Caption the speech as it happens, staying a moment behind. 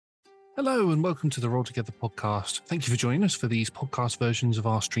Hello and welcome to the Roll Together podcast. Thank you for joining us for these podcast versions of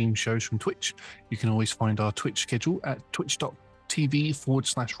our stream shows from Twitch. You can always find our Twitch schedule at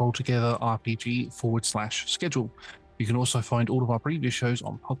twitch.tv/rolltogetherrpg/schedule. You can also find all of our previous shows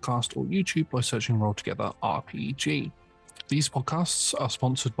on podcast or YouTube by searching Roll Together RPG. These podcasts are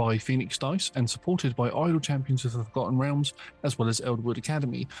sponsored by Phoenix Dice and supported by Idle Champions of the Forgotten Realms, as well as Elderwood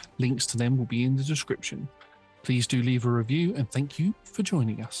Academy. Links to them will be in the description. Please do leave a review and thank you for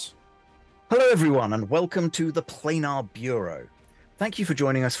joining us. Hello everyone and welcome to the Planar Bureau. Thank you for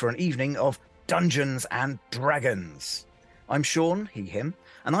joining us for an evening of Dungeons and Dragons. I'm Sean, he, him,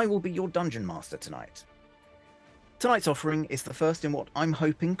 and I will be your Dungeon Master tonight. Tonight's offering is the first in what I'm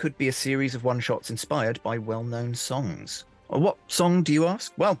hoping could be a series of one-shots inspired by well-known songs. What song, do you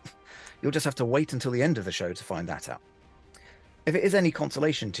ask? Well, you'll just have to wait until the end of the show to find that out. If it is any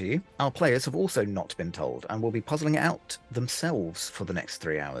consolation to you, our players have also not been told and will be puzzling it out themselves for the next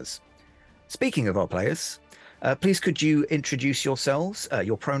 3 hours. Speaking of our players, please could you introduce yourselves,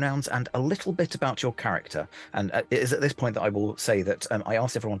 your pronouns, and a little bit about your character. And it is at this point that I will say that I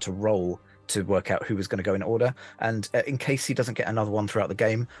asked everyone to roll to work out who was going to go in order. And in case he doesn't get another one throughout the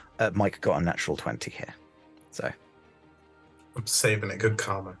game, Mike got a natural 20 here. So I'm saving it. Good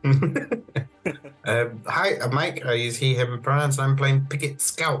karma. Hi, I'm Mike. I use he, him pronouns. I'm playing Picket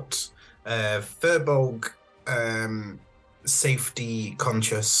Scout. Furbolg, safety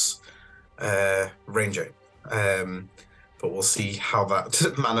conscious ranger. But we'll see how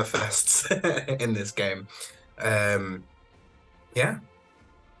that manifests in this game. Yeah.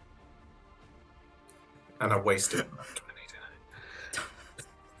 And I wasted 20.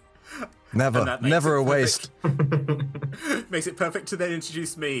 Never a waste. Makes it perfect to then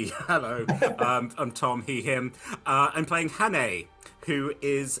introduce me. Hello, I'm Tom, he, him. I'm playing Hannay, who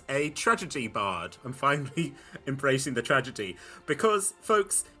is a tragedy bard. I'm finally embracing the tragedy. Because,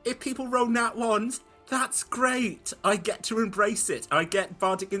 folks, if people roll nat ones, that's great. I get to embrace it. I get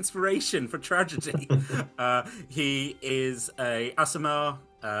bardic inspiration for tragedy. He is a Asimar.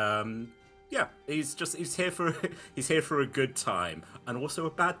 Yeah, he's here for a good time and also a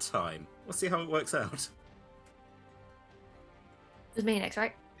bad time. We'll see how it works out. It's me next,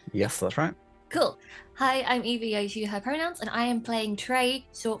 right? yes, that's right. Cool. Hi, I'm Evie, I use her pronouns, and I am playing Trey,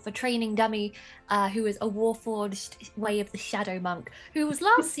 short for Training Dummy, who is a warforged Way of the Shadow Monk, who was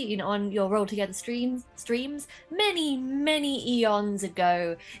last seen on your Roll Together streams many eons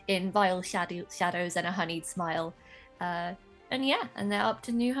ago in Vile Shadows and a Honeyed Smile. And they're up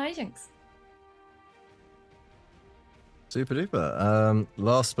to new hijinks. Super duper.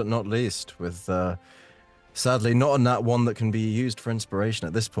 Last but not least, with sadly not on that one that can be used for inspiration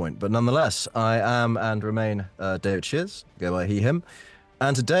at this point, but nonetheless, I am and remain David Shears, go by he, him,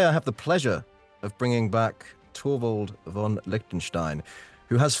 and today I have the pleasure of bringing back Torvald von Liechtenstein,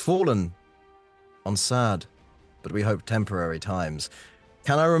 who has fallen on sad, but we hope temporary times.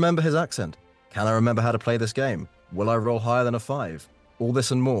 Can I remember his accent? Can I remember how to play this game? Will I roll higher than a 5? All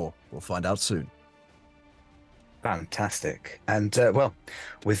this and more, we'll find out soon. Fantastic. And,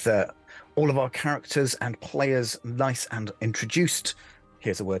 with all of our characters and players nice and introduced,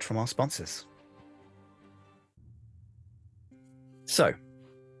 here's a word from our sponsors. So,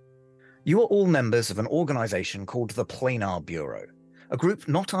 you are all members of an organization called the Planar Bureau, a group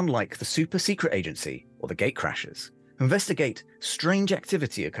not unlike the super secret agency or the Gatecrashers, who investigate strange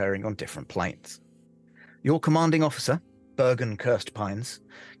activity occurring on different planes. Your commanding officer, Bergen Cursed Pines,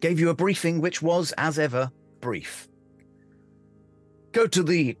 gave you a briefing which was, as ever, brief. Go to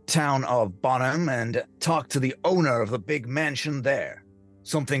the town of Bonham and talk to the owner of the big mansion there.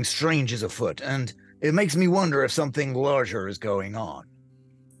 Something strange is afoot, and it makes me wonder if something larger is going on.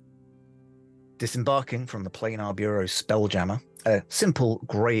 Disembarking from the Planar Bureau's Spelljammer, a simple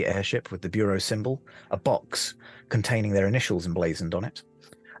grey airship with the Bureau symbol, a box containing their initials emblazoned on it,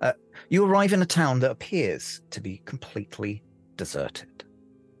 you arrive in a town that appears to be completely deserted.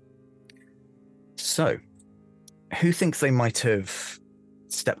 So, who thinks they might have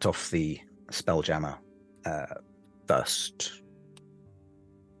stepped off the Spelljammer first?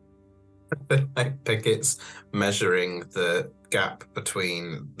 Pickett's measuring the gap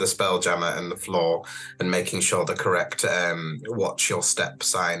between the Spelljammer and the floor and making sure the correct watch your step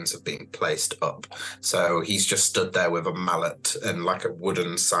signs have been placed up. So he's just stood there with a mallet and like a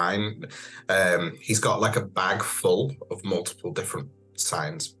wooden sign. He's got like a bag full of multiple different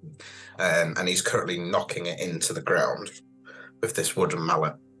signs, and he's currently knocking it into the ground with this wooden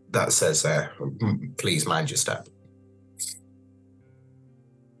mallet that says, please mind your step.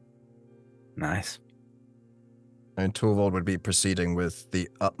 Nice. And Torvald would be proceeding with the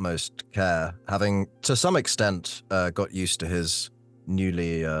utmost care, having to some extent got used to his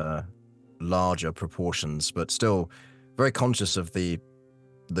newly larger proportions, but still very conscious of the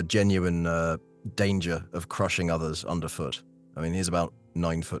genuine danger of crushing others underfoot. I mean, he's about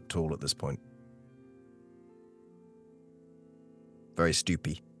 9 foot tall at this point. Very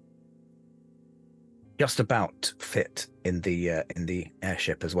stoopy. Just about fit in the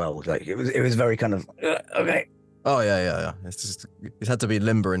airship as well. Like it was very kind of okay. Oh yeah. It's just he's had to be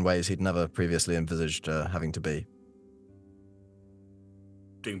limber in ways he'd never previously envisaged having to be.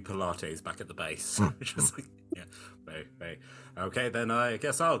 Doing Pilates back at the base. Just like, yeah, very. Okay, then I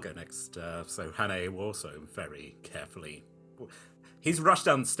guess I'll go next. So Hane will also very carefully. He's rushed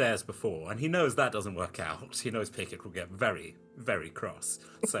downstairs before, and he knows that doesn't work out. He knows Pickett will get very, very cross.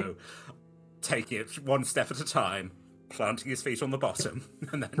 So taking it one step at a time, planting his feet on the bottom,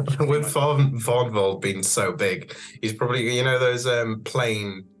 and then With Vornvold being so big, he's probably those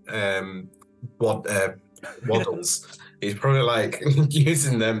plain waddles. He's probably like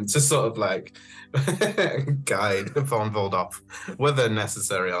using them to sort of like guide Vornvold off, whether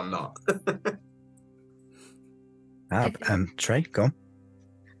necessary or not. Trey, go on.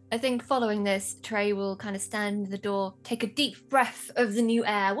 I think following this, Trey will kind of stand in the door, take a deep breath of the new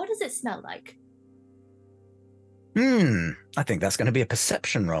air. What does it smell like? I think that's going to be a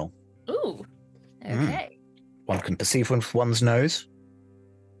perception roll. Ooh, okay. One can perceive with one's nose.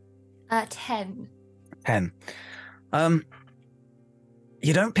 10. 10.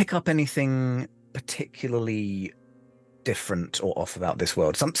 You don't pick up anything particularly different or off about this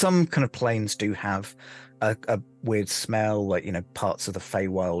world. Some kind of planes do have a weird smell, like parts of the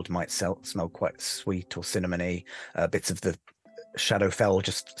Feywild might smell quite sweet or cinnamony. Bits of the Shadowfell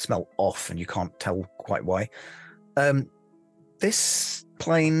just smell off, and you can't tell quite why. This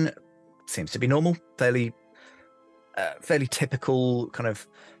plane seems to be normal, fairly typical kind of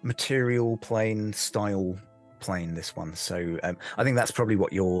material plane style plane. This one, so I think that's probably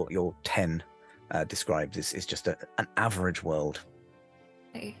what your 10 describes is just an average world.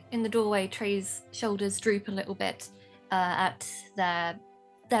 In the doorway, Trey's shoulders droop a little bit at their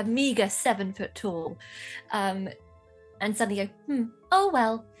meager 7 foot tall, and suddenly go, oh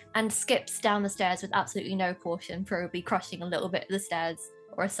well, and skips down the stairs with absolutely no caution, probably crushing a little bit of the stairs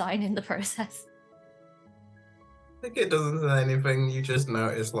or a sign in the process. I think it doesn't say anything. You just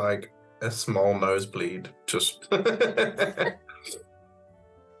notice like a small nosebleed. Just.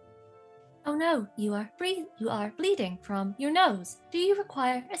 Oh no, you are bleeding from your nose. Do you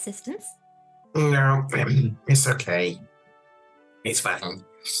require assistance? No, it's okay. It's fine.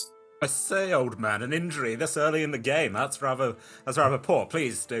 I say, old man, an injury this early in the game. That's rather poor.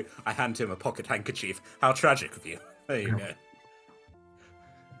 Please do. I hand him a pocket handkerchief. How tragic of you. There you go.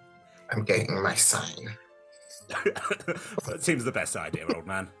 I'm getting my sign. That seems the best idea, old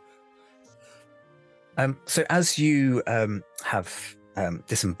man. So as you have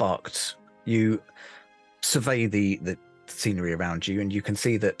disembarked, you survey the scenery around you, and you can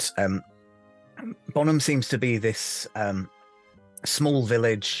see that Bonham seems to be this small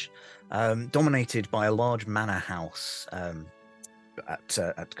village dominated by a large manor house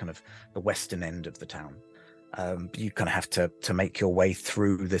at kind of the western end of the town. You kind of have to make your way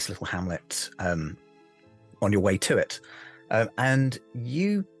through this little hamlet on your way to it, and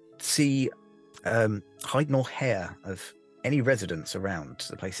you see hide nor hair of any residents around.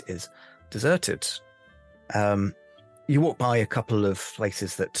 The place is deserted. You walk by a couple of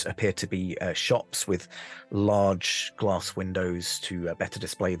places that appear to be shops with large glass windows to better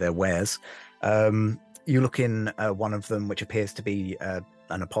display their wares. You look in one of them, which appears to be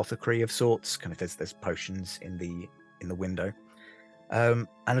an apothecary of sorts. Kind of there's potions in the window, and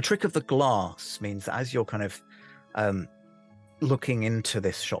a trick of the glass means that as you're kind of looking into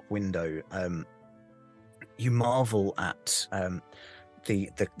this shop window, you marvel at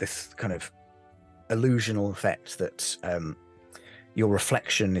this kind of illusional effect that your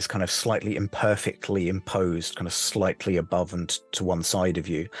reflection is kind of slightly imperfectly imposed, kind of slightly above and to one side of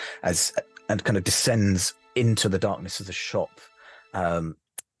you, and kind of descends into the darkness of the shop,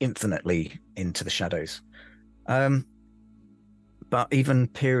 infinitely into the shadows. But even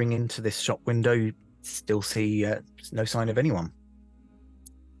peering into this shop window, you still see no sign of anyone.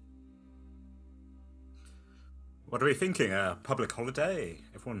 What are we thinking? A public holiday?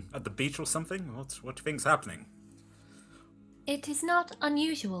 Everyone at the beach or something? What do you think's happening? It is not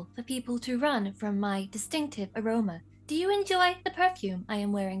unusual for people to run from my distinctive aroma. Do you enjoy the perfume I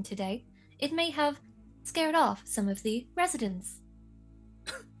am wearing today? It may have scared off some of the residents.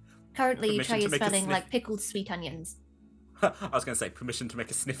 Currently, Trey is smelling like pickled sweet onions. I was going to say, permission to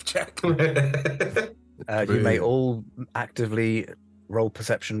make a sniff check. You may all actively roll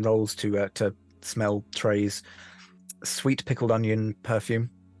perception rolls to smell Trey's sweet pickled onion perfume.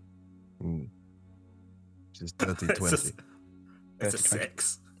 This is dirty It's 20. It's a 30,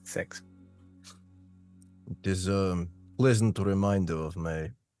 6. 6. It is a pleasant reminder of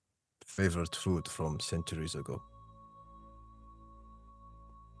my favorite food from centuries ago.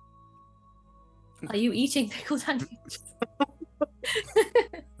 Are you eating pickled onions?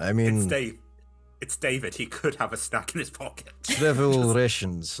 I mean, It's David. He could have a snack in his pocket. travel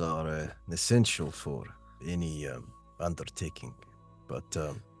rations are essential for any undertaking. But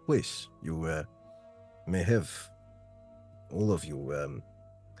please, you may have, all of you,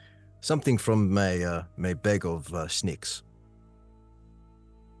 something from my bag of snakes.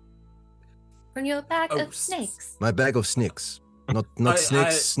 From your bag Oh, of snakes. My bag of snakes. Not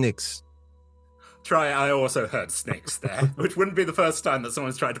snakes. I also heard snakes there, which wouldn't be the first time that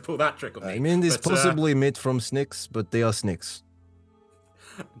someone's tried to pull that trick on me. I mean, it's but, possibly made from snakes, but they are snakes.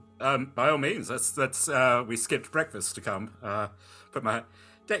 By all means, let's we skipped breakfast to come.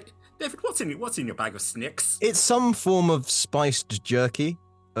 David, what's in your bag of snakes? It's some form of spiced jerky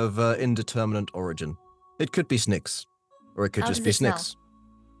of indeterminate origin. It could be snakes, or it could How just does be it smell? snakes.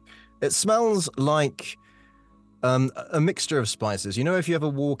 It smells like a mixture of spices. You know, if you ever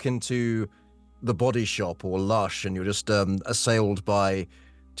walk into the Body Shop or Lush and you're just assailed by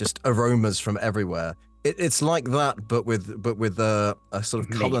just aromas from everywhere, it's like that, but with a sort of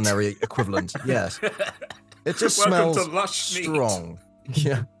Meat. culinary equivalent. Yes, it just Welcome smells to Lush Meat. strong.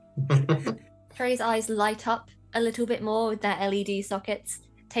 Yeah. Trey's eyes light up a little bit more with their LED sockets.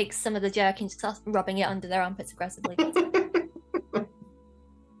 Takes some of the jerky and starts rubbing it under their armpits aggressively.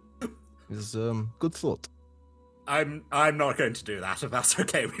 It's good thought. I'm not going to do that if that's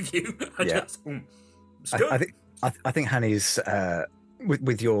okay with you. Yeah. I think Hanny's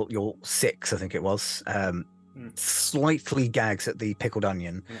with your 6, I think it was, slightly gags at the pickled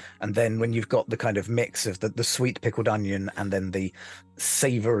onion, and then when you've got the kind of mix of the sweet pickled onion and then the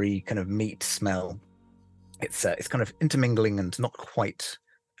savoury kind of meat smell, it's kind of intermingling and not quite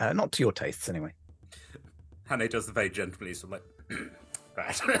not to your tastes anyway. Hannah does the very gently, so like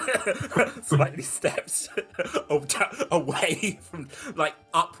slightly steps away from, like,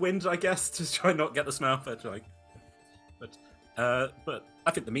 upwind, I guess, to try not get the smell. But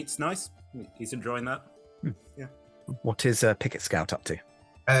I think the meat's nice. He's enjoying that. Yeah. What is Picket Scout up to?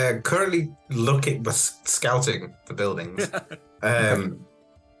 Currently scouting the buildings.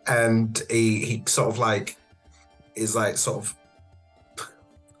 And he sort of like is like sort of.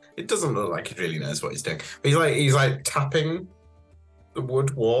 It doesn't look like he really knows what he's doing. But he's like tapping the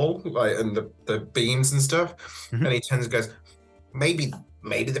wood wall, like, and the beams and stuff. Mm-hmm. And he turns and goes, maybe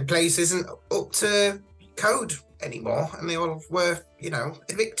the place isn't up to code anymore, and they all were,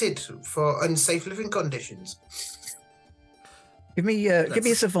 evicted for unsafe living conditions. Give me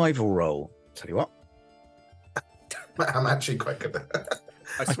a survival roll. Tell you what. I'm actually quite good at that.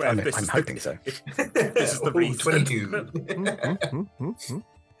 I swear, I'm hoping so. This is the reason. 22.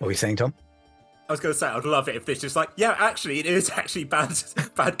 What were you saying, Tom? I was going to say, I'd love it if this is like, yeah, actually, it is actually bad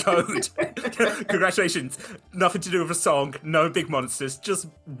code. Congratulations. Nothing to do with a song, no big monsters, just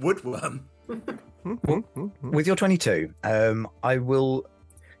woodworm. With your 22, I will.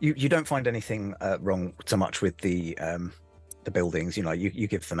 You don't find anything wrong so much with the buildings. You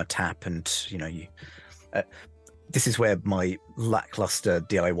give them a tap, and this is where my lackluster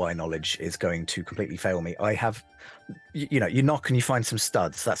DIY knowledge is going to completely fail me. I have, you knock and you find some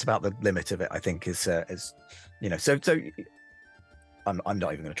studs. That's about the limit of it, I think. So I'm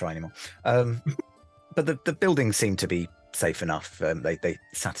not even going to try anymore. But the buildings seem to be safe enough. They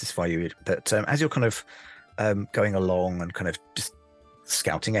satisfy you. But as you're kind of going along and kind of just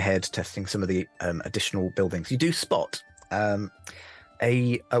scouting ahead, testing some of the additional buildings, you do spot a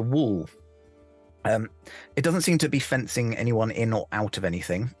wall. It doesn't seem to be fencing anyone in or out of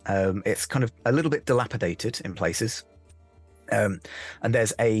anything. It's kind of a little bit dilapidated in places. And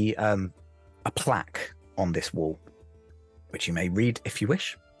there's a plaque on this wall, which you may read if you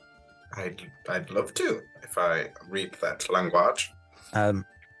wish. I'd love to, if I read that language.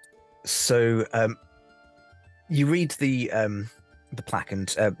 So you read the plaque,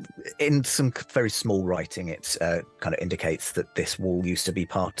 and in some very small writing, it kind of indicates that this wall used to be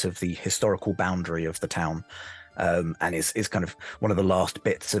part of the historical boundary of the town, and is kind of one of the last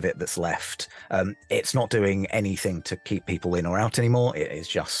bits of it that's left. It's not doing anything to keep people in or out anymore. It is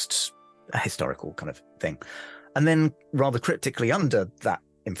just a historical kind of thing. And then rather cryptically under that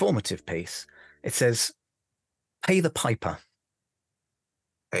informative piece, it says, "Pay the piper."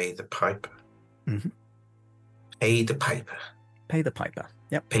 Pay the piper. Mm-hmm. Pay the piper. Pay the piper.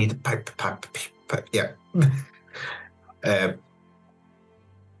 Yep. Pay the piper. Yeah.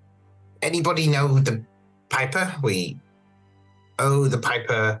 Anybody know the piper? We owe the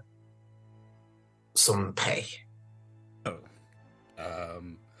piper some pay. Oh.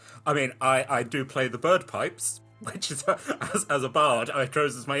 I mean, I do play the bird pipes, which is, as a bard, I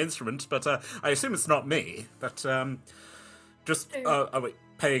chose as my instrument, but I assume it's not me. But just, are we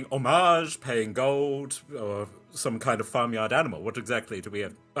paying homage, paying gold, or some kind of farmyard animal? What exactly do we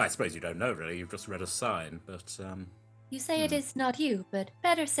have? I suppose you don't know, really. You've just read a sign, but... You say it is not you, but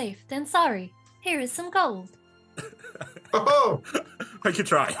better safe than sorry. Here is some gold. Oh! I could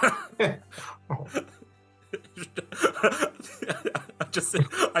try.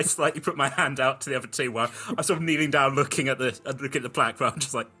 I slightly put my hand out to the other two while I'm sort of kneeling down, looking at the plaque. But I'm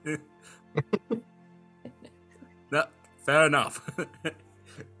just like, no, fair enough.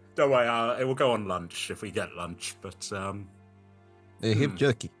 Don't worry, it will go on lunch if we get lunch. But Hip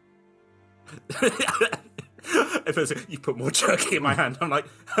jerky. if it's, you put more jerky in my hand, I'm like,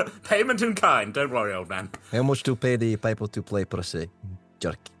 payment in kind. Don't worry, old man. How much to pay the people to play per se?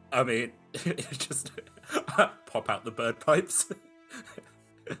 Jerky. I mean, just pop out the bird pipes.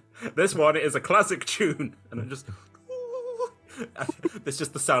 This one is a classic tune, and I'm just. It's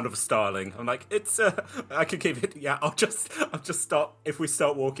just the sound of a starling. I'm like, it's. I can keep it. Yeah, I'll just stop. If we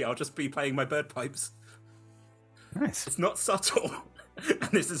start walking, I'll just be playing my bird pipes. Nice. It's not subtle, and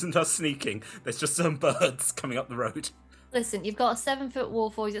this isn't us sneaking. There's just some birds coming up the road. Listen, you've got a 7-foot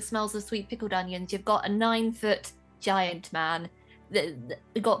warforged that smells of sweet pickled onions. You've got a 9-foot giant man.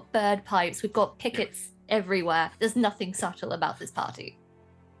 We've got bird pipes. We've got pickets everywhere. There's nothing subtle about this party.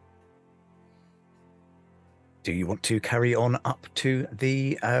 Do you want to carry on up to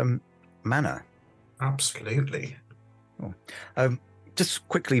the manor? Absolutely. Oh. Just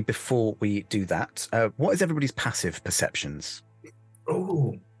quickly before we do that, what is everybody's passive perceptions?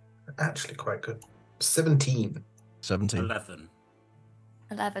 Oh, actually quite good. 17. 17.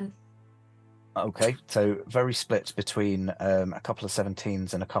 11. Okay, so very split between a couple of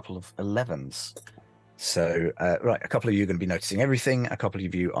 17s and a couple of 11s. So, right, a couple of you are going to be noticing everything. A couple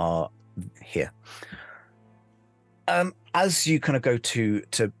of you are here. As you kind of go to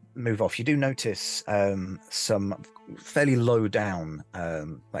move off, you do notice some fairly low down,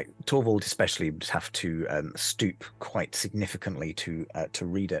 like Torvald especially would have to stoop quite significantly to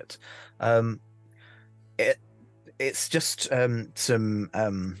read it. It's just some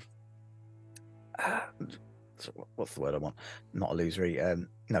what's the word I want? Not illusory.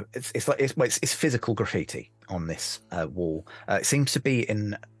 No, it's physical graffiti on this wall. It seems to be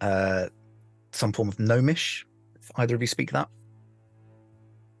in some form of gnomish. If either of you speak that?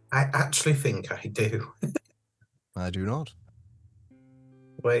 I actually think I do. I do not.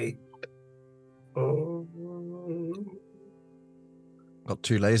 Wait. Oh. Got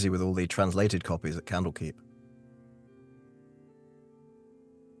too lazy with all the translated copies at Candlekeep.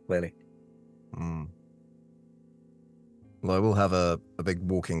 Clearly. Well, I will have a big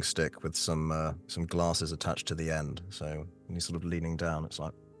walking stick with some glasses attached to the end. So when he's sort of leaning down, it's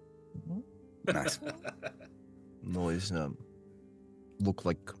like Nice. noise. Look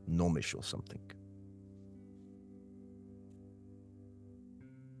like gnomish or something.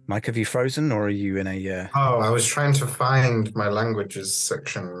 Mike, have you frozen, or are you in a? Oh, I was trying to find my languages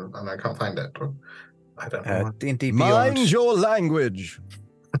section and I can't find it. I don't know. D&D Beyond. Mind your language.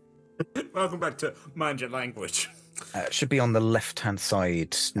 Welcome back to Mind Your Language. Should be on the left-hand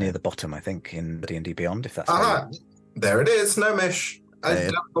side near the bottom, I think, in D&D Beyond. If that's There it is, Gnomish. I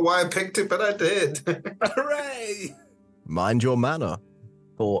don't know why I picked it, but I did. Hooray! Mind your manner.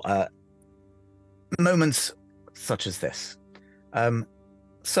 For moments such as this.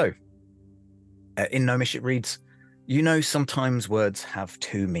 So, in Gnomish it reads, you know sometimes words have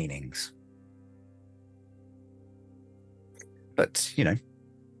two meanings. But,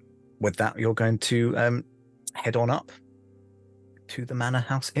 with that you're going to head on up to the manor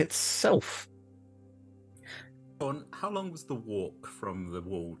house itself. How long was the walk from the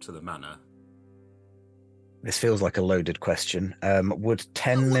wall to the manor? This feels like a loaded question. Would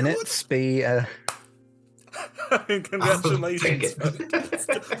 10 minutes be... Congratulations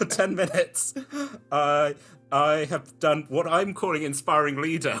for 10 minutes. I have done what I'm calling inspiring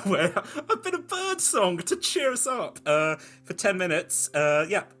leader, where I've been a bird song to cheer us up. For 10 minutes,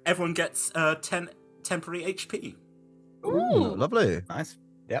 everyone gets 10 temporary HP. Ooh, lovely. Nice.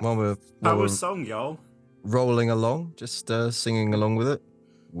 Yeah. While Power we're song, y'all. rolling along, just singing along with it.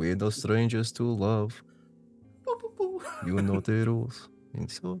 We're the strangers to love. You know the rules, and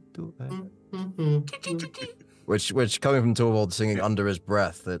so do I. Which coming from Torvald singing under his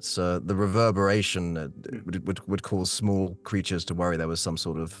breath, it's the reverberation would cause small creatures to worry there was some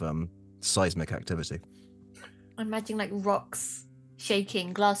sort of seismic activity. I'm imagining like rocks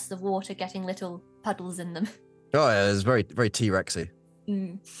shaking, glasses of water getting little puddles in them. Oh yeah, it's very, very T-Rexy.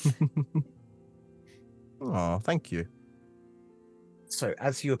 Oh, thank you. So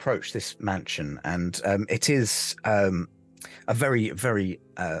as you approach this mansion, and it is a very, very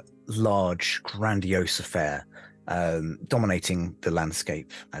large, grandiose affair, dominating the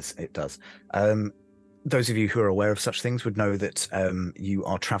landscape as it does. Those of you who are aware of such things would know that you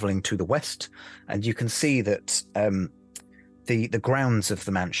are traveling to the west, and you can see that the grounds of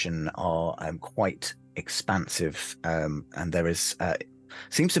the mansion are quite expansive, and there is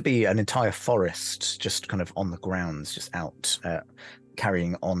seems to be an entire forest just kind of on the grounds, just out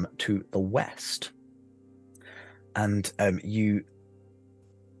carrying on to the west. And you,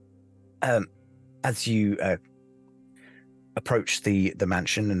 as you approach the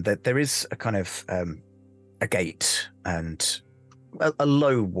mansion, and there is a kind of a gate and a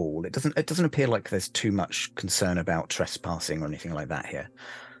low wall. It doesn't appear like there's too much concern about trespassing or anything like that here.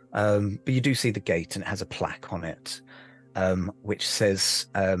 But you do see the gate, and it has a plaque on it, which says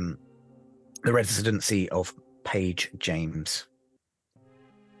the residency of Page James.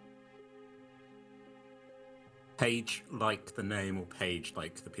 Page like the name, or page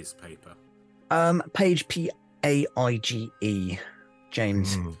like the piece of paper? Page, Paige.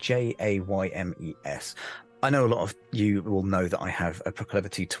 James, Jaymes. I know a lot of you will know that I have a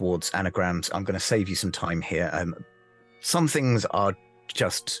proclivity towards anagrams. I'm going to save you some time here. Some things are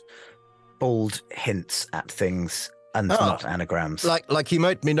just bold hints at things and not anagrams. Like he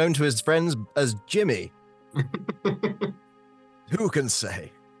might be known to his friends as Jimmy. Who can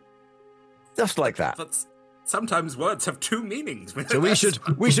say? Just like that. That's, sometimes words have two meanings. So we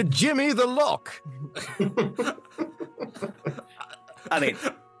should Jimmy the lock. I mean,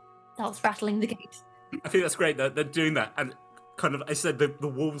 Starts rattling the gate. I think that's great that they're doing that, and kind of I said the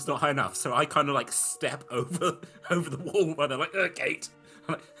wall's not high enough, so I kind of like step over the wall while they're like, gate.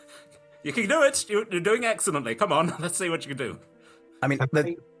 I'm like, you can do it. You're doing excellently. Come on, let's see what you can do. I mean,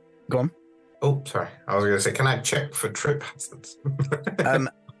 go on. Oh, sorry. I was going to say, can I check for trip hazards?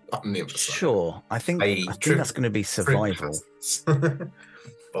 On the other side. Sure. I think that's going to be survival.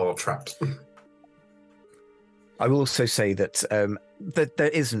 Or traps. I will also say that that there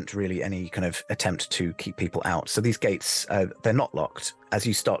isn't really any kind of attempt to keep people out. So these gates, they're not locked. As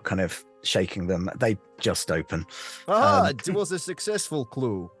you start kind of shaking them, they just open. It was a successful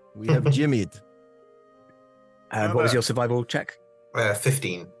clue. We have Jimmy'd. And what was your survival check?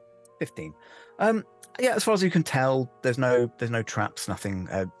 15. 15. Yeah, as far as you can tell, there's no traps, nothing.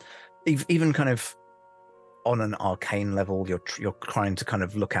 Even kind of on an arcane level, you're trying to kind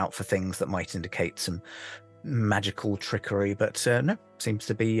of look out for things that might indicate some magical trickery, but no, seems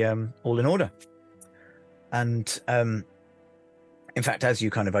to be all in order. And in fact, as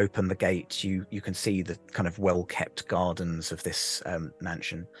you kind of open the gate, you can see the kind of well-kept gardens of this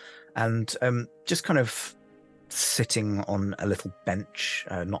mansion, and just kind of sitting on a little bench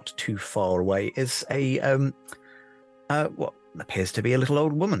not too far away is a what appears to be a little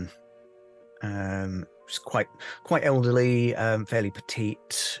old woman. She's quite elderly, fairly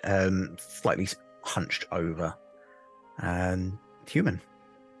petite, slightly hunched over, and human.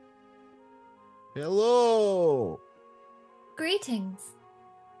 Hello. Greetings.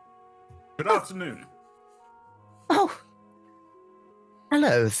 Good afternoon. Oh,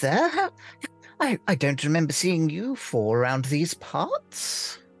 hello there. I don't remember seeing you for around these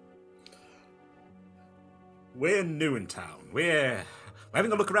parts. We're new in town. We're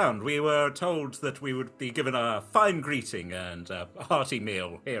having a look around. We were told that we would be given a fine greeting and a hearty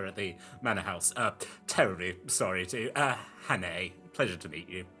meal here at the Manor House. Terribly sorry to... Hannay, pleasure to meet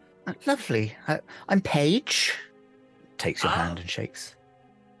you. Lovely. I'm Paige. Takes your hand and shakes.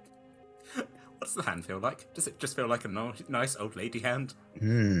 What's the hand feel like? Does it just feel like a nice old lady hand?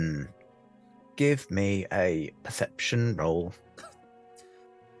 Give me a perception roll.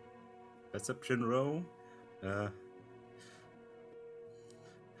 Perception roll?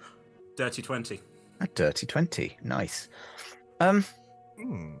 Dirty 20. A dirty 20. Nice. Her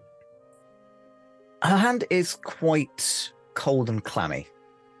hand is quite cold and clammy.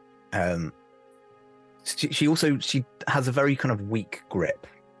 She has a very kind of weak grip.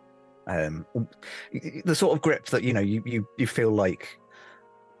 The sort of grip that, you feel like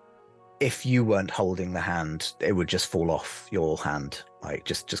if you weren't holding the hand, it would just fall off your hand, like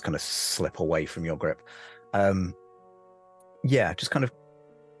just kind of slip away from your grip. Just kind of,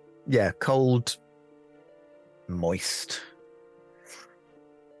 cold, moist.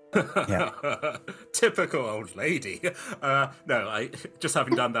 Yeah. Typical old lady. No, I just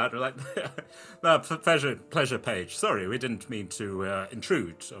having done that, we're like, no, pleasure, Paige. Sorry, we didn't mean to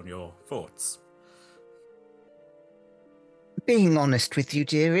intrude on your thoughts. Being honest with you,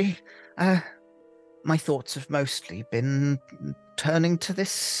 dearie, my thoughts have mostly been turning to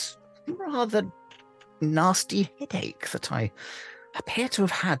this rather nasty headache that I appear to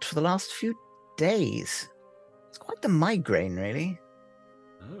have had for the last few days. It's quite the migraine, really.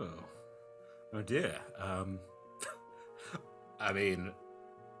 Oh dear. I mean,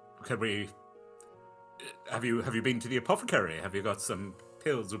 can we? Have you been to the apothecary? Have you got some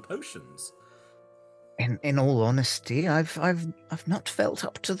pills or potions? In all honesty, I've not felt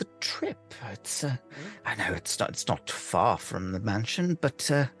up to the trip. It's I know it's not far from the mansion, but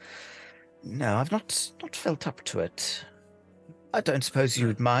no, I've not felt up to it. I don't suppose you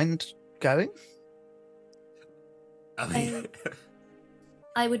would mind going?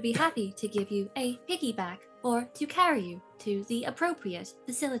 I would be happy to give you a piggyback or to carry you to the appropriate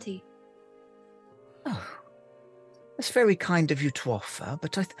facility. Oh, that's very kind of you to offer,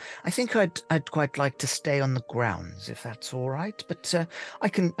 but I think I'd quite like to stay on the grounds if that's all right. But I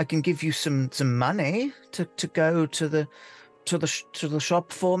can give you some money to go to the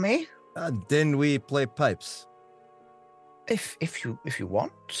shop for me. Then we play pipes. If you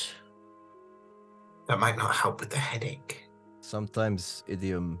want. That might not help with the headache. Sometimes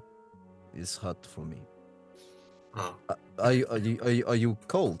idiom is hard for me. Oh. Are you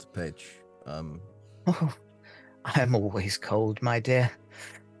cold, Paige? Oh, I'm always cold, my dear.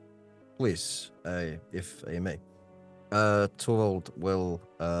 Please, if I may. Torvald will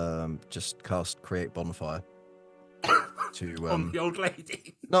just cast Create Bonfire to On the old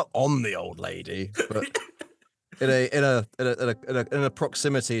lady. not on the old lady, but in a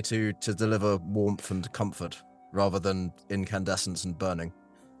proximity to deliver warmth and comfort rather than incandescence and burning.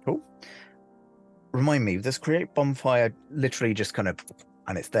 Cool. Remind me, does Create Bonfire literally just kind of,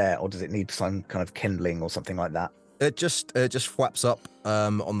 and it's there, or does it need some kind of kindling or something like that? It just flaps up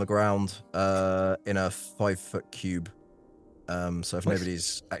on the ground in a 5-foot cube. So if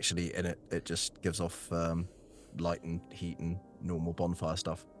nobody's actually in it, it just gives off light and heat and normal bonfire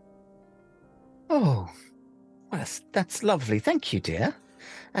stuff. Oh, well, that's lovely. Thank you, dear.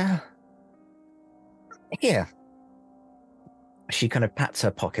 Here. She kind of pats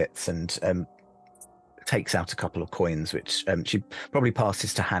her pockets and takes out a couple of coins, which she probably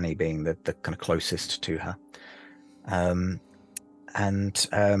passes to Hanny, being the kind of closest to her. So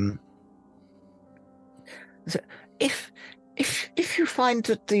if you find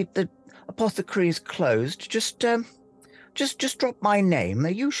that the apothecary is closed, just drop my name.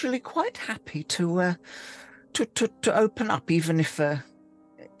 They're usually quite happy to open up, even if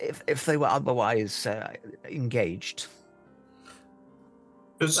they were otherwise engaged.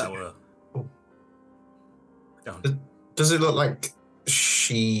 Does it look like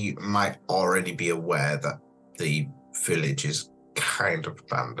she might already be aware that the village is kind of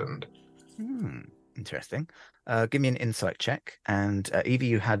abandoned? Interesting. Give me an insight check, and Evie,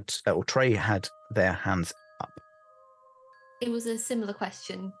 you had, or Trey had their hands up. It was a similar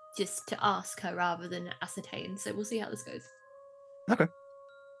question, just to ask her rather than ascertain. So we'll see how this goes. Okay.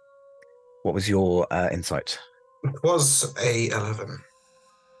 What was your insight? It was a 11.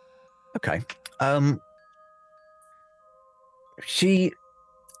 Okay.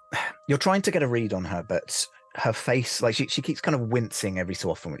 You're trying to get a read on her, but her face, like she keeps kind of wincing every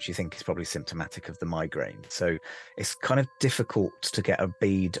so often, which you think is probably symptomatic of the migraine. So it's kind of difficult to get a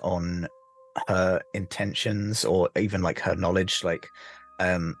bead on her intentions or even like her knowledge. Like,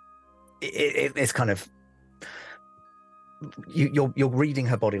 it's kind of you're reading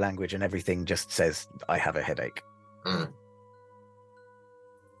her body language and everything just says, "I have a headache."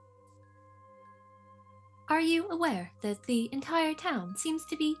 Are you aware that the entire town seems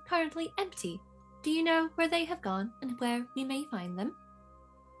to be currently empty? Do you know where they have gone and where we may find them?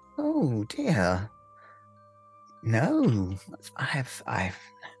 Oh dear. No, I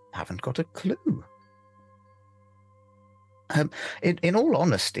haven't got a clue. In all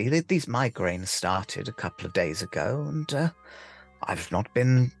honesty, these migraines started a couple of days ago, and I've not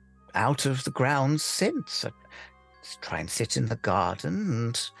been out of the grounds since. I just try and sit in the garden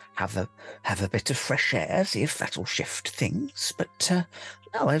and have a bit of fresh air, see if that'll shift things. But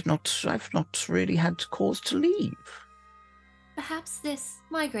no, I've not really had cause to leave. Perhaps this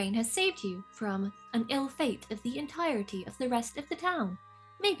migraine has saved you from an ill fate of the entirety of the rest of the town.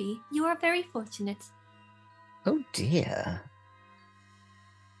 Maybe you are very fortunate. Oh dear.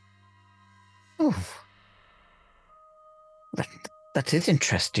 Oh, that is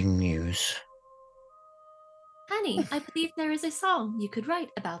interesting news. Annie, I believe there is a song you could write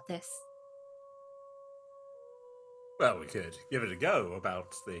about this. Well, we could give it a go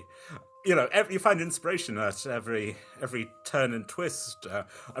about the, you find inspiration at every turn and twist.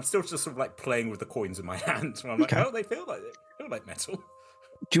 I'm still just sort of like playing with the coins in my hand. And I'm like, oh, they feel like metal.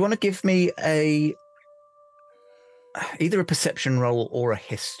 Do you want to give me a either a perception roll or a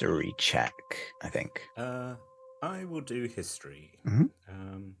history check, I think. I will do history. Mhm.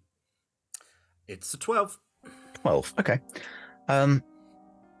 It's a 12. 12. Okay.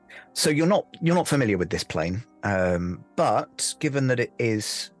 So you're not familiar with this plane, but given that it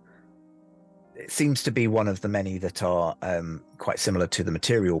seems to be one of the many that are quite similar to the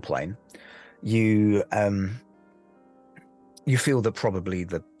material plane, you feel that probably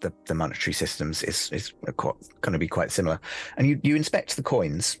the monetary systems is going to be quite similar. And you inspect the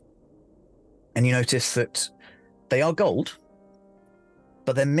coins, and you notice that they are gold,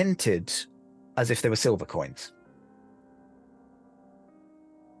 but they're minted as if they were silver coins.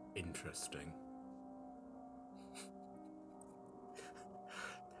 Interesting.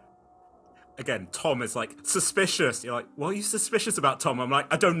 Again, Tom is like, suspicious. You're like, what are you suspicious about, Tom? I'm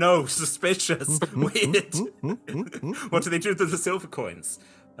like, I don't know, suspicious. Weird. What do they do to the silver coins?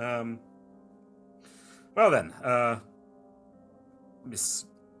 Well then,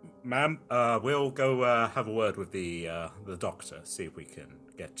 Ma'am, we'll go have a word with the doctor, see if we can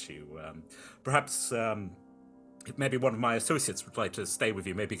get you, perhaps, if maybe one of my associates would like to stay with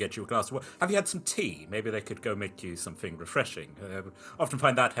you, maybe get you a glass of water. Have you had some tea? Maybe they could go make you something refreshing. Often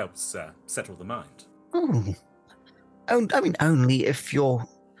find that helps settle the mind. Oh, I mean, only if you're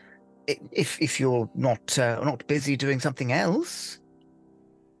not busy doing something else.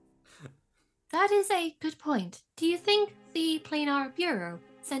 That is a good point. Do you think the Planar Bureau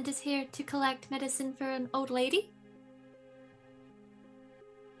sent us here to collect medicine for an old lady?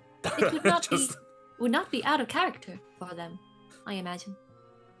 It would not would not be out of character for them, I imagine.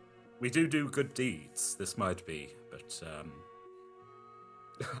 We do good deeds. This might be, but I'm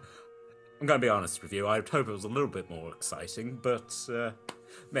going to be honest with you. I'd hope it was a little bit more exciting, but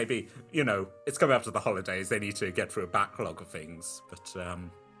maybe, it's coming up to the holidays. They need to get through a backlog of things, but...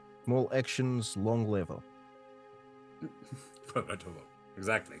 Small actions, long live.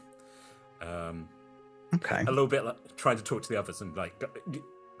 Exactly. Okay. A little bit like trying to talk to the others and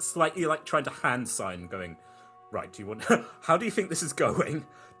slightly like trying to hand sign, going, right, do you want, how do you think this is going?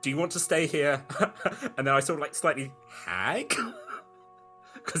 Do you want to stay here? And then I sort of like slightly hag,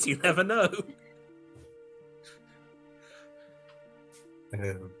 because you never know.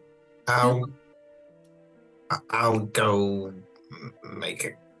 I'll go make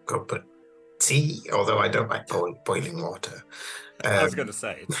a cup of tea, although I don't like boiling water. I was going to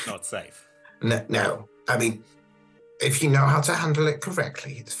say, it's not safe. No, I mean, if you know how to handle it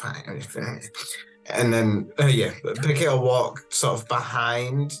correctly, it's fine. And then, Pickett will walk sort of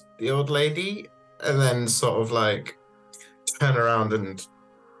behind the old lady, and then sort of like turn around and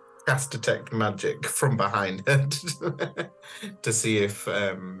cast detect magic from behind her to see if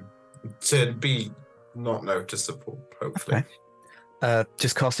to be not noticeable. Hopefully,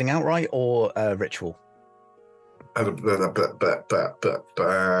 just casting outright or ritual. The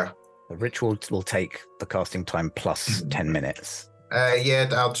ritual will take the casting time plus 10 minutes.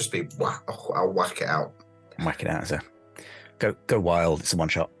 I'll just be. I'll whack it out. Whack it out as a go wild. It's a one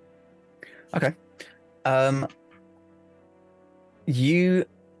shot. Okay. You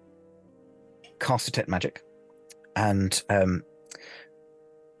cast detect magic, and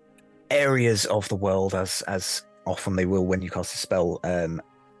areas of the world, as often they will when you cast a spell,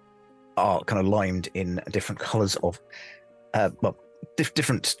 are kind of limed in different colors of,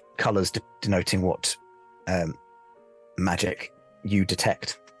 different colors denoting what magic you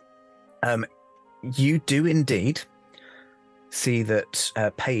detect. You do indeed see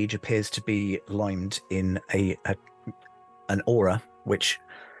that Paige appears to be limed in an aura, which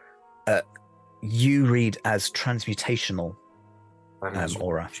you read as transmutational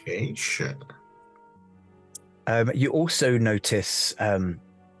aura. You also notice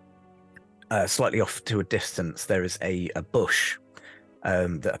slightly off to a distance there is a bush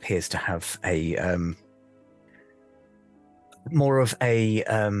that appears to have a more of a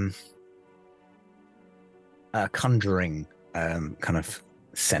conjuring kind of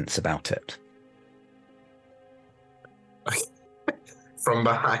sense about it. From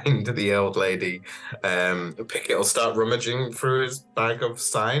behind the old lady, Pickett will start rummaging through his bag of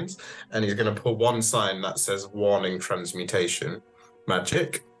signs, and he's going to pull one sign that says "Warning: Transmutation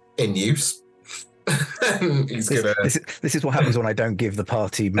Magic in use." And he's This is what happens when I don't give the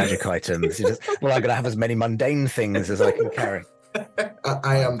party magic items. I'm going to have as many mundane things as I can carry.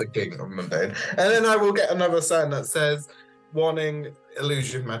 I am the king of mundane. And then I will get another sign that says "Warning: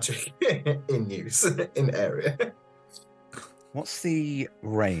 Illusion Magic in use in area." What's the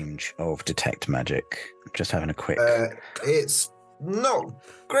range of detect magic? Just having a quick... it's not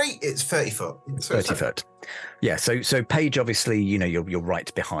great. It's 30 foot. 30 foot. Yeah, so Paige, obviously, you're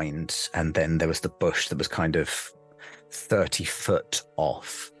right behind, and then there was the bush that was kind of 30 foot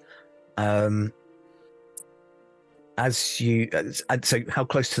off. So how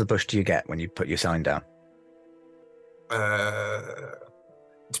close to the bush do you get when you put your sign down?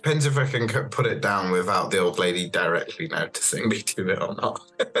 Depends if I can put it down without the old lady directly noticing me do it or not.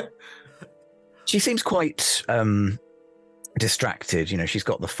 She seems quite distracted. She's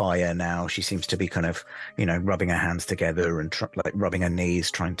got the fire now. She seems to be kind of, rubbing her hands together and rubbing her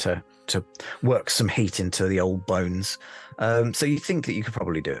knees, trying to work some heat into the old bones. So you think that you could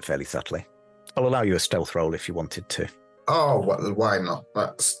probably do it fairly subtly. I'll allow you a stealth roll if you wanted to. Oh, why not?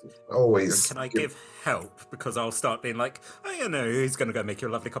 That's always. Can I give help? Because I'll start being like, he's going to go make you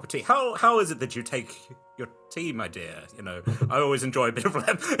a lovely cup of tea. How is it that you take your tea, my dear? I always enjoy a bit of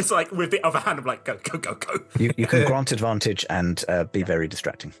lamb. It's like with the other hand, I'm like, go. You can grant advantage and be very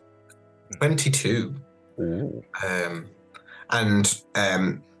distracting. 22. Ooh. And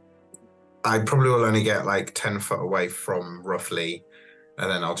I probably will only get like 10 foot away from roughly, and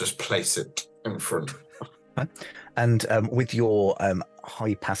then I'll just place it in front. And with your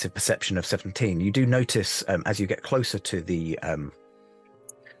high passive perception of 17, you do notice as you get closer to the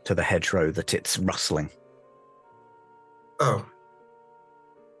hedgerow that it's rustling. Oh.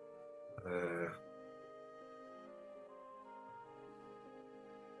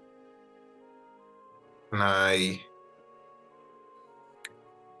 Can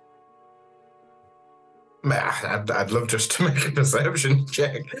I'd love just to make a perception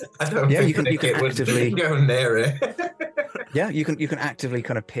check. I don't think you can actively go near it. Yeah, you can actively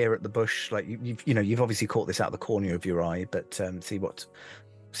kind of peer at the bush. Like you've obviously caught this out of the corner of your eye, but see what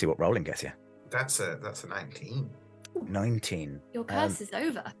rolling gets you. That's a 19. 19. Your curse is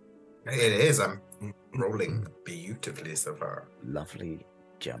over. It is. I'm rolling beautifully so far. Lovely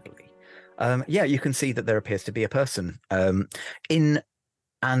jubbly. You can see that there appears to be a person in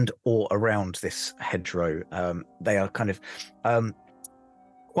and or around this hedgerow. They are kind of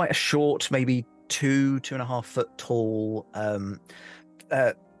quite a short, maybe 2.5 foot tall.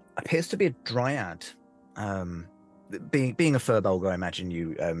 Appears to be a dryad. Being a Furbolg, I imagine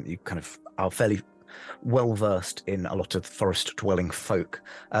you kind of are fairly well versed in a lot of forest dwelling folk.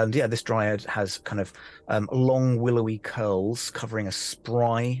 And this dryad has kind of long willowy curls covering a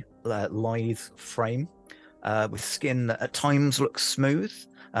spry, lithe frame, with skin that at times looks smooth,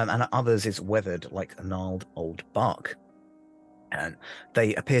 and at others is weathered like a gnarled old bark. And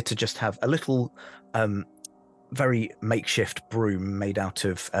they appear to just have a little very makeshift broom made out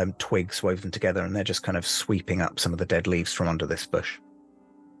of twigs woven together, and they're just kind of sweeping up some of the dead leaves from under this bush.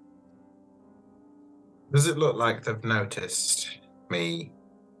 Does it look like they've noticed me?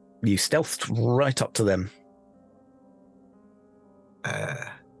 You stealthed right up to them.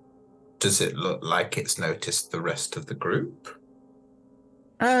 Does it look like it's noticed the rest of the group?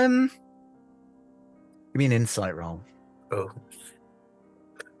 You mean insight roll? Oh.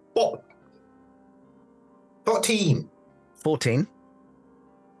 What? 14. 14.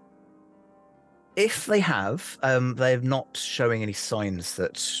 If they have, they're not showing any signs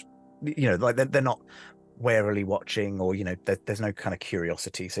that, like they're not warily watching, or, there's no kind of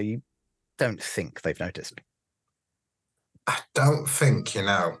curiosity. So you don't think they've noticed. I don't think,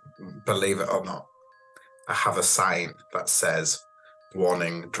 believe it or not, I have a sign that says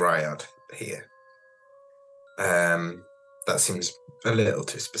warning dryad here. That seems a little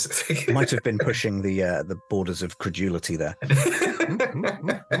too specific. Might have been pushing the borders of credulity there.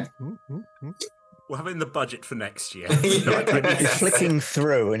 We'll have it in the budget for next year. You're flicking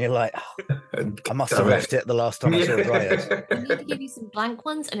through and you're like, I must have left it the last time I saw a dryad. I need to give you some blank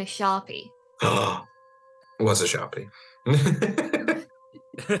ones and a Sharpie. It was a Sharpie.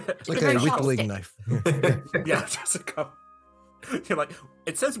 Like a wiggling knife. Yeah, just a couple. You're like,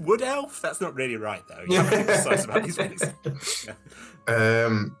 it says wood elf? That's not really right, though. You have to be precise about these things.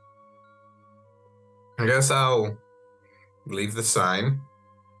 I guess I'll leave the sign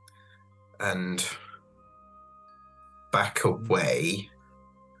and back away,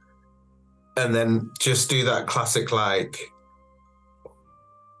 and then just do that classic, like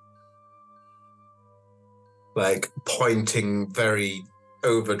pointing very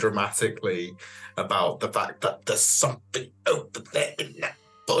over dramatically about the fact that there's something over there in that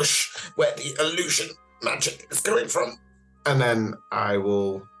bush where the illusion magic is coming from. And then I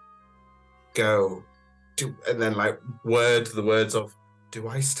will go to, and then word the words of, do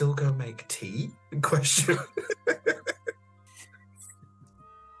I still go make tea? Question.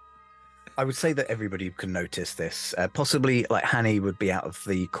 I would say that everybody can notice this. Possibly, Hanny would be out of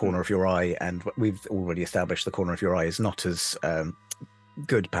the corner of your eye, and we've already established the corner of your eye is not as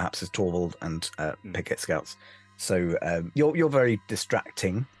good, perhaps, as Torvald and Picket Scouts. So you're very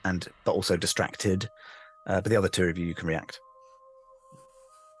distracting, but also distracted. But the other two of you can react.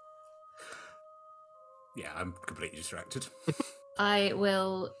 Yeah, I'm completely distracted. I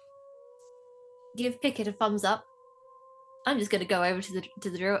will give Pickett a thumbs up. I'm just going to go over to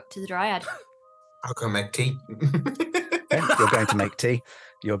the dryad. I'll go make tea. Okay, you're going to make tea.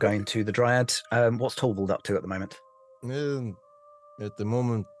 You're going to the dryad. What's Torvald up to at the moment? At the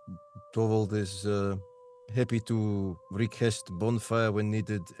moment, Torvald is happy to recast bonfire when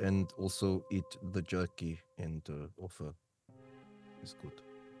needed and also eat the jerky and offer. It's good.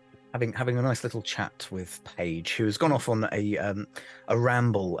 Having a nice little chat with Paige, who has gone off on a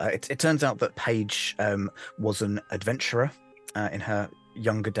ramble. It turns out that Paige was an adventurer in her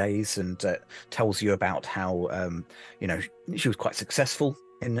younger days, and tells you about how she was quite successful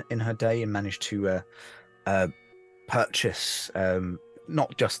in her day and managed to purchase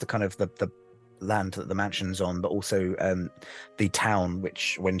not just the kind of the land that the mansion's on, but also the town,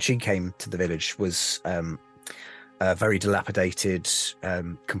 which when she came to the village was very dilapidated,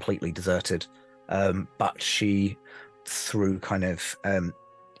 completely deserted. But she, through kind of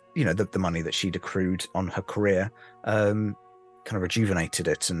the money that she'd accrued on her career, kind of rejuvenated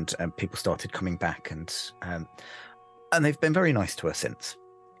it, and people started coming back, and they've been very nice to her since.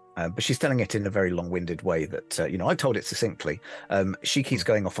 But she's telling it in a very long-winded way that, I've told it succinctly. She keeps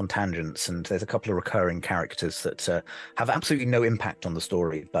going off on tangents, and there's a couple of recurring characters that have absolutely no impact on the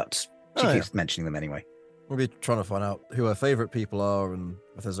story, but she keeps mentioning them anyway. We'll be trying to find out who her favourite people are and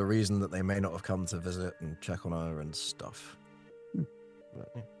if there's a reason that they may not have come to visit and check on her and stuff. But,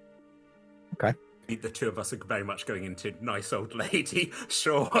 yeah. Okay. The two of us are very much going into nice old lady.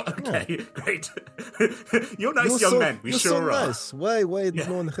 Sure, okay, great. You're nice young men, we you're sure so are. nice. Why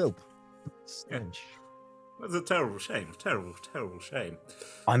no one help? Strange. That's a terrible shame. Terrible shame.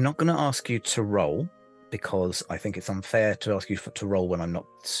 I'm not going to ask you to roll, because I think it's unfair to ask you to roll when I'm not,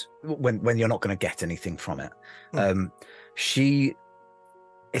 when you're not going to get anything from it.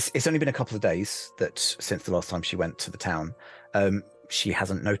 It's only been a couple of days since the last time she went to the town. She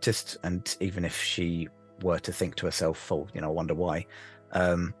hasn't noticed, and even if she were to think to herself, "Oh, I wonder why,"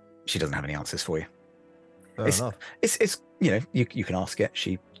 she doesn't have any answers for you. Fair enough. It's you can ask it.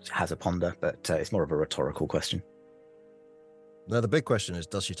 She has a ponder, but it's more of a rhetorical question. Now the big question is,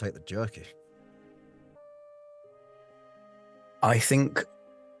 does she take the jerky? I think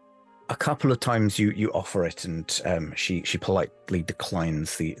a couple of times you offer it, and she politely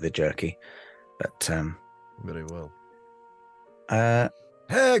declines the jerky, but Very well.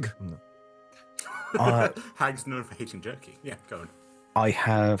 Hag. Hag's known for hating jerky. Yeah, go on. I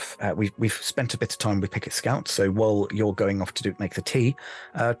have we've spent a bit of time with Picket Scout, so while you're going off to make the tea,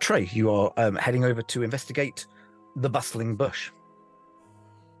 Trey, you are heading over to investigate the bustling bush.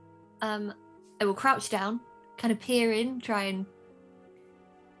 I will crouch down, kind of peer in, try and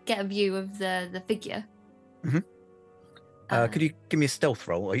get a view of the figure. Mm-hmm. Could you give me a stealth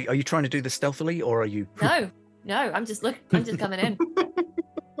roll? Are you trying to do this stealthily, or are you? No, I'm just coming in.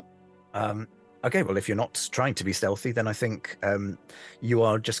 Okay, well, if you're not trying to be stealthy, then I think you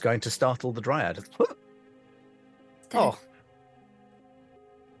are just going to startle the dryad.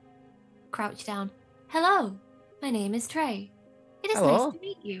 Crouch down. Hello, my name is Trey. It is Hello. nice to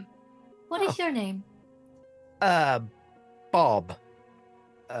meet you. What is your name? Bob.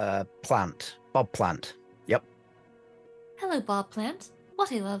 Plant. Bob Plant. Yep. Hello, Bob Plant.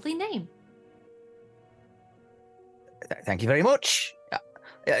 What a lovely name. Thank you very much.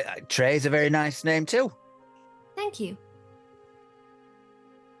 Trey's a very nice name too. Thank you.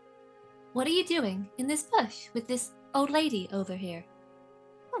 What are you doing in this bush with this old lady over here?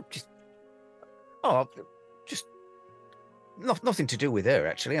 Just nothing to do with her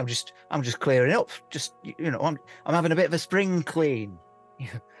actually. I'm just clearing up. Just I'm having a bit of a spring clean.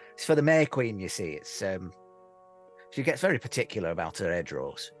 It's for the May Queen, you see. It's she gets very particular about her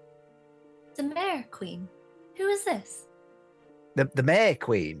hedgerows. The Mare Queen. Who is this? The May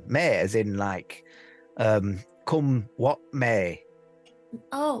Queen. May as in like come what May.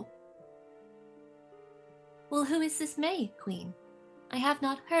 Oh. Well, who is this May Queen? I have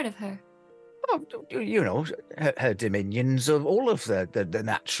not heard of her. Oh, her dominions of all of the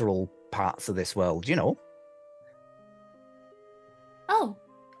natural parts of this world, Oh,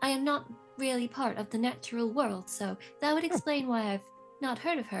 I am not really part of the natural world, so that would explain why I've not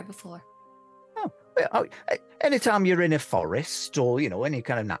heard of her before. Oh, anytime you're in a forest or any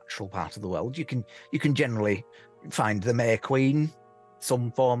kind of natural part of the world, you can generally find the May Queen, some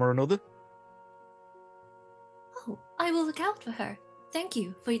form or another. Oh, I will look out for her. Thank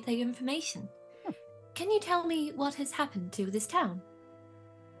you for the information. Can you tell me what has happened to this town?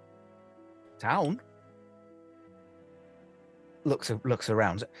 Town? Looks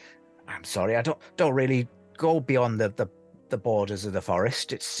around. I'm sorry, I don't really go beyond the borders of the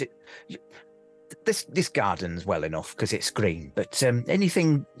forest. This garden's well enough because it's green, but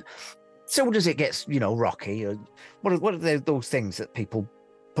anything soon as it gets rocky, what are those things that people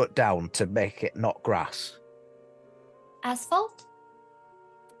put down to make it not grass? Asphalt?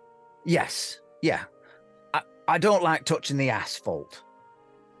 Yes, yeah. I don't like touching the asphalt.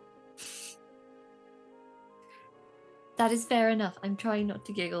 That is fair enough. I'm trying not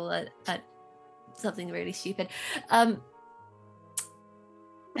to giggle at something really stupid.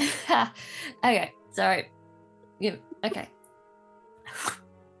 Okay, sorry. Okay.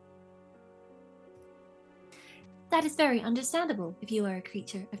 That is very understandable if you are a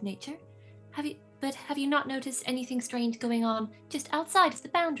creature of nature. Have you not noticed anything strange going on just outside of the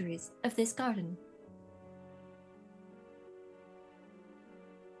boundaries of this garden?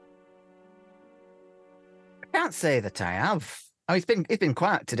 I can't say that I have. Oh, it's been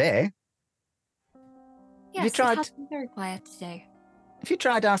quiet today. Yes, it has been very quiet today. Have you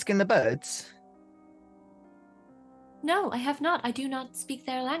tried asking the birds? No, I have not. I do not speak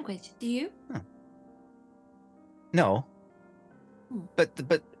their language. Do you? No. Hmm. But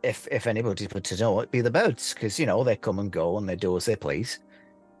if anybody were to know, it'd be the birds, because they come and go and they do as they please.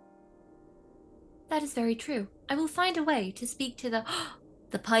 That is very true. I will find a way to speak to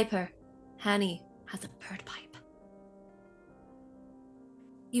the piper. Hanny has a bird pipe.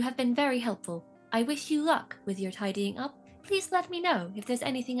 You have been very helpful. I wish you luck with your tidying up. Please let me know if there's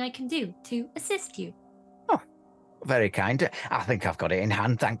anything I can do to assist you. Oh, very kind. I think I've got it in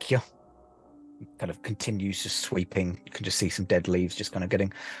hand, thank you. Kind of continues just sweeping. You can just see some dead leaves just kind of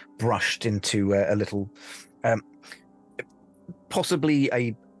getting brushed into a little, possibly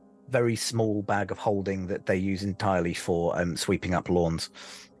a very small bag of holding that they use entirely for sweeping up lawns.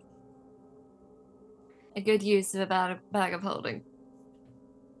 A good use of a bag of holding.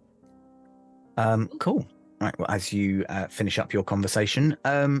 Cool. Right. Well, as you finish up your conversation,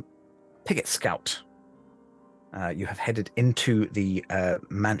 Piggott Scout, you have headed into the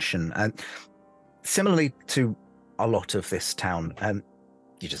mansion. Similarly to a lot of this town,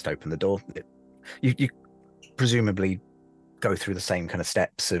 you just open the door. You presumably go through the same kind of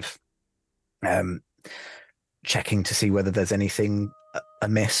steps of checking to see whether there's anything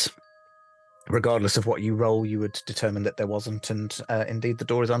amiss. Regardless of what you roll, you would determine that there wasn't, and indeed the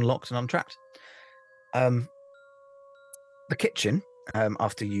door is unlocked and untrapped. The kitchen,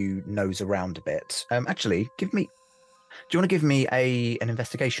 after you nose around a bit, actually, do you want to give me an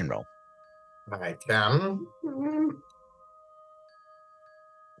investigation roll? I can.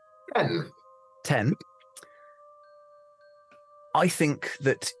 10. 10. I think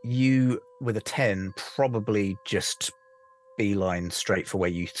that you, with a 10, probably just beeline straight for where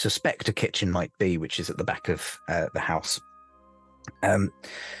you suspect a kitchen might be, which is at the back of the house. And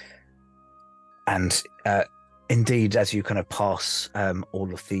indeed, as you kind of pass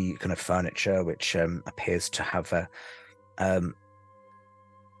all of the kind of furniture, which appears to have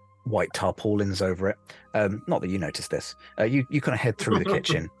white tarpaulins over it, not that you notice this, you kind of head through the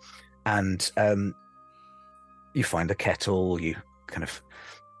kitchen, and you find a kettle. You kind of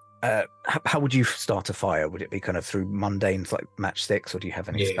how would you start a fire? Would it be kind of through mundanes like matchsticks, or do you have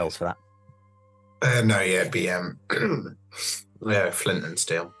any spells for that? No, yeah, it'd be flint and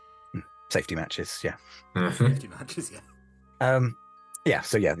steel. Safety matches, yeah. Mm-hmm. Safety matches, yeah. Yeah,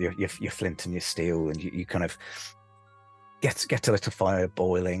 so yeah, your flint and your steel, and you kind of get a little fire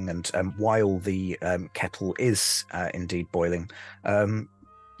boiling, and while the kettle is indeed boiling,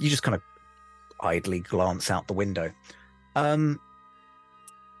 you just kind of idly glance out the window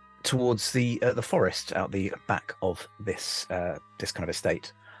towards the forest out the back of this kind of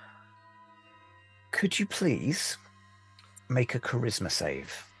estate. Could you please make a charisma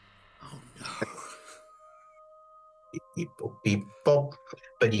save? Oh no. Beep bop beep bop,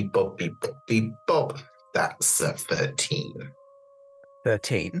 beep bop beep bop beep bop. That's a 13.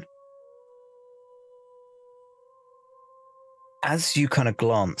 13. As you kind of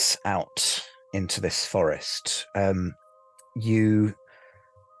glance out into this forest, you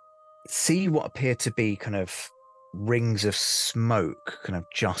see what appear to be kind of rings of smoke kind of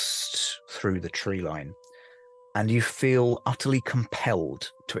just through the tree line, and you feel utterly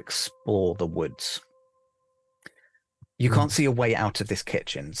compelled to explore the woods. You can't see a way out of this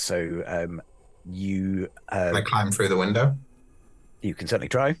kitchen, so you... Can I climb through the window? You can certainly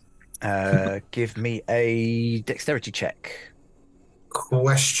try. Give me a dexterity check.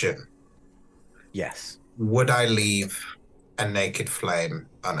 Question. Yes. Would I leave a naked flame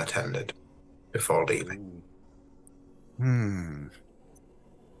unattended before leaving?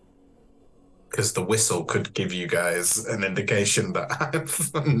 because the whistle could give you guys an indication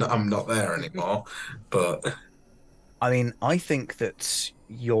that I'm not there anymore. But I mean, I think that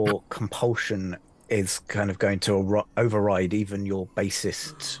your compulsion is kind of going to override even your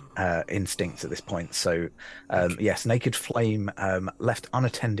basest instincts at this point. So, yes, Naked Flame left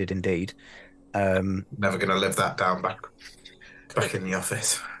unattended indeed. never going to live that down back in the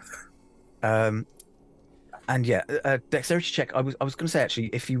office. And yeah, dexterity check. I was going to say actually,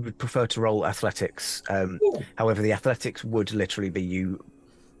 if you would prefer to roll athletics, however, the athletics would literally be you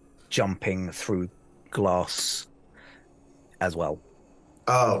jumping through glass as well.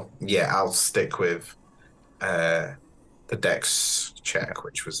 Oh yeah, I'll stick with the dex check,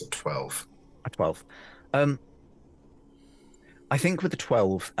 which was a 12. A 12. I think with the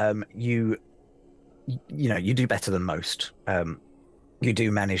 12, you know, you do better than most. You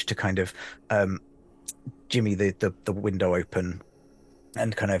do manage to kind of jimmy the window open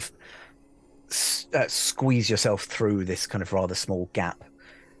and kind of squeeze yourself through this kind of rather small gap.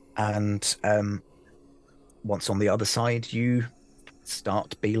 And once on the other side, you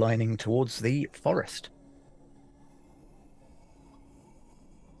start beelining towards the forest.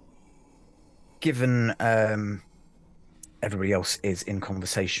 Given everybody else is in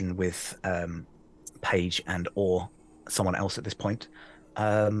conversation with Paige and or someone else at this point,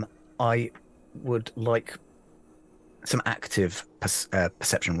 I would like some active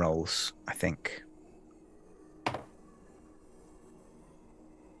perception rolls, I think.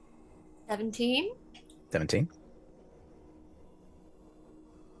 17. 17.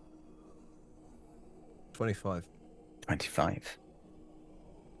 25. 25.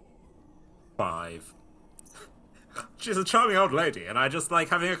 5. She's a charming old lady, and I just like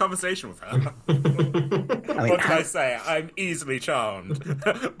having a conversation with her. I mean, What can I say? I'm easily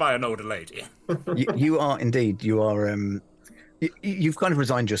charmed by an older lady. you are indeed. You are. You've kind of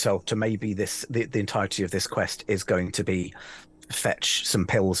resigned yourself to maybe the entirety of this quest is going to be fetch some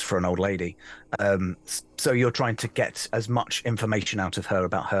pills for an old lady. So you're trying to get as much information out of her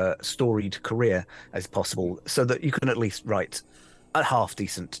about her storied career as possible, so that you can at least write a half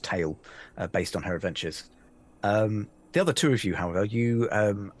decent tale based on her adventures. The other two of you, however, you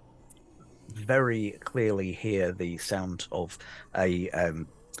very clearly hear the sound of a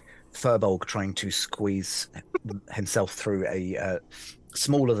Furbolg trying to squeeze himself through a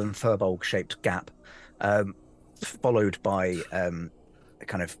smaller than Furbolg shaped gap, followed by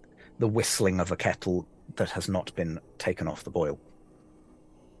kind of the whistling of a kettle that has not been taken off the boil.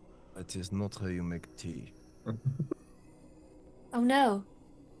 It is not how you make tea. Oh no.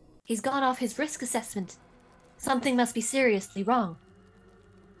 He's gone off his risk assessment. Something must be seriously wrong.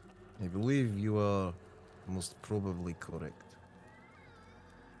 I believe you are most probably correct.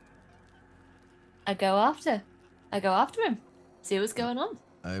 I go after him. See what's going on.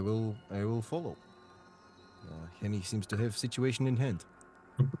 I will follow. Henny seems to have situation in hand.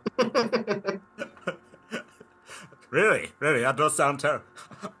 Really? That does sound terrible.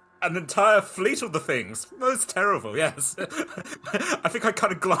 An entire fleet of the things. Most terrible, yes. I think I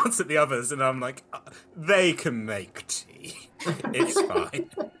kind of glance at the others and I'm like, they can make tea. It's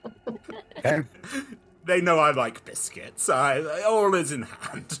fine. Okay. They know I like biscuits. All is in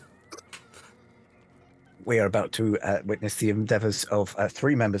hand. We are about to witness the endeavors of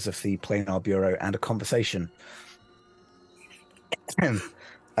 3 members of the Planar Bureau and a conversation.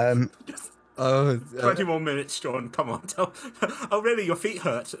 20 more minutes, Sean. Come on. Oh, really? Your feet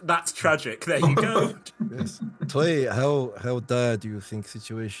hurt? That's tragic. There you go. Yes. Clay, how dire do you think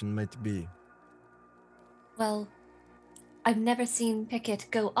situation might be? Well, I've never seen Pickett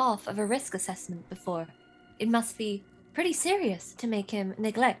go off of a risk assessment before. It must be pretty serious to make him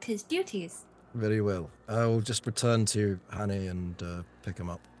neglect his duties. Very well. I will just return to Hanny and pick him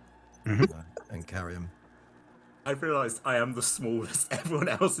up and carry him. I realised I am the smallest. Everyone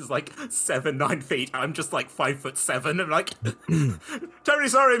else is like 7-9 feet. I'm just like 5'7". I'm like, terribly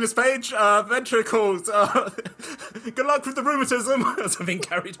sorry, Miss Page. Ventricles. Good luck with the rheumatism. As I'm being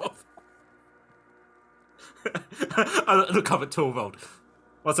carried off. I look up at Torvald.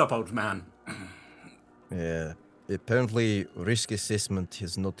 What's up, old man? Yeah. Apparently, risk assessment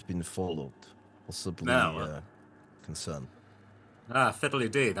has not been followed. Possibly concern.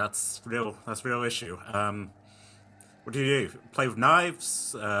 Fiddly-dee. That's real issue. What do you do? Play with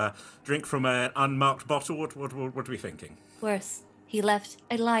knives? Drink from an unmarked bottle? What are we thinking? Worse, he left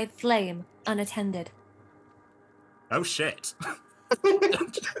a live flame unattended. Oh shit.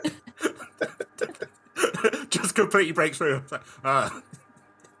 Just completely breaks through.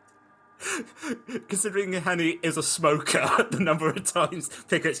 Considering Henny is a smoker, the number of times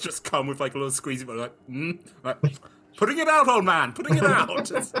Pickett's just come with like a little squeezy, but like, putting it out, old man, putting it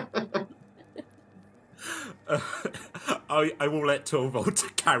out. I will let Torvald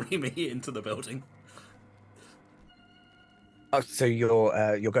carry me into the building. Oh, so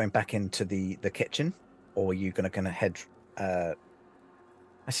you're going back into the kitchen, or are you going to kind of head?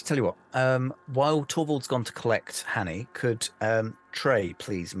 I should tell you what. While Torvald's gone to collect Hanny, could Trey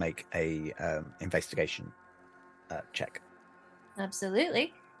please make a investigation check?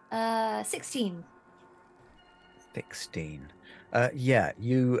 Absolutely. 16. 16. Yeah,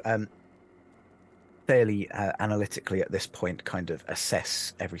 you fairly analytically at this point kind of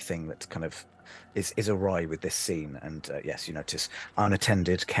assess everything that kind of is awry with this scene. And yes, you notice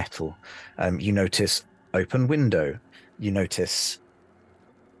unattended kettle. You notice open window. You notice...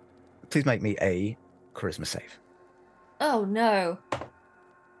 Please make me a charisma save. Oh no.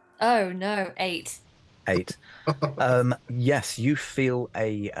 Oh no, 8. 8. Yes, you feel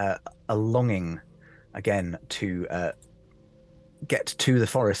a longing again to get to the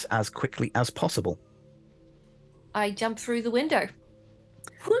forest as quickly as possible. I jump through the window.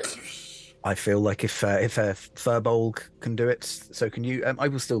 I feel like if Furbolg can do it, so can you. I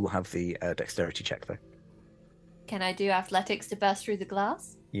will still have the dexterity check though. Can I do athletics to burst through the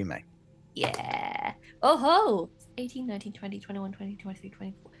glass? You may. Yeah. Oh ho! 18, 19, 20, 21, 22, 23,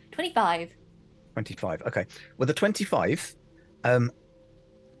 24, 25. 25. Okay. With a 25,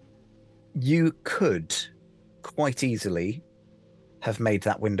 you could quite easily have made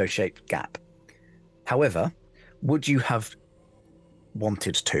that window-shaped gap. However, would you have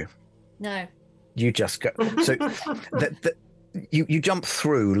wanted to? No. You just go. So you jump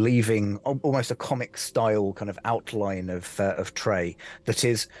through, leaving almost a comic style kind of outline of Trey that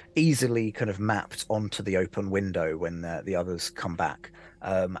is easily kind of mapped onto the open window when the others come back.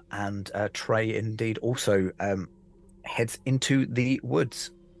 And Trey indeed also heads into the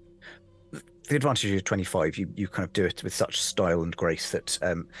woods. The advantage of 25, you kind of do it with such style and grace that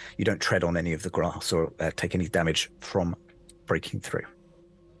you don't tread on any of the grass or take any damage from breaking through.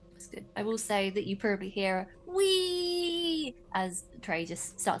 That's good. I will say that you probably hear wee as Trey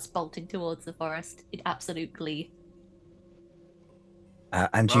just starts bolting towards the forest in absolute glee.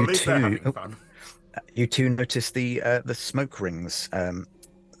 And Well, at least they're having fun. You too notice the smoke rings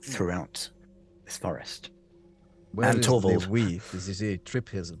throughout this forest. Where And is Torvald. the we? This is a trip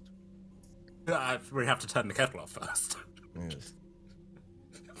hazard. We have to turn the kettle off first. Yes.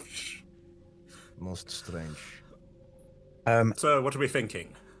 Most strange. So, what are we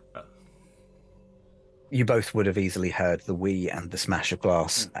thinking? You both would have easily heard the wee and the smash of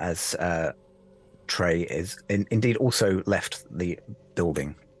glass as Trey is indeed also left the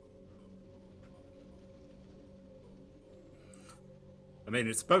building. I mean,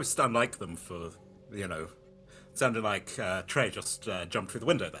 it's most unlike them for, sounded like Trey just jumped through the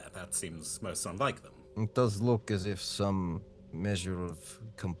window there. That seems most unlike them. It does look as if some measure of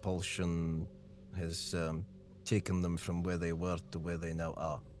compulsion has taken them from where they were to where they now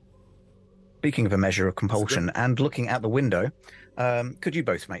are. Speaking of a measure of compulsion and looking out the window, could you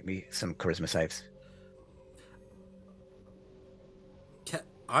both make me some charisma saves?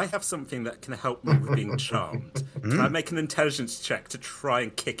 I have something that can help me with being charmed. Can I make an intelligence check to try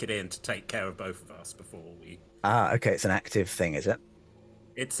and kick it in to take care of both of us before we... Okay, it's an active thing, is it?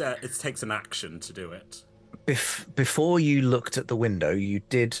 It takes an action to do it. Before you looked at the window, you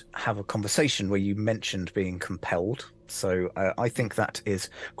did have a conversation where you mentioned being compelled. So I think that is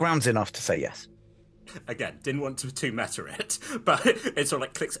grounds enough to say yes. Again, didn't want to meta it, but it sort of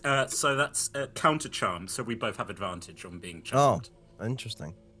like clicks. So that's counter charm, so we both have advantage on being charmed. Oh,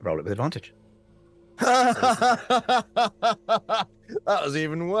 interesting. Roll it with advantage. That was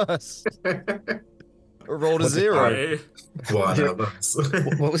even worse. Rolled a What's it 0. One of us.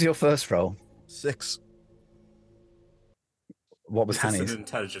 What was your first roll? 6. What was Is this Hanny's? an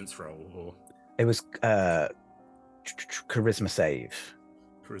intelligence roll or It was charisma save.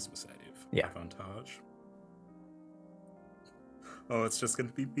 charisma save? Yeah. Advantage. Oh, it's just going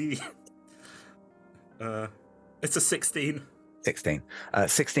to be me. It's a 16. 16.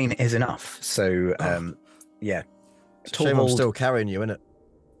 16 is enough. So, yeah. It's a shame I'm still carrying you, isn't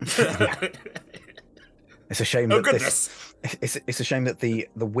it? It's a shame Oh, that goodness. it's a shame that the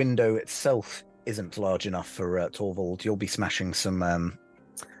window itself isn't large enough for Torvald. You'll be smashing some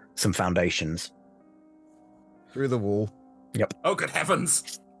foundations. Through the wall. Oh, good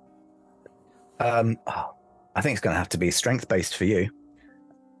heavens. I think it's going to have to be strength-based for you.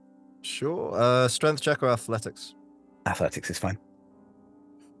 Sure. Strength check or athletics? Athletics is fine.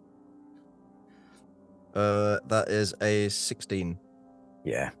 That is a 16.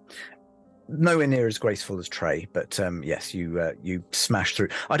 Yeah. Nowhere near as graceful as Trey, but yes, you smash through.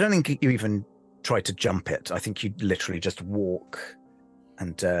 I don't think you even tried to jump it. I think you literally just walk,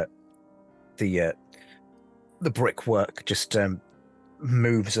 and the the brickwork just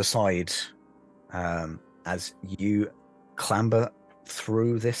moves aside as you clamber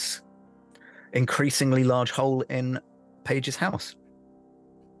through this increasingly large hole in Paige's house.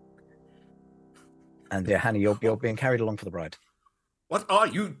 And yeah, Hanny, you're being carried along for the ride. What are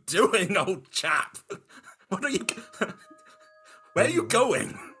you doing, old chap? What are you... Where are you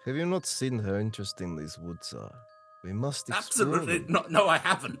going? Have you not seen how interesting these woods are? We must explore Absolutely them. not. No, I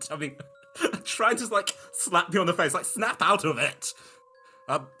haven't. I mean, trying to, like, slap me on the face, like, snap out of it.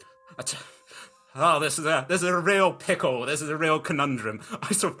 This is a real pickle. This is a real conundrum.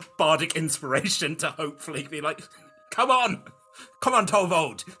 I sort of bardic inspiration to hopefully be like, come on,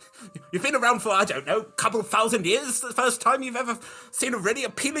 Torvald. You've been around for, I don't know, couple thousand years. The first time you've ever seen a really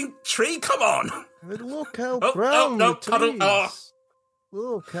appealing tree. Come on. But look how Oh, brown no, the cuddle. trees. Oh.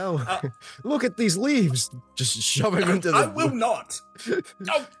 Look how. Look at these leaves. Just shove him into the. I will not.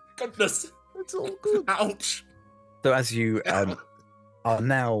 Oh, goodness. It's all good. Ouch. So as you are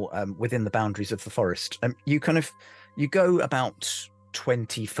now within the boundaries of the forest, you go about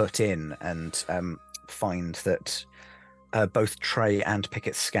 20 foot in and find that both Trey and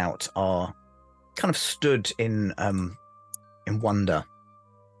Pickett Scout are kind of stood in wonder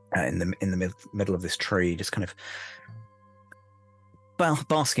in the middle of this tree, just kind of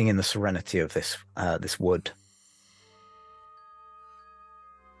basking in the serenity of this wood.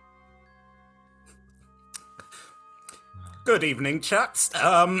 Good evening, chaps.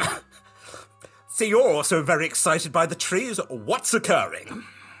 See, you're also very excited by the trees. What's occurring?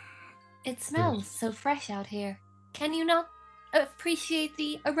 It smells so fresh out here. Can you not appreciate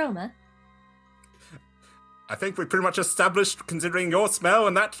the aroma? I think we pretty much established, considering your smell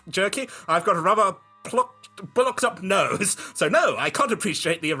and that jerky, I've got a rather blocked up nose. So no, I can't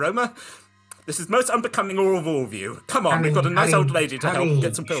appreciate the aroma. This is most unbecoming of all of you. Come on, we've got a nice old lady to help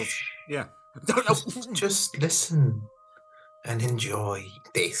get some pills. Yeah. Just listen and enjoy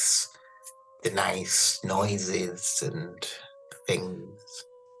this. The nice noises and things.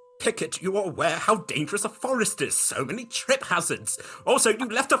 Pickett, you are aware how dangerous a forest is. So many trip hazards. Also, you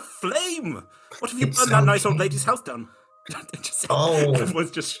left a flame. What have you burned that nice old lady's house done?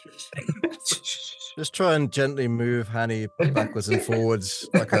 Everyone's just... Just try and gently move Hanny backwards and forwards,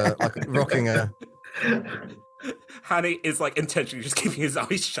 like rocking her. Hanny is like intentionally just keeping his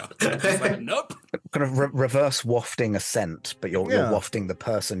eyes shut. Just like, nope. Kind of reverse wafting a scent, but you're wafting the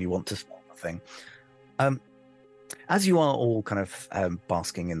person you want to smell the thing. As you are all kind of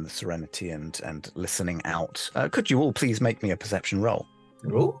basking in the serenity and listening out, could you all please make me a perception roll?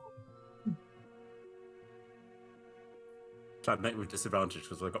 Ooh. Trying to make me with disadvantage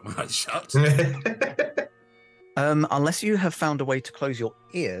because I've got my eyes shut. Unless you have found a way to close your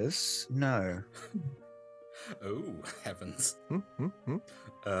ears, no. Oh, heavens.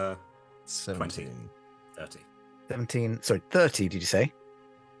 17. 30. 30, did you say?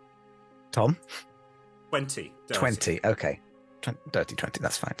 Tom? 20. 20, okay. Dirty 20,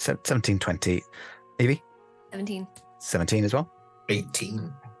 that's fine. 17, 20. Evie? 17. 17 as well?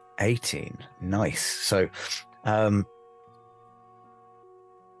 18. 18, nice. So,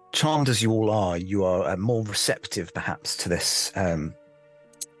 charmed as you all are, you are more receptive perhaps to this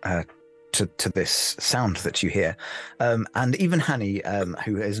to this sound that you hear. And even Hanny,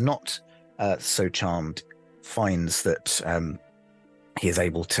 who is not so charmed, finds that he is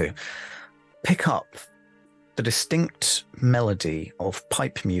able to pick up the distinct melody of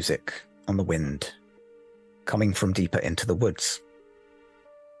pipe music on the wind coming from deeper into the woods.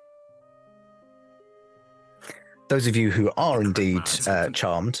 Those of you who are indeed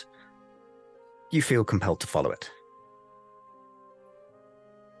charmed, you feel compelled to follow it.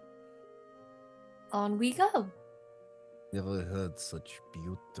 On we go. Never heard such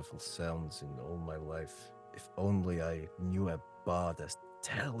beautiful sounds in all my life. If only I knew a bard as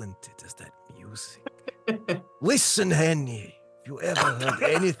talented as that music. Listen, Henny, if you ever heard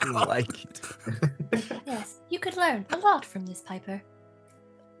anything like it. Yes, you could learn a lot from this piper.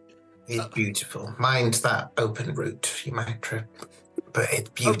 It's beautiful. Mind that open route you might trip, but it's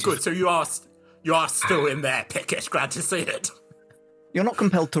beautiful. Oh, good. So you are still in there, Pickett. Glad to see it. You're not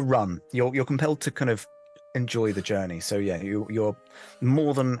compelled to run. You're compelled to kind of enjoy the journey. So yeah, you're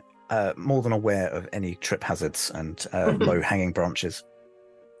more than aware of any trip hazards and low hanging branches.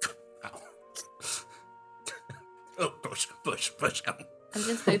 Oh, bush. I'm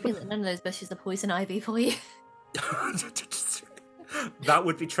just hoping that none of those bushes are poison ivy for you. That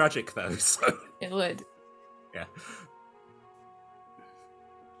would be tragic, though. So. It would. Yeah.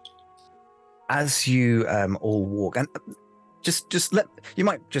 As you all walk, and you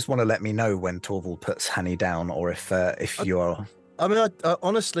might just want to let me know when Torvald puts Hanny down, or if you are. I mean,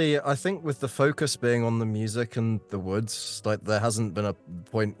 honestly, I think with the focus being on the music and the woods, like there hasn't been a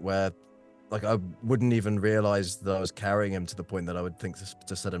point where, like, I wouldn't even realize that I was carrying him to the point that I would think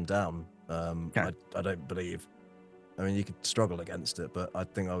to set him down. Okay. I don't believe. I mean, you could struggle against it, but I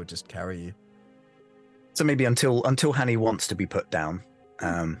think I would just carry you. So maybe until Hanny wants to be put down,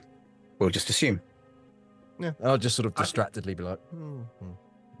 we'll just assume. Yeah, I'll just sort of distractedly be like,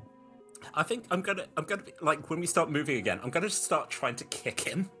 I think I'm gonna be like, when we start moving again, I'm gonna start trying to kick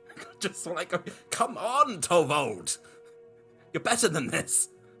him. Just like, come on, Torvald, you're better than this.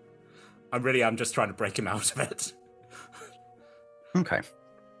 I'm just trying to break him out of it. Okay.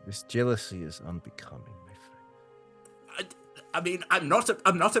 This jealousy is unbecoming, my friend. I mean, I'm not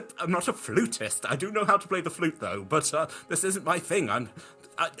a flutist. I do know how to play the flute, though, but this isn't my thing.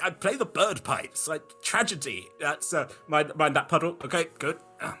 I play the bird pipes, like tragedy. That's mind that puddle. Okay, good.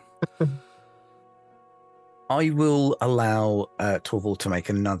 I will allow Torvald to make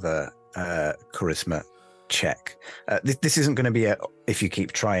another charisma check. This isn't going to be a if you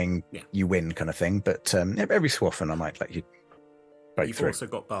keep trying, you win kind of thing, but every so often I might let you break You've through. also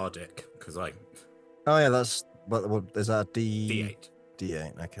got bardic, because I... Oh yeah, that's what is that? D8.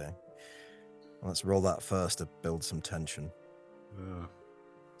 D8. Okay. Let's roll that first to build some tension.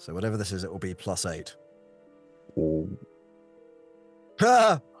 So whatever this is, it will be +8. Ooh.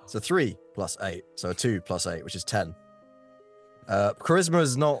 Ha! It's a 3 + 8, so a 2 + 8, which is 10. Charisma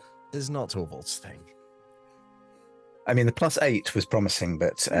is not Torvald's thing. I mean, the +8 was promising,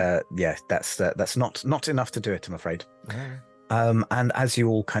 but yeah, that's not enough to do it, I'm afraid. And as you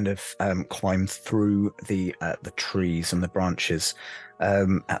all kind of climb through the trees and the branches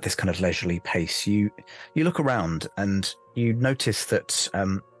at this kind of leisurely pace, you look around and you notice that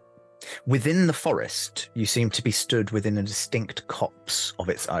within the forest, you seem to be stood within a distinct copse of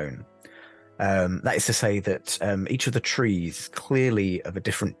its own. That is to say that each of the trees clearly of a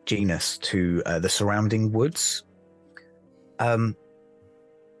different genus to the surrounding woods. As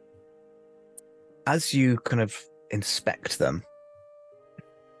you kind of inspect them,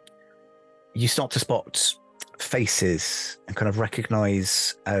 you start to spot faces and kind of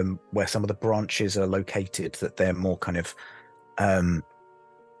recognize where some of the branches are located, that they're more kind of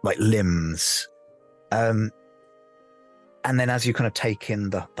like limbs. And then as you kind of take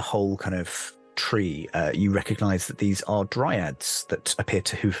in the whole kind of tree, you recognize that these are dryads that appear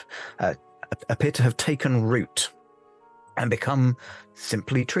to have taken root and become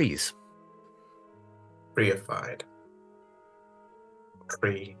simply trees. Reified.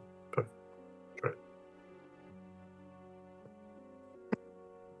 Tree.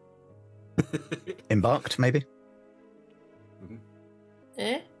 Embarked, maybe?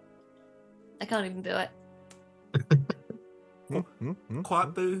 I can't even do it.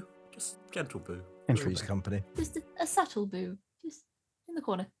 Quiet boo, just gentle boo. Three's company. Just a subtle boo, just in the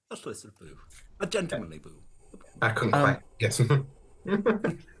corner. Just a little boo. A gentlemanly boo. I couldn't quite guess.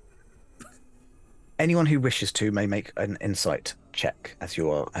 Anyone who wishes to may make an insight check as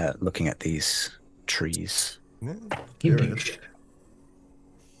you are looking at these trees. Curious.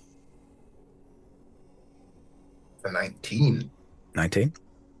 For 19. 19.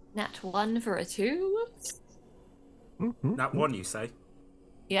 Nat 1 for a 2. That one, you say?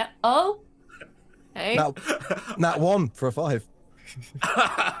 Yeah. Oh. Hey. Nat 1 for a 5.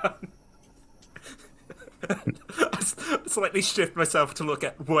 I slightly shift myself to look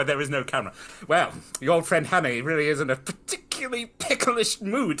at where there is no camera. Well, your old friend Hanny really is in a particularly picklish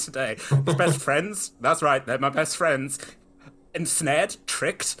mood today. His best friends, that's right, they're my best friends. Ensnared,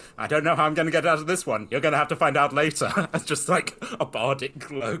 tricked. I don't know how I'm going to get out of this one. You're going to have to find out later. It's just like a bardic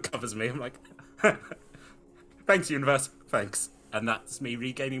glow covers me. I'm like, thanks, universe. Thanks. And that's me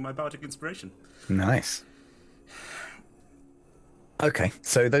regaining my bardic inspiration. Nice. Okay,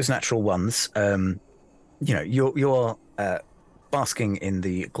 so those natural ones, you're basking in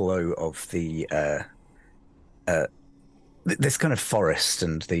the glow of the this kind of forest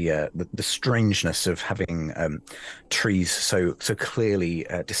and the strangeness of having trees so clearly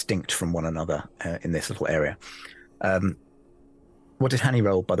distinct from one another in this little area. What did Hanny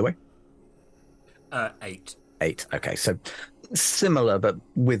roll, by the way? 8. 8. Okay, so similar but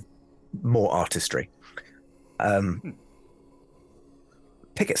with more artistry.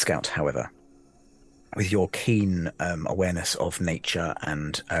 Picket Scout, however, with your keen awareness of nature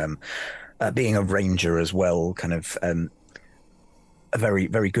and being a ranger as well, kind of a very,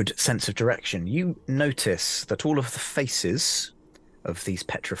 very good sense of direction, you notice that all of the faces of these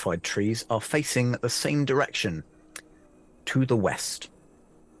petrified trees are facing the same direction, to the west.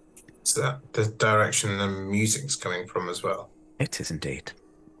 Is that the direction the music's coming from as well? It is indeed.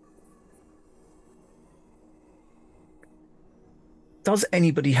 Does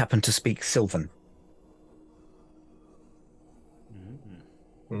anybody happen to speak Sylvan?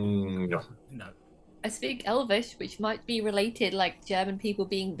 No. No. I speak Elvish, which might be related, like German people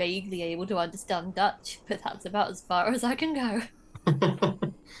being vaguely able to understand Dutch, but that's about as far as I can go.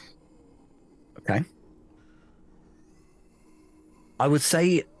 Okay. I would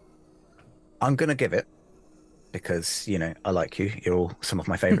say I'm going to give it because, I like you. You're all some of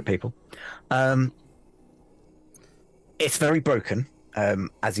my favorite people. It's very broken.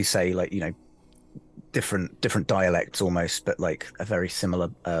 As you say, like, different dialects almost, but like a very similar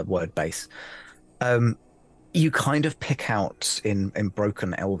word base. You kind of pick out in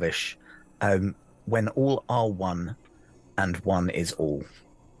broken Elvish when all are one and one is all.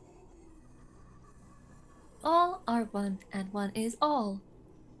 All are one, and one is all.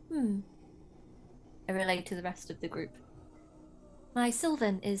 I relate to the rest of the group. My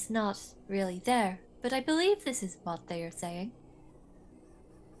Sylvan is not really there, but I believe this is what they are saying.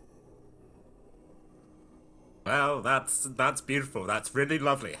 Well, that's beautiful. That's really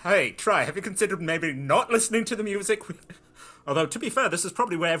lovely. Hey, Try, have you considered maybe not listening to the music? Although, to be fair, this is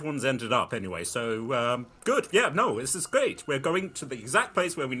probably where everyone's ended up anyway, so good. Yeah, no, this is great. We're going to the exact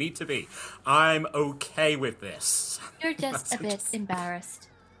place where we need to be. I'm okay with this. You're just a bit embarrassed.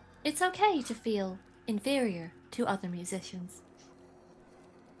 It's okay to feel inferior to other musicians.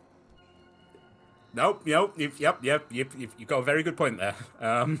 Nope, yep, you got a very good point there.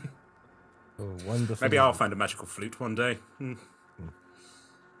 Oh, wonderful. Maybe I'll find a magical flute one day.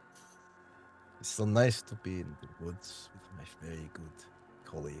 It's so nice to be in the woods with my very good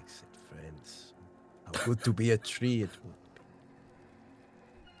colleagues and friends. How good to be a tree it would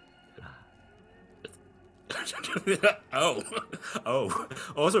be. Oh.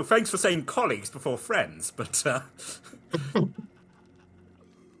 Also, thanks for saying colleagues before friends, but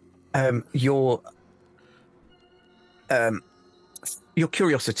Your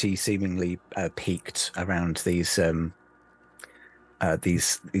curiosity seemingly piqued around these kind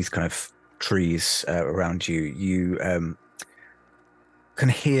of trees around you. You can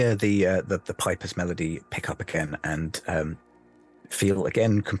hear the piper's melody pick up again and feel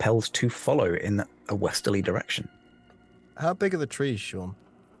again compelled to follow in a westerly direction. How big are the trees, Sean?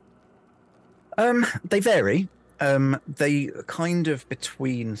 They vary. They kind of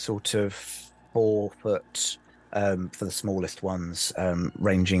between sort of 4 foot for the smallest ones,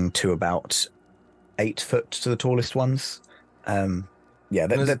 ranging to about 8 foot to the tallest ones. Yeah,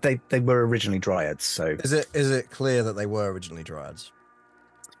 they were originally dryads. So is it clear that they were originally dryads?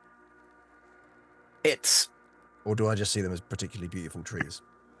 Or do I just see them as particularly beautiful trees?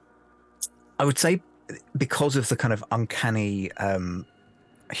 I would say because of the kind of uncanny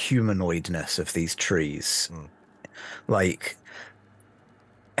humanoidness of these trees, like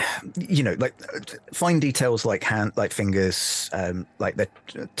fine details like fingers, like their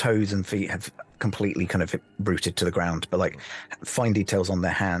toes and feet have completely kind of rooted to the ground, but like fine details on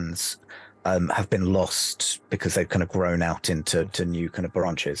their hands have been lost because they've kind of grown out into new kind of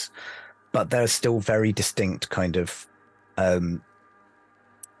branches. But there's still very distinct kind of a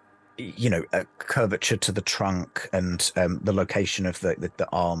curvature to the trunk, and the location of the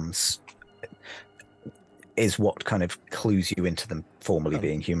arms is what kind of clues you into them formally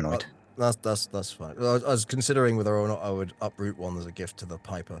being humanoid. That's fine. I was considering whether or not I would uproot one as a gift to the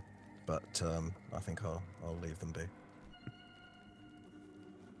piper, but I think I'll leave them be.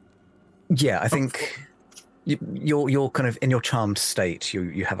 Yeah, I think you're kind of in your charmed state.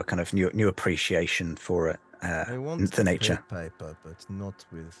 You have a kind of new appreciation for it, I want the nature. Piper, but not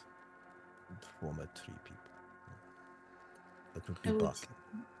with former tree people. That would be barking.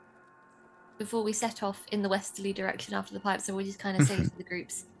 Before we set off in the westerly direction after the pipes, I will just kind of say to the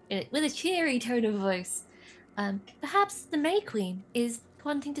groups with a cheery tone of voice, perhaps the May Queen is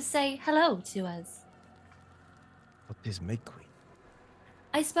wanting to say hello to us. What is May Queen?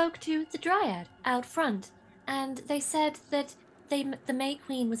 I spoke to the Dryad out front, and they said that the May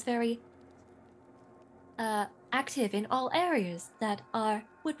Queen was very active in all areas that are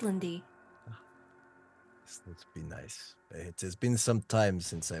woodlandy. This would be nice. It has been some time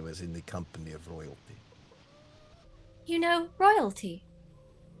since I was in the company of royalty. You know royalty?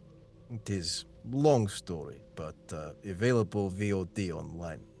 It is long story, but available VOD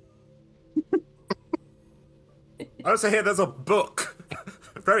online. I also hear there's a book.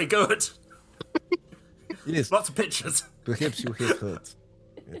 Very good. Yes. Lots of pictures. Perhaps you have heard.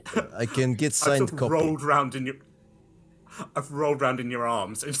 I can get signed copy. I've rolled round in your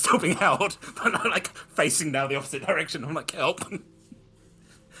arms. It's still being held, but I'm like facing now the opposite direction. I'm like, help.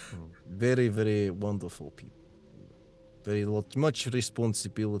 Very, very wonderful people. Much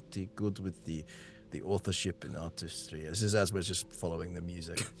responsibility, good with the the authorship and artistry. This is as we're just following the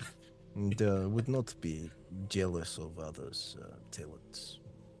music. And would not be jealous of others' talents.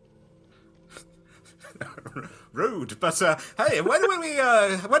 Rude, but hey, why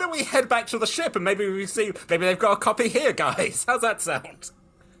don't we head back to the ship and maybe they've got a copy here, guys. How's that sound?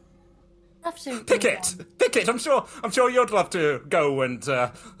 Absolutely. Pick it. I'm sure you'd love to go and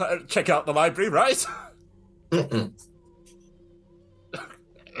check out the library, right?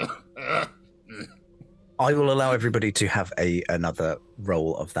 I will allow everybody to have another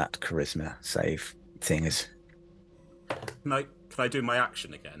roll of that charisma save. Thing is, Can I do my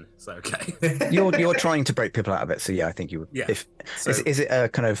action again? Is that okay? you're trying to break people out of it, so yeah, I think you would. Yeah. Is it a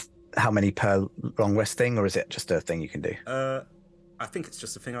kind of how many per long rest thing, or is it just a thing you can do? I think it's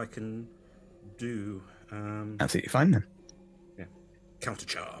just a thing I can do. Absolutely fine then. Yeah. Counter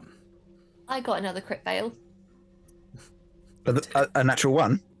charm. I got another crit fail. A natural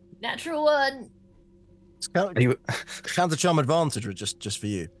one. Natural one. Counter charm advantage or just for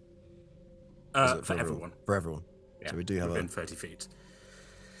you? For everyone. For everyone. Yeah, so we do have within 30 feet.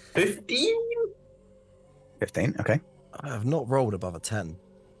 15? 15, okay. I have not rolled above a 10.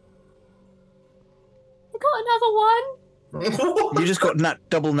 I got another one. You just got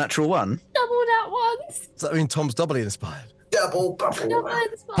double natural one. Double that ones. Does that mean Tom's doubly inspired? Double. Double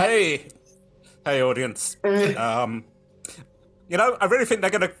inspired. Hey, audience. I really think they're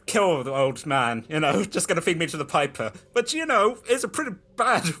going to kill the old man, just going to feed me to the piper. But, it's a pretty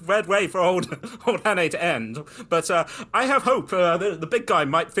bad, red way for old Hannah to end. But I have hope the big guy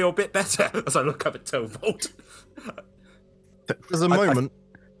might feel a bit better as I look up at Torvald. There's a moment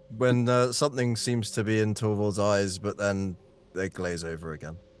when something seems to be in Torvald's eyes, but then they glaze over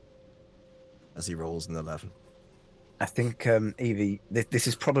again as he rolls an 11. I think, Evie, this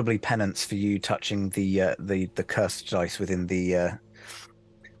is probably penance for you touching the cursed dice within the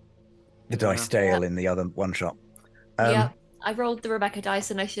dice jail in the other one shot. Yeah, I rolled the Rebecca dice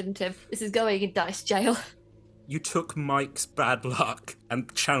and I shouldn't have. This is going in dice jail. You took Mike's bad luck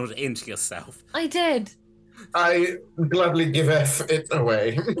and channeled it into yourself. I did. I gladly give it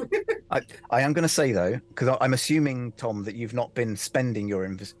away. I am going to say, though, because I'm assuming, Tom, that you've not been spending your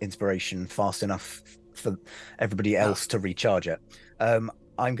inspiration fast enough for everybody else to recharge it. I'm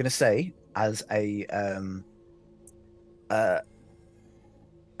going to say, as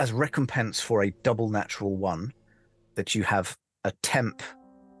recompense for a double natural one, that you have a temp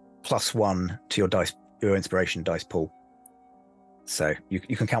 +1 to your inspiration dice pool. So you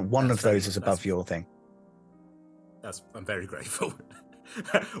can count one of those as above your thing. I'm very grateful.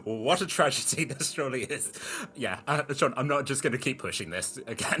 What a tragedy this surely is. Yeah, Sean, I'm not just going to keep pushing this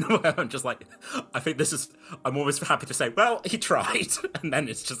again. I'm just like, I think this is, I'm always happy to say, well, he tried. And then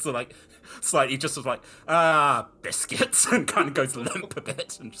it's just like, slightly just sort of like, biscuits, and kind of goes limp a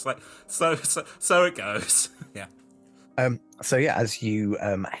bit. And just like, so it goes. Yeah. So yeah, as you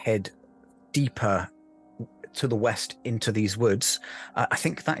head deeper to the west into these woods, I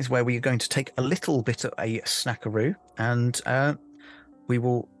think that is where we are going to take a little bit of a snackaroo, and we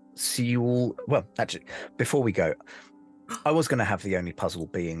will see you all. Well, actually, before we go, I was going to have the only puzzle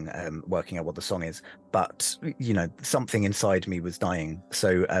being working out what the song is, but something inside me was dying.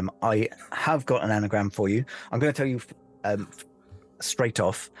 So I have got an anagram for you. I'm going to tell you straight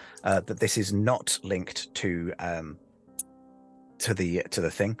off that this is not linked to the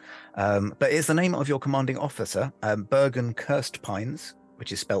thing, but it's the name of your commanding officer, Bergen Cursed Pines,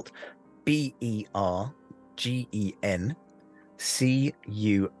 which is spelt BergenCurstPines.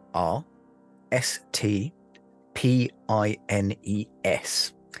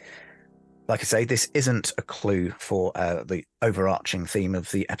 Like I say, this isn't a clue for the overarching theme of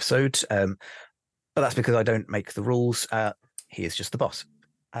the episode, but that's because I don't make the rules. He is just the boss.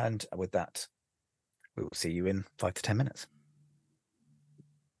 And with that, we will see you in 5 to 10 minutes.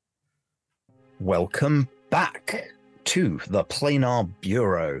 Welcome back to the Planar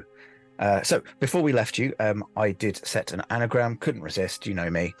Bureau. So before we left you, I did set an anagram, couldn't resist, you know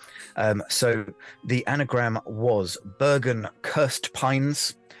me. So the anagram was Bergen Cursed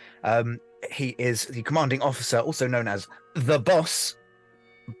Pines. He is the commanding officer, also known as the boss,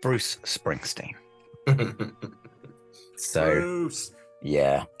 Bruce Springsteen. So, Bruce.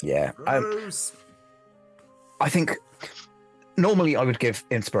 yeah. Bruce. I think normally I would give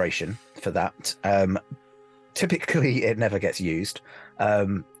inspiration for that. Typically, it never gets used.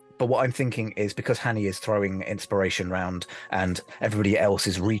 But what I'm thinking is, because Hanny is throwing inspiration round and everybody else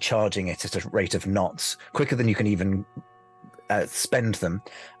is recharging it at a rate of knots, quicker than you can even spend them.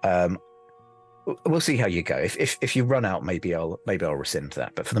 We'll see how you go. If you run out, maybe I'll rescind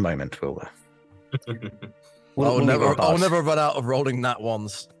that. But for the moment, we'll. We'll leave our I'll bard. never run out of rolling nat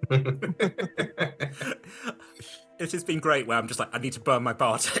ones. It has been great where I'm just like, I need to burn my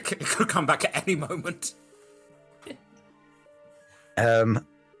bardic. It could come back at any moment.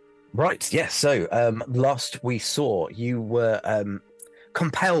 Right, yes. So, last we saw, you were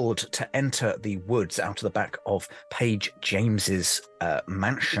compelled to enter the woods out of the back of Page James's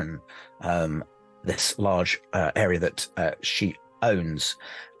mansion, this large area that she owns.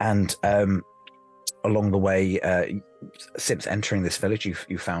 And along the way, since entering this village,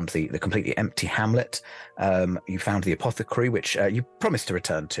 you found the completely empty hamlet. You found the apothecary, which you promised to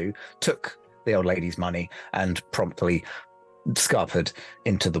return to, took the old lady's money, and promptly scarpered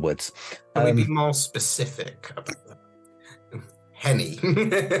into the woods. Can we be more specific about that? Henny.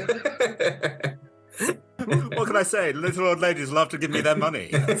 What can I say? Little old ladies love to give me their money.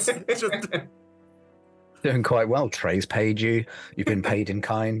 It's just... Doing quite well. Trey's paid you. You've been paid in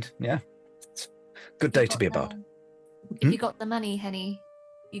kind. Yeah. It's a good day to be a bard. If you got the money, Henny,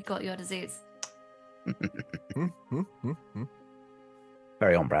 you got your disease.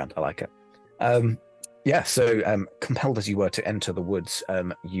 Very on brand. I like it. Yeah, so compelled as you were to enter the woods,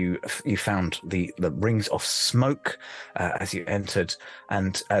 you found the rings of smoke as you entered,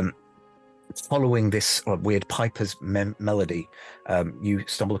 and following this weird piper's melody, you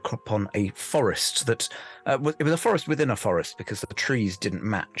stumbled upon a forest that it was a forest within a forest because the trees didn't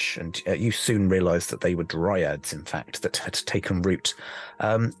match, and you soon realised that they were dryads, in fact, that had taken root.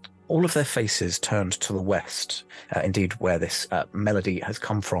 All of their faces turned to the west, indeed, where this melody has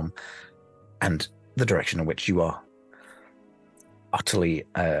come from, and the direction in which you are utterly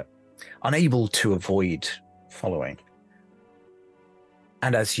unable to avoid following.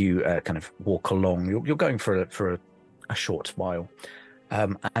 And as you kind of walk along, you're going for a short while,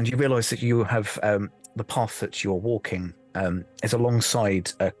 and you realise that you have the path that you're walking is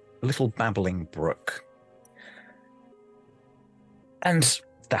alongside a little babbling brook, and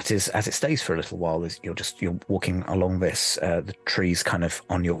that is as it stays for a little while. As you're walking along this, the trees kind of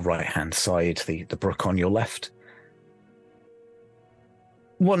on your right hand side, the brook on your left.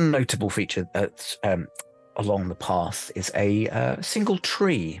 One notable feature that's along the path is a single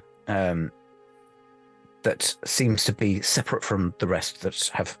tree that seems to be separate from the rest that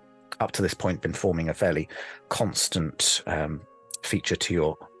have up to this point been forming a fairly constant feature to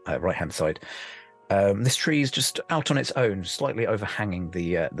your right hand side. This tree is just out on its own, slightly overhanging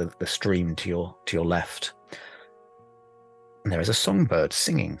the stream to your left. And there is a songbird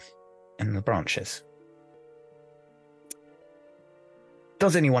singing in the branches.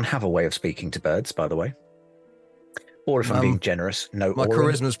 Does anyone have a way of speaking to birds, by the way? Or if I'm being generous, no. My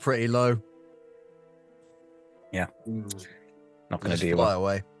charisma's pretty low. Yeah. Not going to Just do fly well.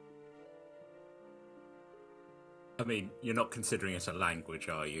 away. I mean, you're not considering it a language,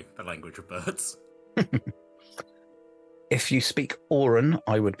 are you? The language of birds? If you speak Auran,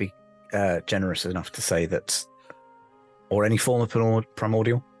 I would be generous enough to say that, or any form of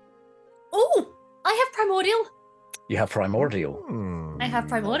primordial. Oh, I have primordial. You have primordial. I have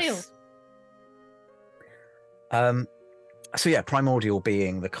primordial. So yeah, primordial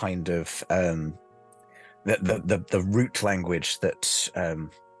being the kind of the root language that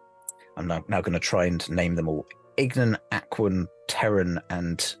I'm now going to try and name them all: Ignan, Aquan, Terran,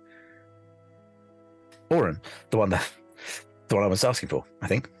 and Auran. The one I was asking for, I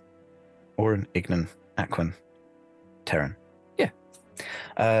think. Auran, Ignan, Aquan, Terran. Yeah.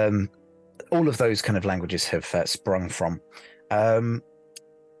 All of those kind of languages have sprung from.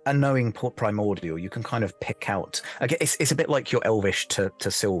 And knowing primordial, you can kind of pick out. Again, it's a bit like your Elvish to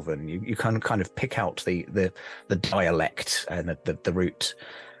Sylvan. You can kind of pick out the dialect and the root.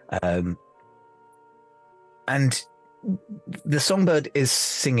 And the songbird is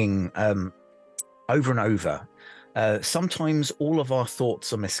singing over and over. Sometimes all of our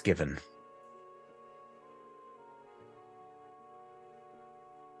thoughts are misgiven.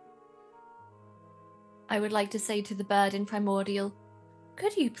 I would like to say to the bird in primordial,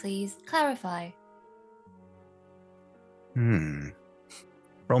 could you please clarify?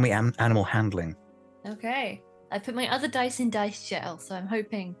 Roll me animal handling. Okay. I put my other dice in dice jail, so I'm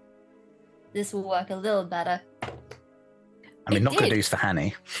hoping this will work a little better. I mean, It not good did. news for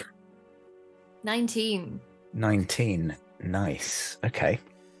Hanny. 19. 19. Nice. Okay.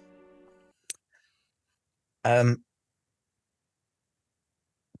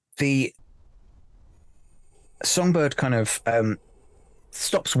 The songbird kind of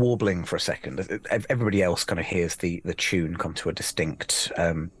stops warbling for a second. Everybody else kind of hears the tune come to a distinct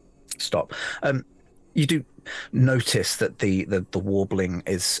stop. You do notice that the warbling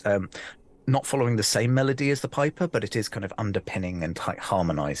is not following the same melody as the piper, but it is kind of underpinning and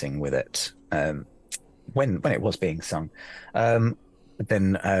harmonizing with it. when it was being sung.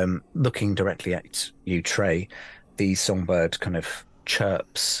 Then looking directly at you, Trey, the songbird kind of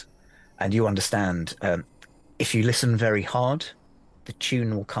chirps, and you understand. If you listen very hard, the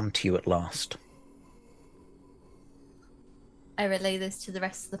tune will come to you at last. I relay this to the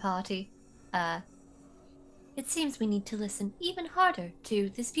rest of the party. It seems we need to listen even harder to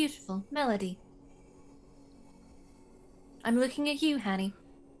this beautiful melody. I'm looking at you, Hanny.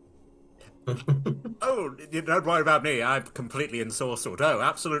 Oh, you don't worry about me. I'm completely ensorcelled. Oh,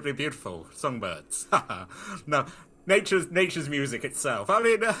 absolutely beautiful songbirds. No, nature's music itself. I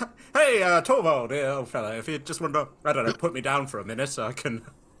mean, hey, Torvald, old fellow, if you just want to, I don't know, put me down for a minute, I can.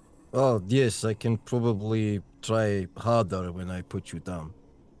 Oh, yes, I can probably try harder when I put you down.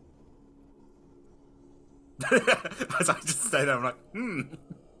 As I just stay there, I'm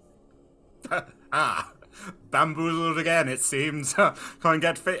like, bamboozled again, it seems. Can't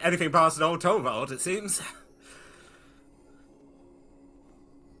get anything past old Torvald, it seems.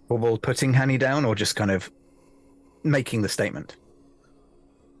 Or putting Hanny down, or just kind of making the statement.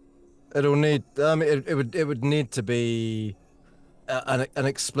 It'll need. It would need to be an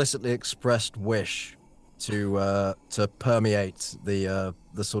explicitly expressed wish to permeate the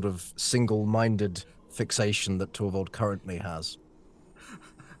sort of single-minded fixation that Torvald currently has.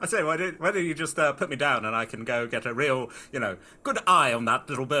 I say, why don't you just put me down and I can go get a real, good eye on that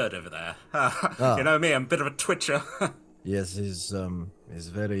little bird over there. You know me, I'm a bit of a twitcher. Yes, he's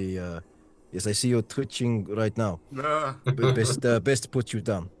very. Yes, I see you twitching right now. Best put you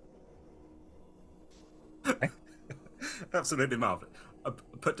down. Absolutely marvelous.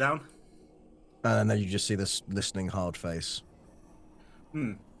 Put down. And then you just see this listening hard face.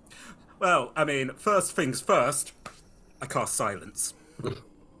 Well, I mean, first things first, I cast silence.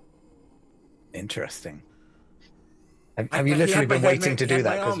 Interesting. Have you literally been waiting to do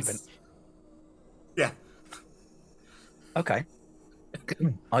that? Because you've been... Yeah. Okay.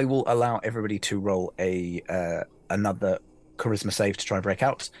 I will allow everybody to roll another charisma save to try and break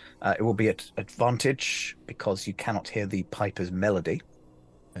out. It will be at advantage because you cannot hear the piper's melody.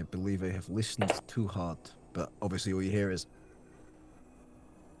 I believe I have listened too hard, but obviously all you hear is...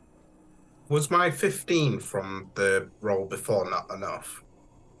 Was my 15 from the roll before not enough?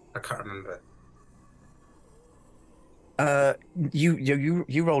 I can't remember.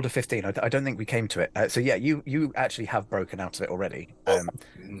 You rolled a 15. I don't think we came to it. So yeah, you actually have broken out of it already.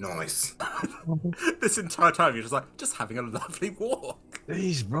 Nice. This entire time you're just having a lovely walk.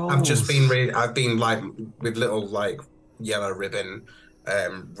 These rolls. I've been like with little like yellow ribbon,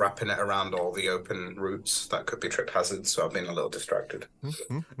 wrapping it around all the open routes that could be trip hazards. So I've been a little distracted.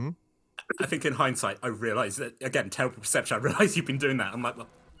 I think in hindsight, I realised that, again, terrible perception, I realised you've been doing that. I'm like, well,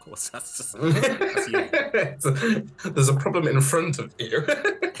 of course, that's you. There's a problem in front of you.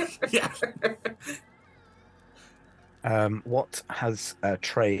 Yeah. What has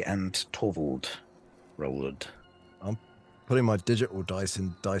Trey and Torvald rolled? I'm putting my digital dice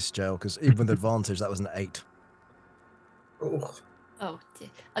in dice jail because even with advantage, that was an 8. Oh, dear.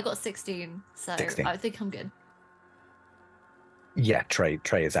 I got 16, so 16. I think I'm good. Yeah, Trey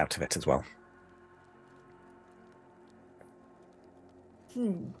is out of it as well.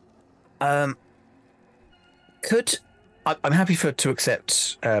 I'm happy to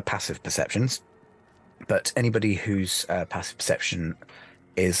accept passive perceptions, but anybody whose passive perception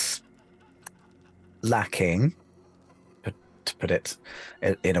is lacking, to put it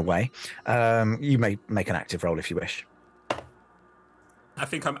in a way, you may make an active roll if you wish. I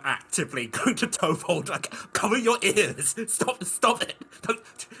think I'm actively going to Torvald, like, cover your ears. Stop it. Don't,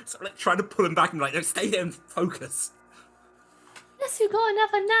 like, trying to pull him back and be like, no, stay there and focus. Yes, you got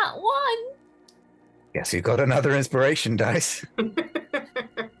another nat 1. Yes, you've got another inspiration dice.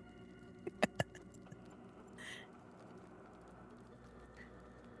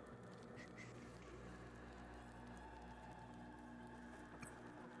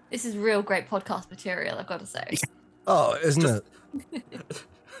 This is real great podcast material, I've got to say. Oh, isn't it?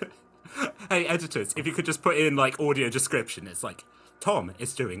 Hey, editors, if you could just put in, like, audio description, it's like, Tom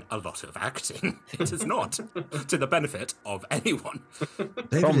is doing a lot of acting. It is not to the benefit of anyone.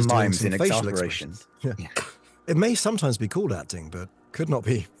 David is doing mimes some in facial exaggeration. expressions. Yeah. It may sometimes be called acting, but could not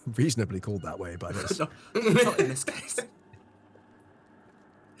be reasonably called that way by this. Not in this case.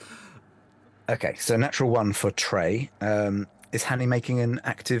 Okay, so natural 1 for Trey. Is Hanny making an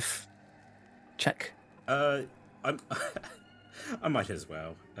active check? I might as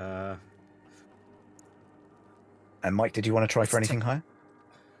well. And Mike, did you want to try for anything higher?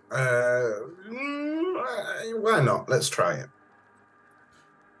 Why not? Let's try it.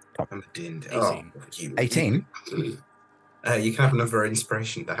 Top. I'm a din. 18. 18? You can have another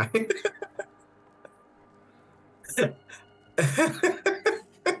inspiration die.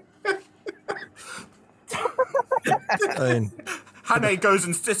 I mean, Hane goes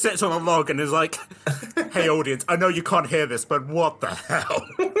and sits on a log and is like, "Hey, audience, I know you can't hear this, but what the hell?"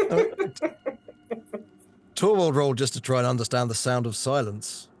 Torvald rolled just to try and understand the sound of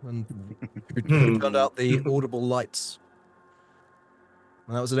silence, and who turned out the audible lights.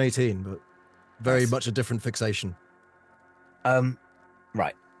 And that was an 18, but very Nice. much a different fixation.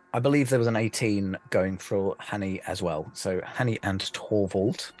 Right. I believe there was an 18 going for Hanny as well. So Hanny and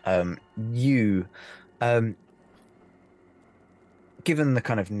Torvald, you, given the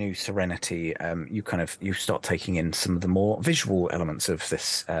kind of new serenity, you start taking in some of the more visual elements of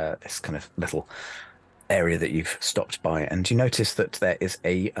this this kind of little area that you've stopped by, and you notice that there is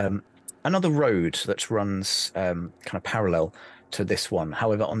a another road that runs kind of parallel to this one.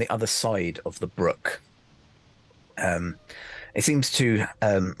 However, on the other side of the brook. It seems to,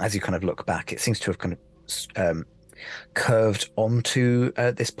 as you kind of look back, it seems to have kind of curved onto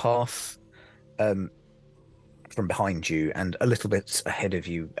this path from behind you, and a little bit ahead of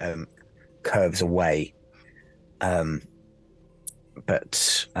you curves away. But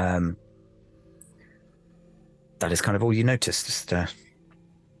that is kind of all you notice, just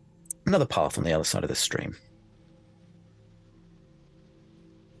another path on the other side of the stream.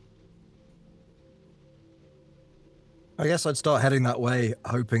 I guess I'd start heading that way,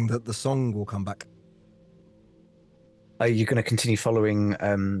 hoping that the song will come back. Are you going to continue following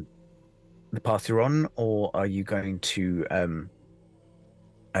the path you're on, or are you going to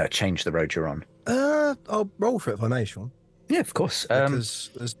change the road you're on? I'll roll for it if I may, Sean. Yeah, of course. Because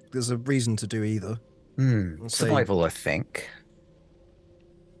there's a reason to do either. Let's say- Survival, I think.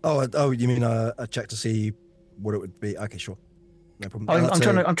 Oh, you mean a check to see what it would be? Okay, sure. No problem.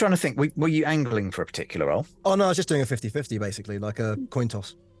 I'm trying to think. Were you angling for a particular role? Oh, no, I was just doing a 50-50, basically, like a coin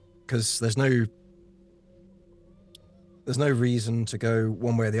toss. Because there's no reason to go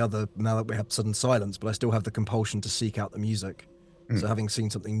one way or the other now that we have sudden silence, but I still have the compulsion to seek out the music. So having seen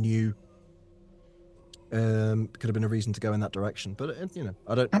something new could have been a reason to go in that direction. But,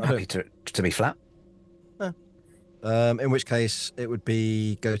 I'm happy to be flat. In which case, it would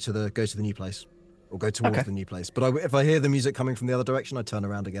be go to the new place. Or go towards the new place. But if I hear the music coming from the other direction, I turn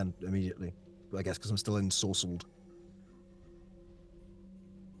around again immediately. I guess because I'm still ensorcelled.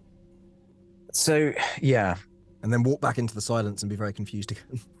 So, yeah. And then walk back into the silence and be very confused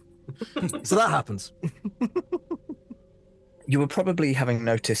again. So that happens. You were probably having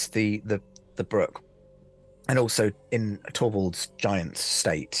noticed the brook. And also in Torvald's giant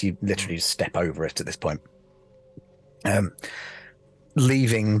state, you literally just step over it at this point.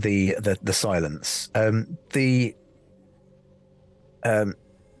 Leaving the silence, the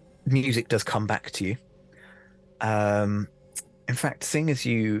music does come back to you. In fact, seeing as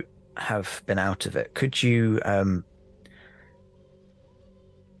you have been out of it, could you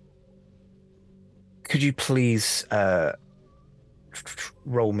please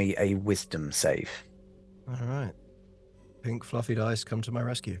roll me a wisdom save? All right. Pink fluffy dice come to my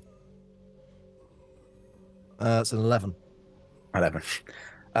rescue. It's an 11. 11.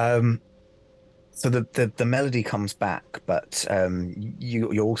 So the melody comes back, but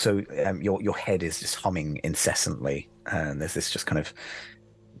you also your head is just humming incessantly, and there's this just kind of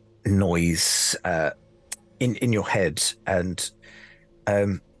noise in your head, and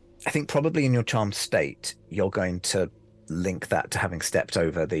I think probably in your charmed state you're going to link that to having stepped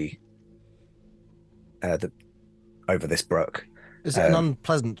over over this brook. Is it an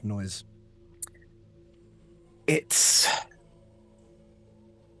unpleasant noise? It's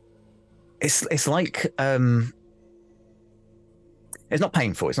like it's not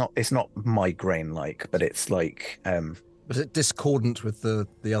painful. It's not migraine like, but it's like. But it's discordant with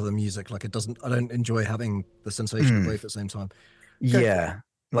the other music. Like it doesn't. I don't enjoy having the sensation of both at the same time. Yeah,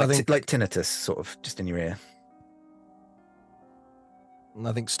 like I think- like tinnitus, sort of just in your ear. And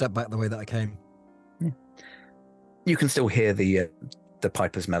I think step back the way that I came. You can still hear the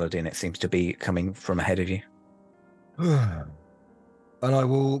piper's melody, and it seems to be coming from ahead of you. And I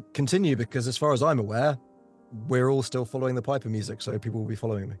will continue because, as far as I'm aware, we're all still following the piper music, so people will be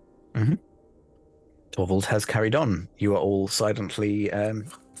following me. Mm-hmm. Torvald has carried on. You are all silently. I'm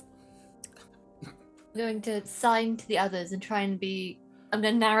going to sign to the others and try and be. I'm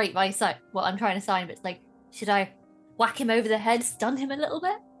going to narrate my what I'm trying to sign, but it's like, should I whack him over the head, stun him a little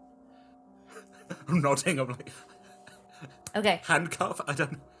bit? I'm nodding. I'm like, Okay. handcuff. I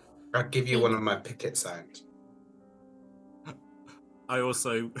don't know. I'll give you one of my picket signs. I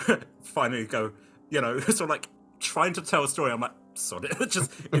also finally go, sort of like trying to tell a story. I'm like, sod it,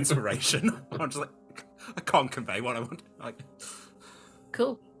 just inspiration. I'm just like, I can't convey what I want. Like,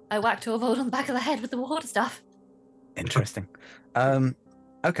 Cool. I whacked Torvald on the back of the head with the water stuff. Interesting.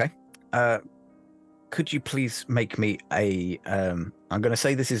 Okay. Could you please make me a? I'm going to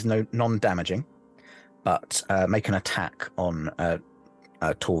say this is non-damaging, but make an attack on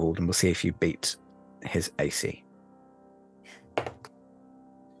Torvald, and we'll see if you beat his AC.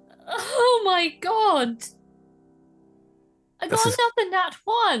 Oh my god! I got another nat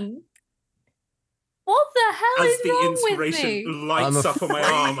 1. What the hell As is the wrong with inspiration me? lights up on my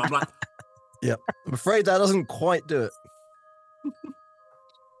arm, I'm like, Yep. I'm afraid that doesn't quite do it.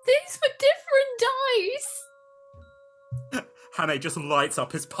 These were different dice. Hannah just lights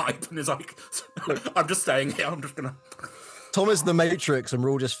up his pipe and is like, I'm just staying here. I'm just gonna. Tom is the Matrix, and we're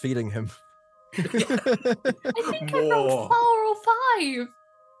all just feeding him. I think I More. rolled 4 or 5.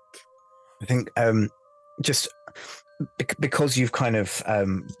 I think just because you've kind of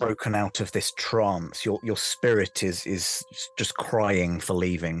broken out of this trance, your spirit is just crying for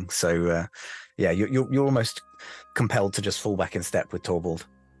leaving. So yeah, you're almost compelled to just fall back in step with Torvald.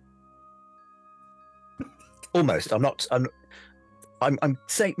 Almost. I'm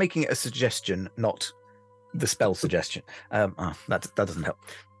saying, making it a suggestion, not the spell suggestion. That doesn't help.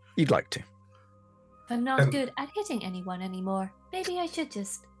 You'd like to. I'm not good at hitting anyone anymore. Maybe I should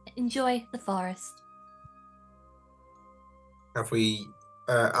just enjoy the forest. Have we?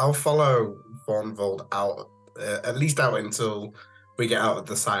 I'll follow Vornvold out, at least out until we get out of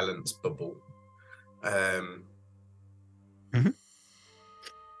the silence bubble.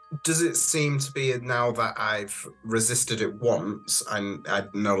 Does it seem to be now that I've resisted it once, and I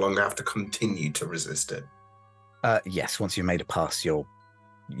no longer have to continue to resist it? Yes, once you've made a pass, you're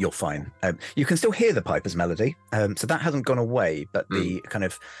fine. You can still hear the piper's melody, so that hasn't gone away, but the kind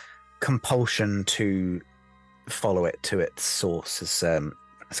of compulsion to follow it to its source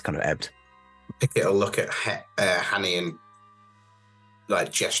has kind of ebbed. Pick it a look at Hanny and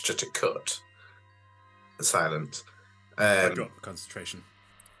like gesture to cut the silence. I drop the concentration.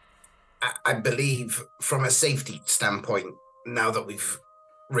 I believe from a safety standpoint, now that we've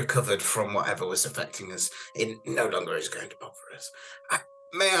recovered from whatever was affecting us, it no longer is going to bother us.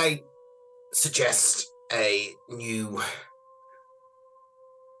 May I suggest a new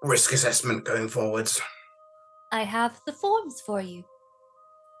risk assessment going forwards? I have the forms for you.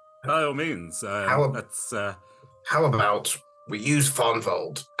 By all means. How about we use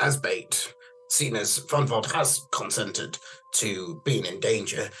Vornvold as bait, seeing as Vornvold has consented to being in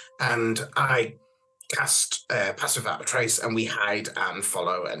danger, and I cast Passive Without a Trace, and we hide and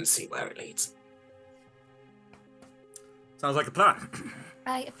follow and see where it leads. Sounds like a plan.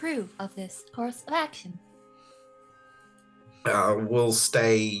 I approve of this course of action. We'll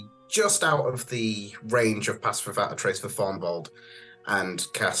stay just out of the range of Passive Without a Trace for Vornvold, and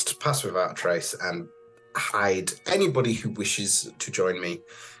cast Passive Without a Trace and hide anybody who wishes to join me,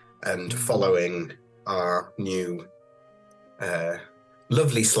 and following our new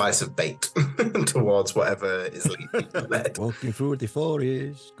lovely slice of bait towards whatever is led. Walking through the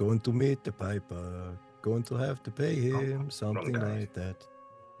forest, going to meet the piper, going to have to pay him, something like that.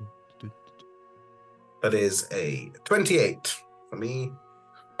 That is a 28 for me.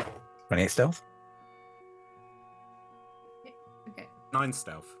 28 stealth? Okay. 9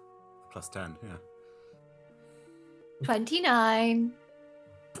 stealth. Plus 10, yeah. 29.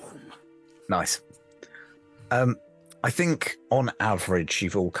 Nice. I think on average,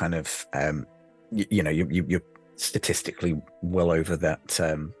 you've all kind of, you're statistically well over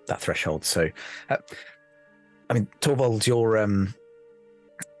that threshold. So, I mean, Torvald, your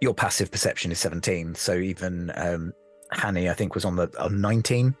passive perception is 17. So even Hanny, I think, was on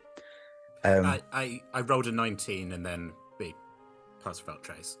 19. I rolled a 19 and then the Passive Without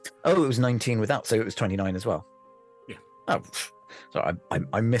Trace. Oh, it was 19 without, so it was 29 as well. Yeah. Oh, sorry,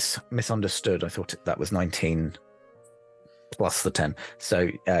 I misunderstood. I thought that was 19 plus the 10. So,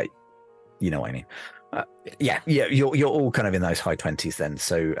 you know what I mean. You're all kind of in those high 20s then.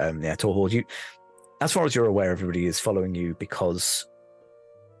 So, Torvald, as far as you're aware, everybody is following you because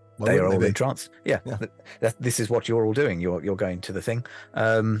they are all in trance. Yeah. This is what you're all doing. You're going to the thing.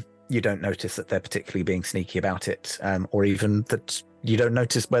 You don't notice that they're particularly being sneaky about it, or even that you don't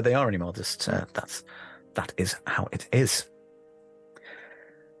notice where they are anymore. Just that is how it is.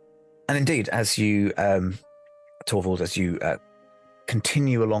 And indeed, as you, Torvald, as you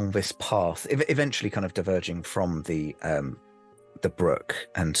continue along this path, eventually kind of diverging from the brook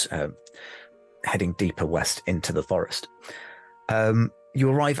and heading deeper west into the forest, you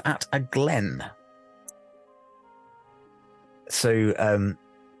arrive at a glen. So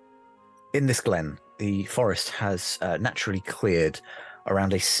in this glen, the forest has naturally cleared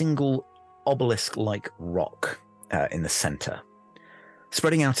around a single obelisk-like rock in the center.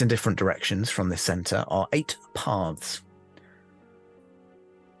 Spreading out in different directions from this center are 8 paths.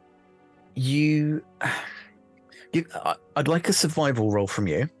 I'd like a survival roll from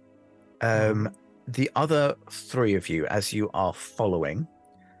you. The other 3 of you, as you are following,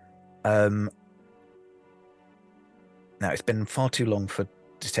 now it's been far too long for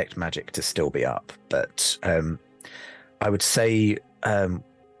detect magic to still be up, but I would say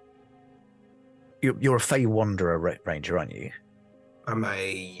you're a Fey Wanderer Ranger, aren't you? I'm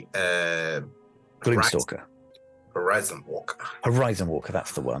a Gloomstalker. Horizon Walker. Horizon Walker,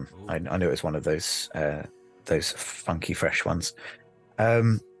 that's the one. I knew it was one of those funky fresh ones.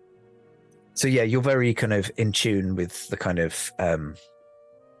 So yeah, you're very kind of in tune with the kind of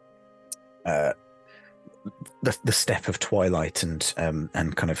the step of twilight and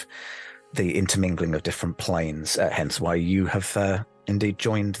kind of the intermingling of different planes. Hence why you have indeed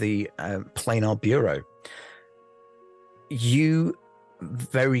joined the Planar Bureau. You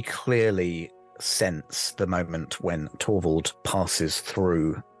very clearly sense the moment when Torvald passes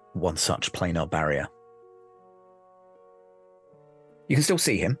through one such planar barrier. You can still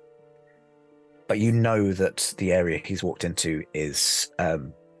see him, but you know that the area he's walked into is a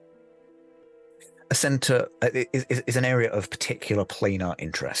center, is an area of particular planar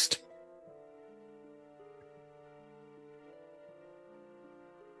interest.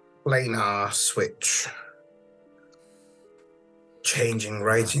 Planar switch. Changing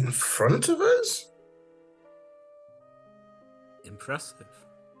right in front of us? Impressive.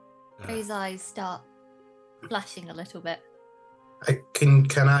 Ray's eyes start flashing a little bit. Can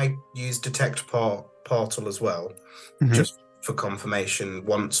I use detect portal as well? Mm-hmm. Just for confirmation,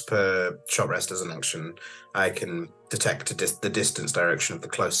 once per short rest as an action, I can detect the distance direction of the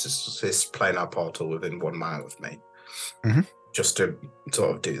closest planar portal within 1 mile of me. Mm-hmm. Just to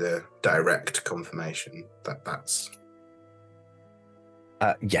sort of do the direct confirmation that's...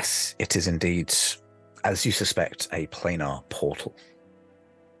 Yes, it is indeed, as you suspect, a planar portal.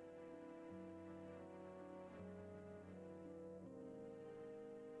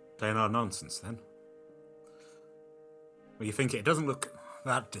 Planar nonsense, then. Well, you think it doesn't look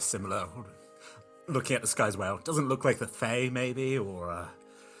that dissimilar. Looking at the sky as well, it doesn't look like the Fae, maybe, or...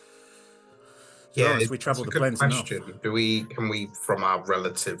 Yeah, we travel the good planes question. enough. Can we, from our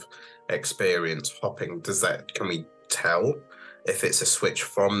relative experience hopping, can we tell if it's a switch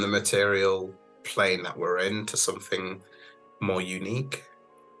from the material plane that we're in to something more unique?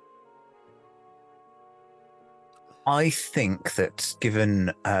 I think that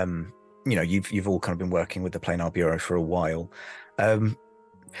given you've all kind of been working with the Planar Bureau for a while,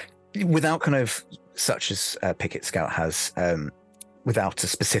 without kind of such as Picket Scout has, without a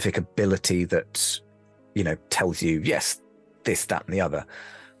specific ability that tells you yes, this, that, and the other,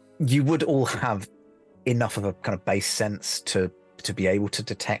 you would all have enough of a kind of base sense to be able to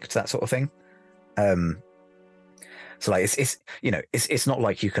detect that sort of thing. So like it's not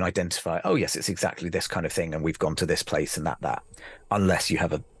like you can identify, oh yes, it's exactly this kind of thing and we've gone to this place and that, unless you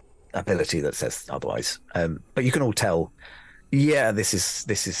have a ability that says otherwise. But you can all tell, yeah, this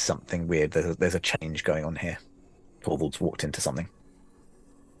is something weird. There's a change going on here. Torvald's walked into something.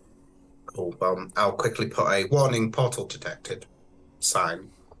 Cool. Well, I'll quickly put a warning portal detected sign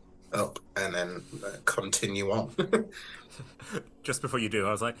up and then continue on. Just before you do,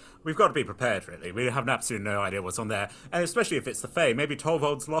 I was like, we've got to be prepared, really. We have absolutely no idea what's on there. And especially if it's the Fae. Maybe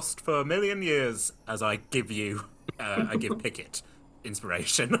Torvald's lost for a million years, as I give Pickett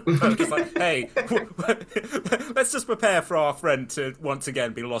inspiration. I'm just like, hey, let's just prepare for our friend to once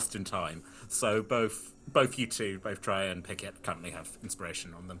again be lost in time. So both you two, both Try and Pickett, currently have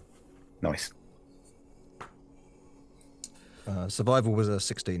inspiration on them. Nice. Survival was a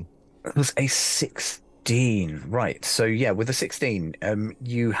 16. It was a 16, right? So yeah, with a 16,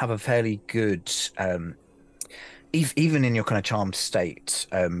 you have a fairly good, even in your kind of charmed state,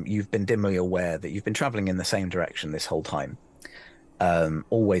 you've been dimly aware that you've been traveling in the same direction this whole time,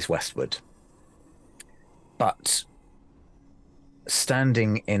 always westward. But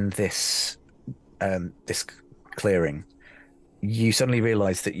standing in this clearing, you suddenly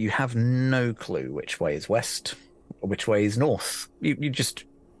realize that you have no clue which way is west or which way is north.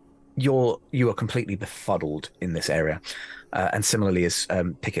 You are completely befuddled in this area, and similarly as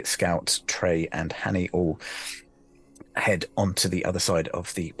Picket Scout, Trey, and Hanny all head onto the other side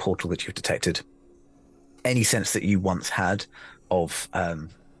of the portal that you've detected. Any sense that you once had of a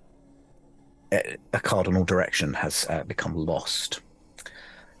cardinal direction has become lost.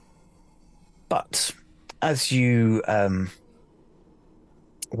 But as you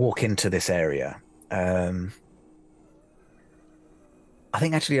walk into this area, I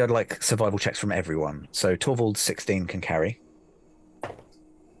think actually I'd like survival checks from everyone. So Torvald 16 can carry.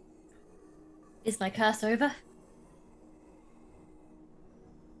 Is my curse over?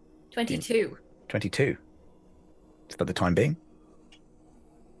 22. 22. For the time being.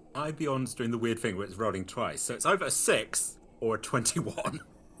 Beyond's doing the weird thing where it's rolling twice, so it's either a 6 or a 21.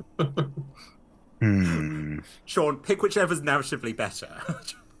 Sean, pick whichever's narratively better.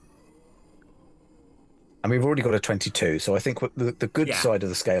 And we've already got a 22, so I think the good Yeah. side of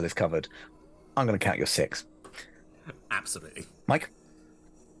the scale is covered. I'm going to count your 6. Absolutely. Mike?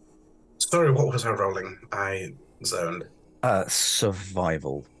 Sorry, what was I rolling? I zoned.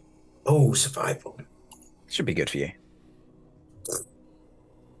 Survival. Oh, survival. Should be good for you.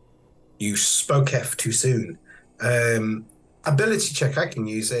 You spoke F too soon. Ability check, I can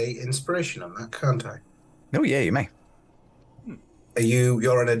use a inspiration on that, can't I? Oh, yeah, you may.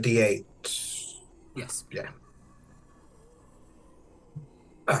 You're on a D8. Yes. Yeah.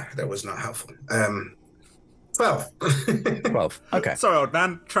 That was not helpful. 12. 12. Okay. Sorry, old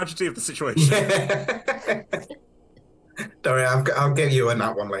man. Tragedy of the situation. Don't worry, I'll get you on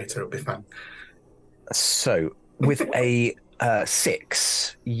that one later. It'll be fine. So, with a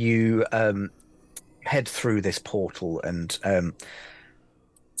 6, you head through this portal, and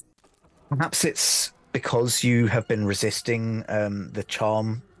perhaps it's because you have been resisting the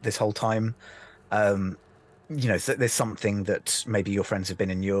charm this whole time. There's something that maybe your friends have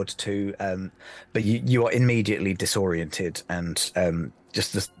been inured to, but you are immediately disoriented, and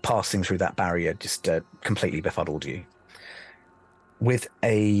just passing through that barrier just completely befuddled you. With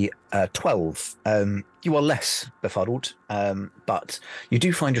a 12, you are less befuddled, but you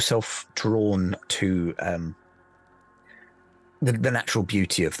do find yourself drawn to the natural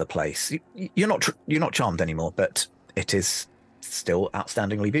beauty of the place. You're not charmed anymore, but it is still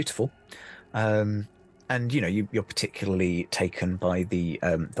outstandingly beautiful. And you're particularly taken by the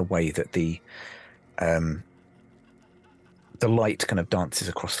way that the light kind of dances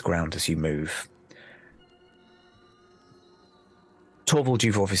across the ground as you move. Torvald,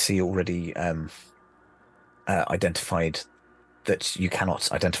 you've obviously already identified that you cannot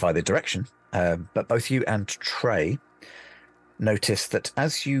identify the direction, but both you and Trey notice that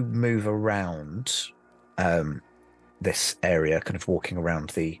as you move around this area, kind of walking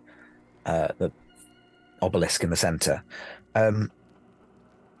around the obelisk in the center,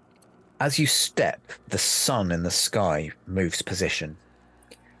 as you step, the sun in the sky moves position,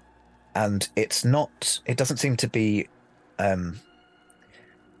 and it doesn't seem to be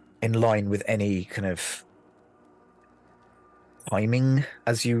in line with any kind of timing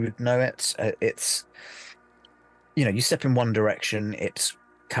as you would know it. It's, you step in one direction, it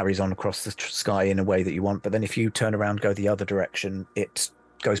carries on across the sky in a way that you want, but then if you turn around, go the other direction, it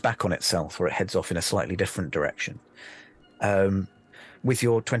goes back on itself, or it heads off in a slightly different direction. With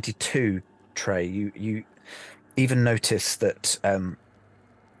your 22, Trey, you even notice that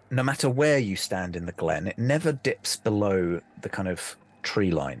no matter where you stand in the glen, it never dips below the kind of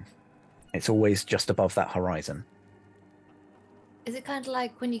tree line. It's always just above that horizon. Is it kind of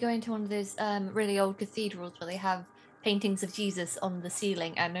like when you go into one of those really old cathedrals where they have paintings of Jesus on the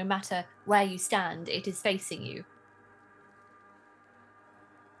ceiling, and no matter where you stand, it is facing you?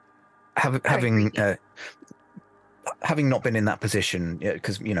 Having not been in that position,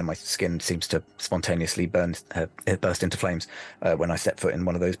 because my skin seems to spontaneously burst into flames when I step foot in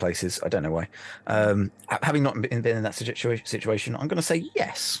one of those places. I don't know why. Having not been in that situation, I'm going to say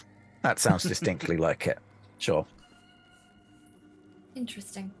yes. That sounds distinctly like it. Sure.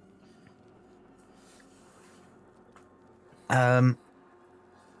 Interesting.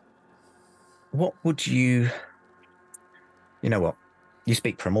 What would you? You know what? You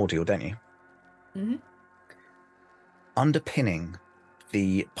speak primordial, don't you? Mm-hmm. Underpinning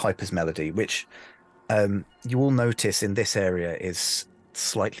the piper's melody, which you will notice in this area is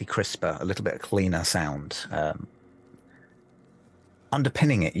slightly crisper, a little bit cleaner sound.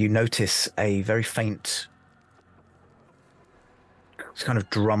 Underpinning it, you notice a very faint, kind of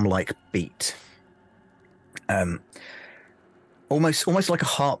drum-like beat. Almost like a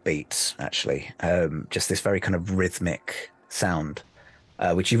heartbeat, actually. Just this very kind of rhythmic sound,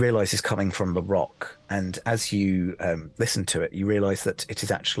 which you realize is coming from the rock. And as you listen to it, you realize that it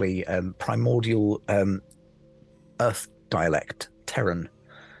is actually primordial earth dialect, Terran.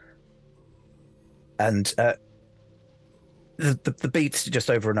 And the beat just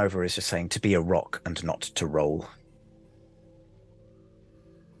over and over is just saying to be a rock and not to roll.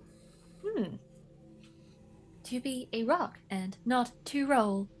 To be a rock and not to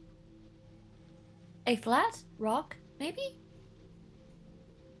roll. A flat rock, maybe?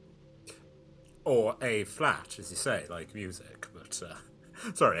 Or A flat, as you say, like music. But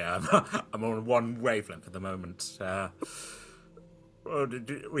sorry, I'm on one wavelength at the moment. Or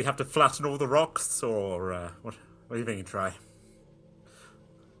we have to flatten all the rocks, or what are you thinking, Try?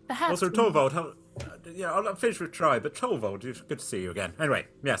 Perhaps. Also, we- Torvald, yeah, I'll finish with Try, but Torvald, it's good to see you again. Anyway,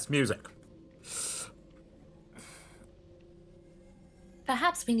 yes, music.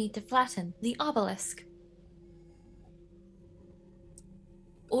 Perhaps we need to flatten the obelisk.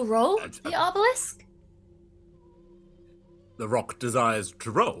 Or roll the obelisk? The rock desires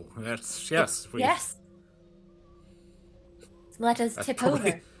to roll. Yes. Yes. Let us That's tip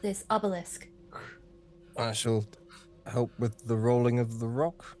probably- over this obelisk. I shall help with the rolling of the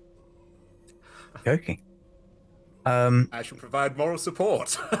rock. Joking. I shall provide moral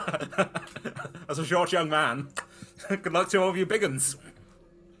support. As a short young man. Good luck to all of you big uns.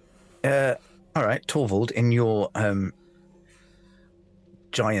 All right, Torvald, in your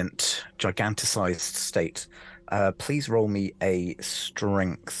giganticized state, please roll me a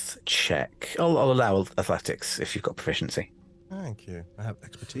strength check. I'll allow athletics if you've got proficiency. Thank you. I have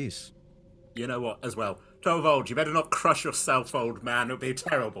expertise. You know what, as well. Torvald, you better not crush yourself, old man. It would be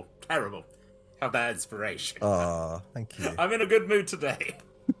terrible. Terrible. Have that inspiration. Ah, thank you. I'm in a good mood today.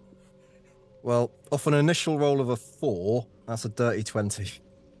 Well, off an initial roll of a 4, that's a dirty 20.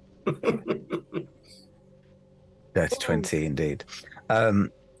 Dirty 20, indeed. How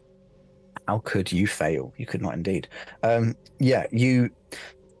could you fail? You could not, indeed. Yeah, you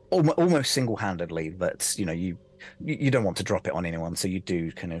almost single-handedly, but you don't want to drop it on anyone, so you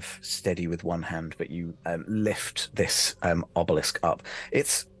do kind of steady with one hand, but you lift this obelisk up.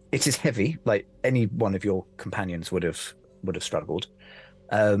 It is heavy, like any one of your companions would have struggled,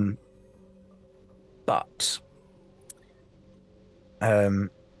 but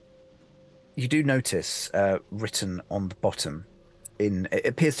you do notice written on the bottom, it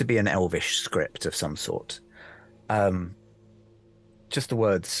appears to be an Elvish script of some sort, just the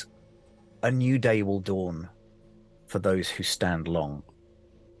words, "A new day will dawn for those who stand long."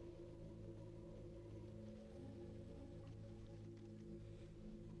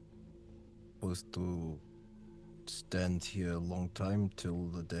 Supposed to stand here a long time till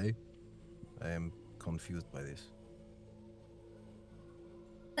the day. I am confused by this.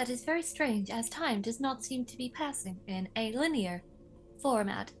 That is very strange, as time does not seem to be passing in a linear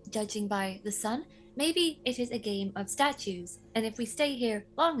format, judging by the sun. Maybe it is a game of statues, and if we stay here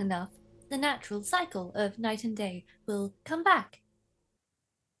long enough, the natural cycle of night and day will come back.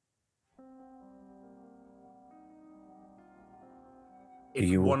 If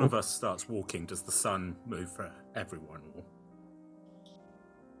You- one of us starts walking, does the sun move for everyone?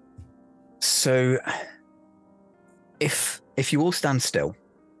 So, if you all stand still,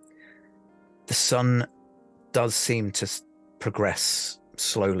 the sun does seem to progress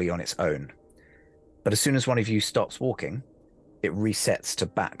slowly on its own. But as soon as one of you stops walking, it resets to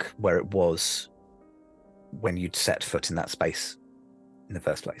back where it was when you'd set foot in that space in the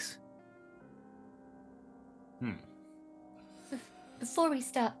first place. Before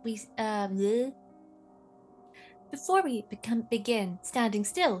we begin standing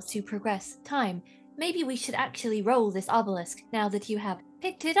still to progress time, maybe we should actually roll this obelisk now that you have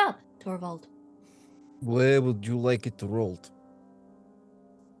picked it up, Torvald. Where would you like it rolled?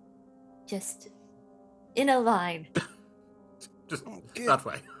 Just in a line. Just Okay. that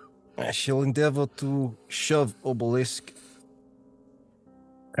way. I shall endeavor to shove obelisk.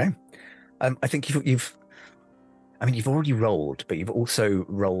 Okay. I think you've already rolled, but you've also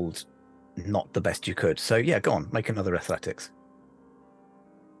rolled not the best you could. So yeah, go on, make another athletics.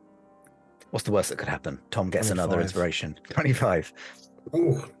 What's the worst that could happen? Tom gets another 25. inspiration. 25.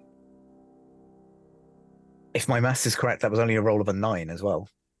 Ooh. If my maths is correct, that was only a roll of a 9 as well.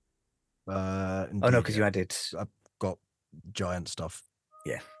 Oh no, because you added. I've got giant stuff.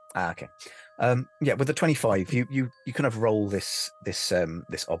 Okay. Yeah, with the 25, you kind of roll this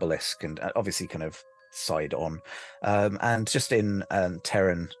obelisk, and obviously kind of side on, and just in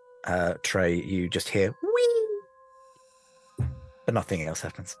Terran Trey, you just hear whee, but nothing else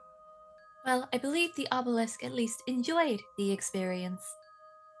happens. Well, I believe the obelisk at least enjoyed the experience.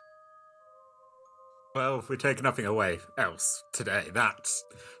 Well, if we take nothing away else today, that's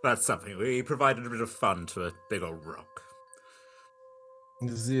something. We provided a bit of fun to a big old rock.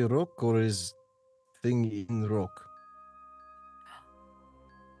 Is the rock or is thing in rock?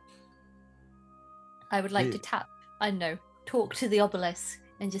 I would like to talk to the obelisk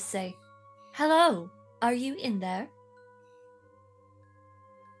and just say, "Hello, are you in there?"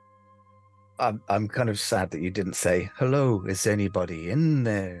 I'm kind of sad that you didn't say hello. Is anybody in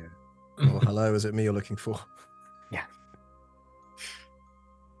there? Oh, hello, is it me you're looking for?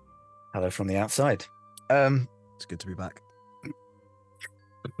 Hello from the outside. It's good to be back.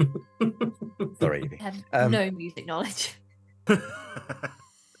 Sorry, Evie. I have Um, no music knowledge.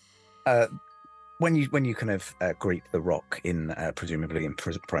 When you kind of greet the rock in presumably in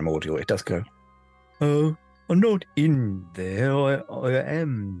primordial, it does go. Oh, I'm not in there. I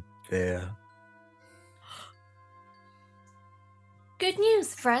am there. Good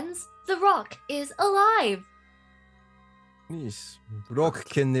news, friends. The rock is alive. Yes, rock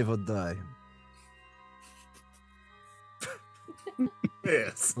can never die.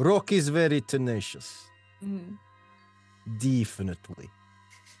 Yes. Rock is very tenacious. Mm. Definitely.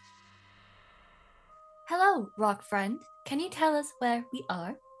 Hello, rock friend. Can you tell us where we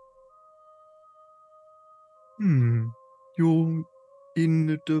are? You're in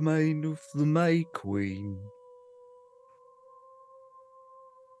the domain of the May Queen.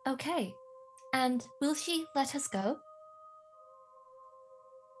 Okay. And will she let us go?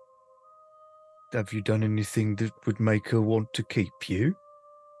 Have you done anything that would make her want to keep you?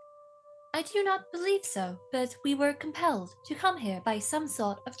 I do not believe so, but we were compelled to come here by some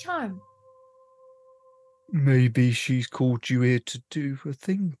sort of charm. Maybe she's called you here to do a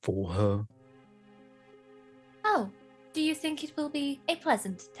thing for her. Oh, do you think it will be a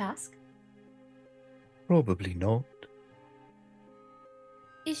pleasant task? Probably not.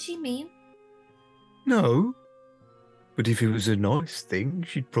 Is she mean? No. But if it was a nice thing,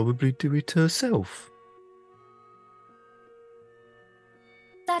 she'd probably do it herself.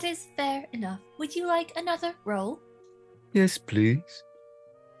 That is fair enough. Would you like another roll? Yes, please.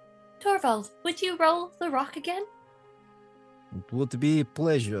 Torvald, would you roll the rock again? It would be a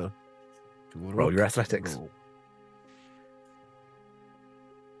pleasure to Roll your rock athletics. roll.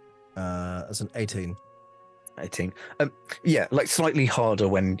 That's an 18. 18. Yeah, like slightly harder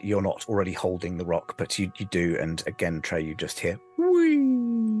when you're not already holding the rock, but you do, and again, Trey, you just hear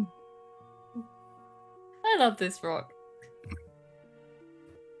whee. I love this rock.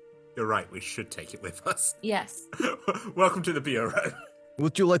 You're right, we should take it with us. Yes. Welcome to the Bureau.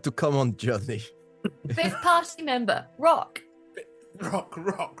 Would you like to come on journey? Fifth party member, rock. Rock,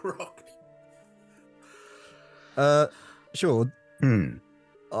 rock, rock. Sure. Hmm.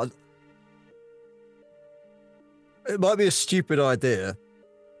 It might be a stupid idea,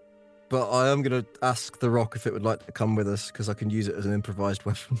 but I am going to ask the rock if it would like to come with us, because I can use it as an improvised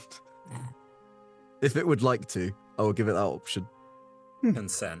weapon. If it would like to, I will give it that option.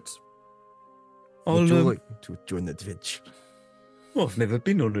 Consent. Would you like to join the adventure? I've never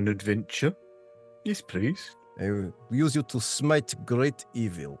been on an adventure. Yes, please. I will use you to smite great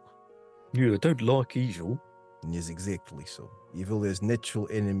evil. Yeah, I don't like evil. Yes, exactly so. Evil is natural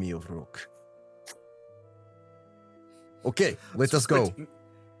enemy of rock. Okay, let us go.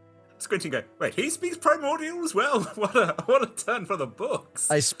 Squinting go, wait, he speaks primordial as well? What a turn for the books.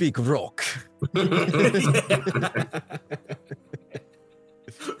 I speak rock.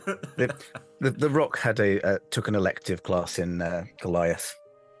 The rock had took an elective class in Goliath.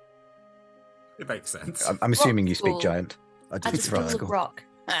 It makes sense. I'm assuming you speak Rock giant. I At just the School of Rock.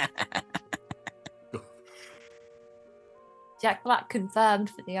 Jack Black confirmed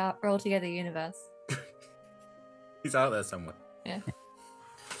for the Roll Together universe. He's out there somewhere. Yeah.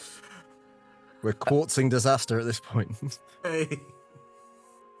 We're quartzing disaster at this point. Hey.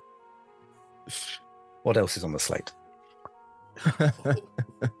 What else is on the slate?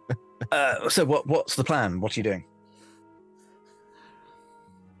 So what's the plan? What are you doing?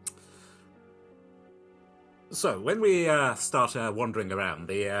 So when we start wandering around,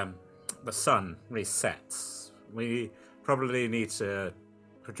 the sun resets. We probably need to.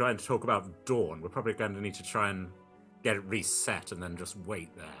 If we're trying to talk about dawn, we're probably going to need to try and get it reset and then just wait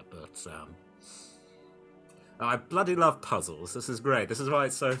there. But I bloody love puzzles. This is great. This is why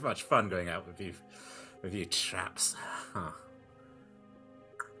it's so much fun going out with you chaps. Huh.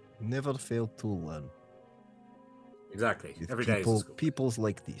 Never fail to learn. Exactly. With Every day is a school. peoples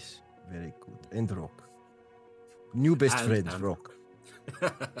like this. Very good. And rock. New best friend, and rock.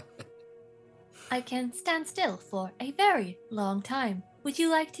 I can stand still for a very long time. Would you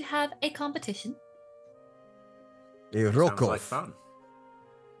like to have a competition? A rock Sounds off. like fun.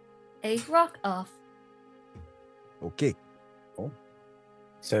 A rock off. Okay.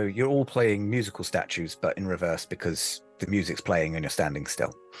 So you're all playing musical statues, but in reverse because the music's playing and you're standing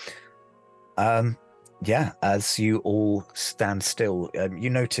still. Yeah, as you all stand still, you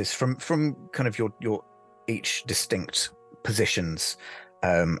notice from kind of your each distinct positions.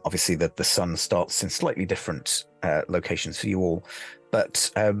 Obviously, the sun starts in slightly different locations for you all,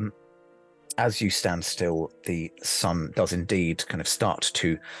 but as you stand still, the sun does indeed kind of start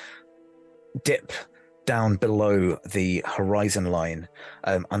to dip down below the horizon line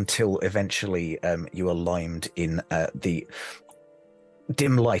until eventually you are limed in the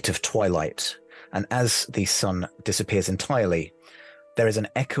dim light of twilight. And as the sun disappears entirely, there is an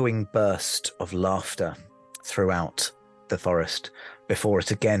echoing burst of laughter throughout the forest before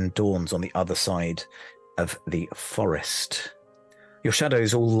it again dawns on the other side of the forest. Your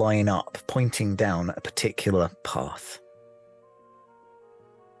shadows all line up, pointing down a particular path.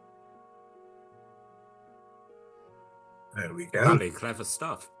 There we go. Really clever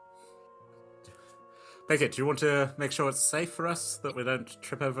stuff. Beckett, do you want to make sure it's safe for us, that we don't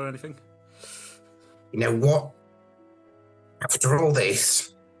trip over anything? You know what? After all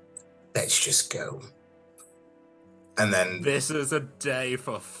this, let's just go. And then... This is a day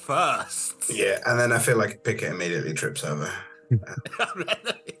for firsts. Yeah, and then I feel like Pickett immediately trips over.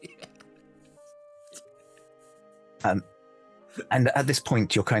 And at this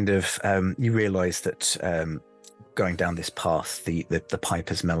point, you're kind of you realise that going down this path, the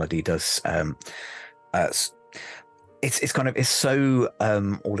piper's melody does it's so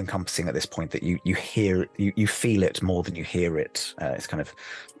all encompassing at this point that you hear you feel it more than you hear it. It's kind of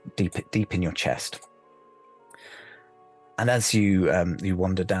deep in your chest. And as you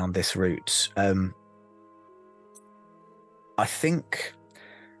wander down this route, I think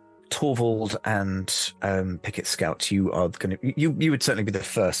Torvald and Pickett Scout, you are going to you would certainly be the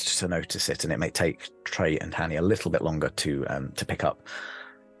first to notice it, and it may take Trey and Hanny a little bit longer to pick up.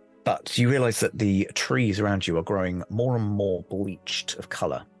 But you realise that the trees around you are growing more and more bleached of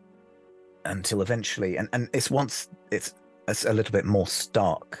colour, until eventually, and it's a little bit more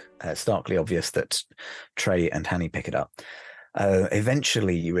starkly obvious that Trey and Hanny pick it up.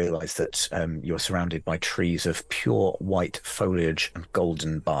 Eventually, you realise that you're surrounded by trees of pure white foliage and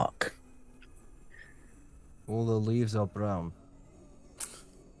golden bark. All the leaves are brown.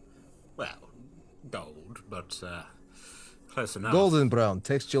 Well, gold, but close enough. Golden brown,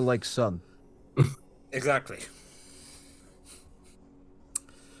 texture like sun. Exactly.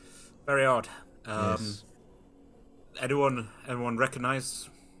 Very odd. Yes. Anyone recognize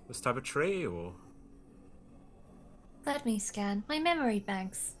this type of tree, or? Let me scan my memory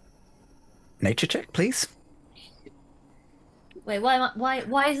banks. Nature check, please. Wait,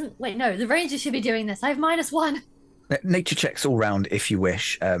 why isn't... Wait, no, the ranger should be doing this. I have -1. Nature checks all round if you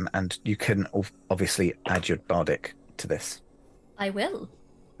wish, and you can obviously add your bardic to this. I will.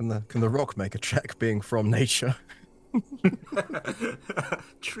 Can the rock make a check being from nature?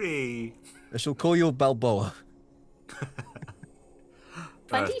 Tree. I shall call you Balboa.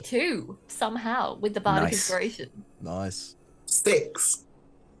 22, somehow, with the bardic Nice. inspiration. Nice. 6.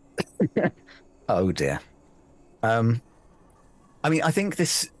 Oh dear. I mean, I think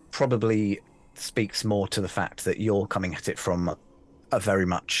this probably speaks more to the fact that you're coming at it from a very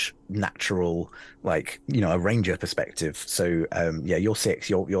much natural, a ranger perspective. So yeah, you're 6.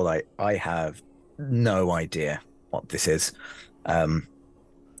 You're like, I have no idea what this is.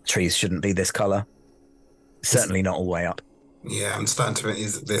 Trees shouldn't be this color. Certainly not all the way up. Yeah, I'm starting to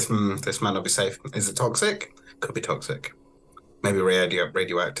think this might not be safe. Is it toxic? Could be toxic. Maybe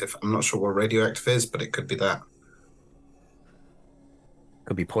radioactive. I'm not sure what radioactive is, but it could be that.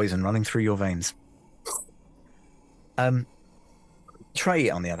 Could be poison running through your veins. Trey,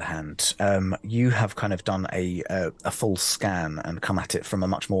 on the other hand, you have kind of done a full scan and come at it from a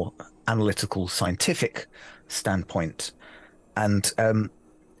much more analytical, scientific standpoint, and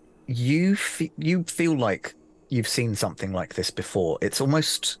you feel like you've seen something like this before. It's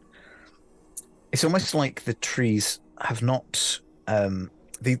almost like the trees have not.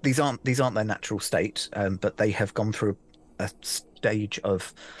 These aren't their natural state, but they have gone through a stage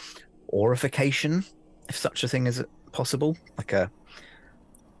of aurification, if such a thing is possible.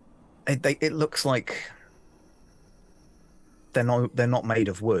 It looks like they're not made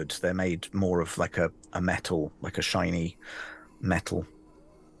of wood. They're made more of like a metal, like a shiny metal.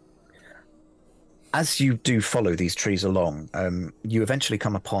 As you do follow these trees along, you eventually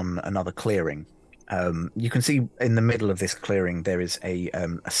come upon another clearing. You can see in the middle of this clearing there is a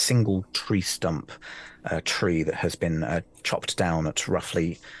single tree stump, tree that has been chopped down at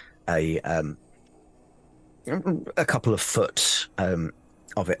roughly a couple of foot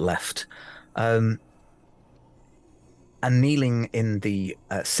of it left. And kneeling in the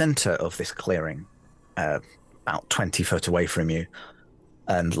center of this clearing, about 20 foot away from you,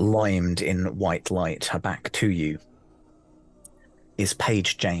 and limed in white light, her back to you, is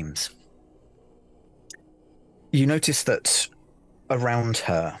Paige James. You notice that around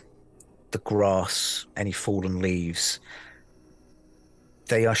her, the grass, any fallen leaves,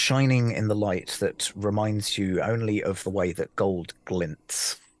 they are shining in the light that reminds you only of the way that gold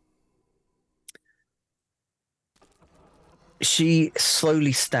glints. She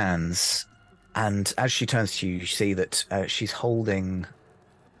slowly stands, and as she turns to you, you see that she's holding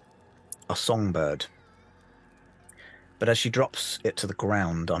a songbird. But as she drops it to the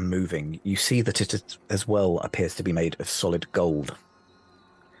ground, unmoving, you see that it as well appears to be made of solid gold.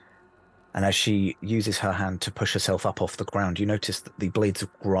 And as she uses her hand to push herself up off the ground, you notice that the blades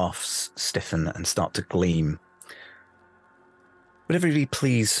of grass stiffen and start to gleam. Would everybody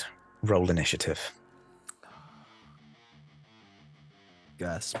please roll initiative?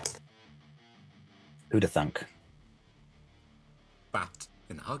 Gasp. Who'da thunk? Bat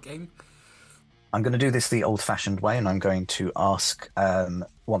in our game. I'm going to do this the old-fashioned way, and I'm going to ask,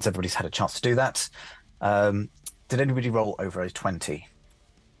 once everybody's had a chance to do that, did anybody roll over a 20?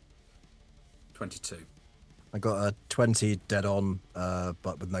 22. I got a 20 dead on,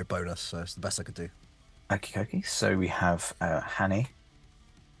 but with no bonus, so it's the best I could do. Okie. So we have Hanny,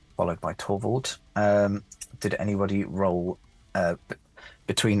 followed by Torvald. Did anybody roll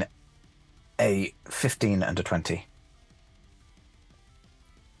between a 15 and a 20?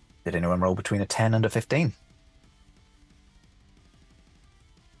 Did anyone roll between a 10 and a 15?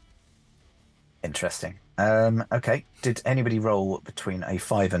 Interesting. Okay. Did anybody roll between a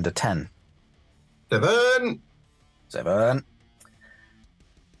 5 and a 10? 7.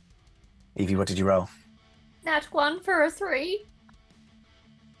 Evie, what did you roll? Nat 1 for a 3.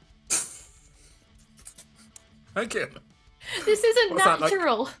 Thank you. This isn't What's that, like?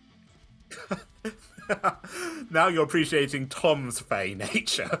 natural. Now you're appreciating Tom's fey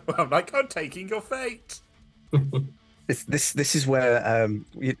nature. I'm like, I'm taking your fate. This is where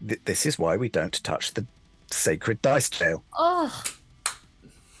this is why we don't touch the sacred dice jail. Oh,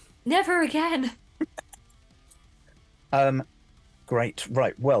 never again. Great.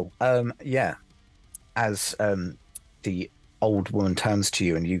 Right. Well, yeah. As the old woman turns to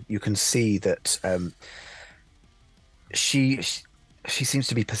you, and you can see that she seems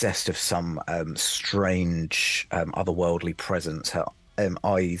to be possessed of some strange otherworldly presence. Her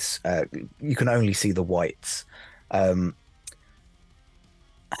eyes, you can only see the whites. Hanny,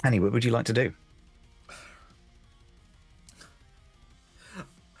 what would you like to do?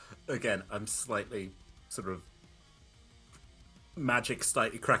 Again, I'm slightly sort of magic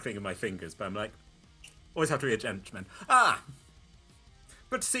slightly crackling in my fingers, but I'm like, always have to be a gentleman.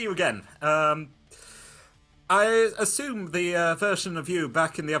 Good to see you again. I assume the version of you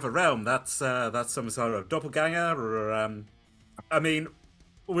back in the other realm, that's some sort of doppelganger, or I mean,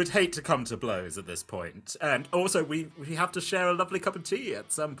 we'd hate to come to blows at this point. And also, we have to share a lovely cup of tea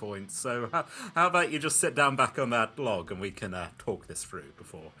at some point, so how about you just sit down back on that log and we can talk this through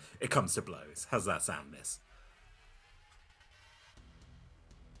before it comes to blows. How's that sound, miss?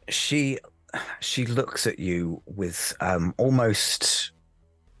 She looks at you with almost...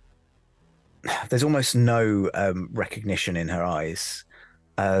 There's almost no recognition in her eyes.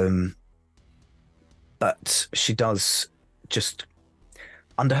 But she does just...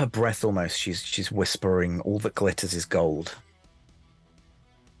 Under her breath almost, she's whispering, "All that glitters is gold."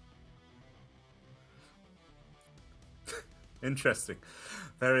 Interesting.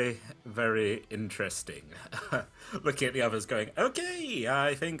 Very, very interesting. Looking at the others going, okay,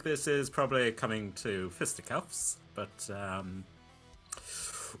 I think this is probably coming to fisticuffs, but,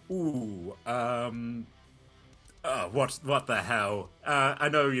 what the hell? I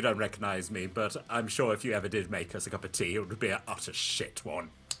know you don't recognize me, but I'm sure if you ever did make us a cup of tea, it would be an utter shit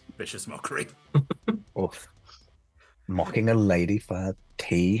one. Vicious mockery. Oof. Mocking a lady for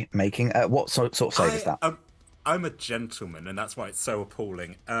tea making. What sort of save is that? I'm a gentleman, and that's why it's so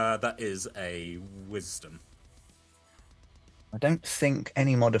appalling. That is a wisdom. I don't think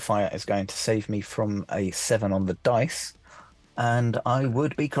any modifier is going to save me from a 7 on the dice, and I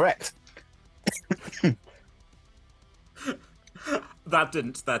would be correct. That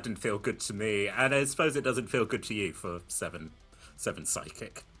didn't feel good to me, and I suppose it doesn't feel good to you for 7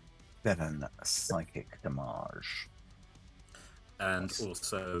 psychic. 7 psychic damage. And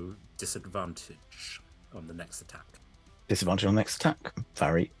also disadvantage on the next attack. Disadvantage on next attack.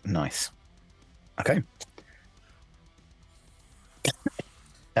 Very nice. Okay.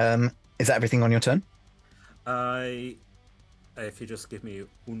 Is that everything on your turn? If you just give me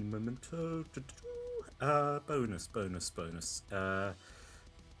un momento. Bonus.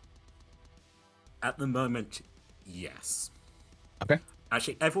 At the moment, yes. Okay.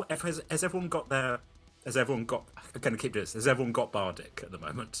 Actually, has everyone got their... I'm going to keep this. Has everyone got Bardic at the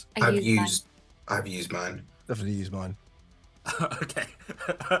moment? I've used mine. Definitely use mine. Okay.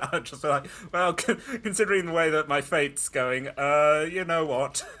 I'm just like, well, considering the way that my fate's going, you know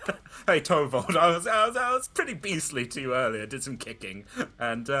what? Hey, Torvald, I was pretty beastly to you earlier, did some kicking.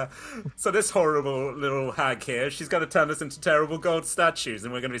 And so this horrible little hag here, she's going to turn us into terrible gold statues,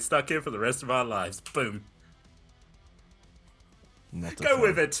 and we're going to be stuck here for the rest of our lives. Boom. Not a Go fan.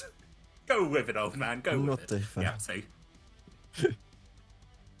 with it. Go with it, old man. Go Not with it. a fan. Yeah, see.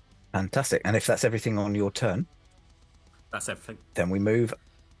 Fantastic. And if that's everything on your turn, That's everything. then we move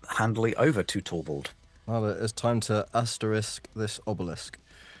handily over to Torvald. Well, it's time to asterisk this obelisk.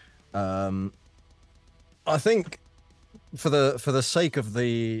 I think for the sake of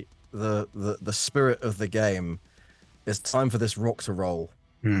the spirit of the game, it's time for this rock to roll.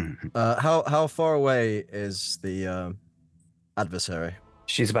 How far away is the adversary?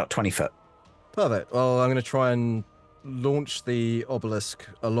 She's about 20 foot. Perfect. Well, I'm going to try and launch the obelisk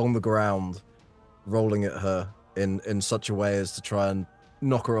along the ground, rolling at her in such a way as to try and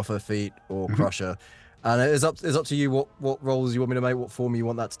knock her off her feet or crush her. And it's up to you what rolls you want me to make, what form you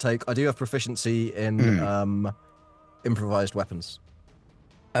want that to take. I do have proficiency in improvised weapons.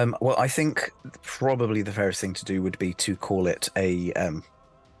 Well, I think probably the fairest thing to do would be to call it a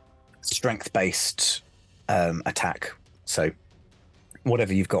strength-based attack. So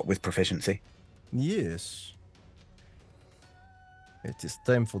whatever you've got with proficiency. Yes. It is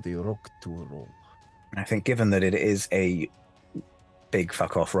time for the rock to roll. I think given that it is a big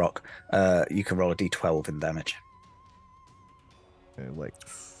fuck-off rock, you can roll a d12 in damage. Wait.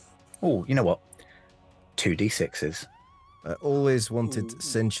 Oh, you know what? 2d6s. I always wanted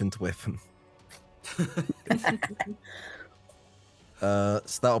sentient weapon. So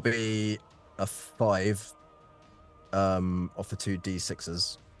that'll be a 5 off the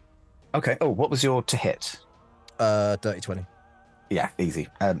 2d6s. Okay. Oh, what was your to hit? Dirty 20. Yeah, easy.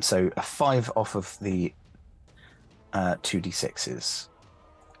 So a 5 off of the 2d6s.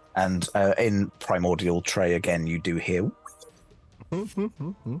 And in Primordial Tray, again, you do heal.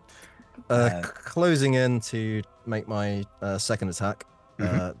 Closing in to make my second attack.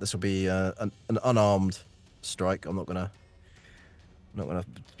 This will be an unarmed strike. I'm not gonna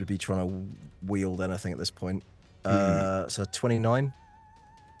be trying to wield anything at this point. So 29.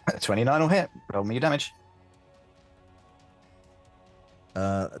 29 will hit. Roll me your damage.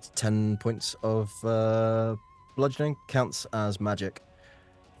 That's 10 points of bludgeoning. Counts as magic.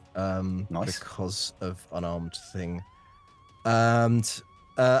 Nice. Because of unarmed thing. And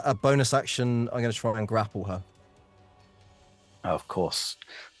a bonus action, I'm going to try and grapple her. Oh, of course.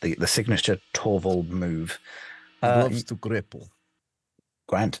 The signature Torvald move. Loves to grapple.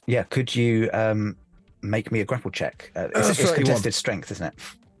 Grant, yeah, could you make me a grapple check? It's contested strength, isn't it?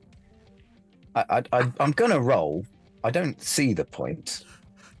 I'm going to roll. I don't see the point.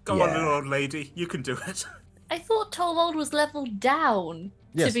 Go on, little old lady. You can do it. I thought Torvald was leveled down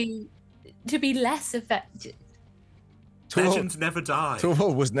Yes. to be less effective. Legends never die.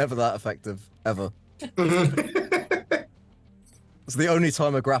 Torvald was never that effective, ever. It's the only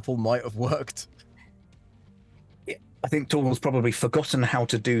time a grapple might have worked. I think Torvald's probably forgotten how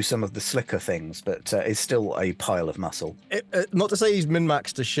to do some of the slicker things, but is still a pile of muscle. Not to say he's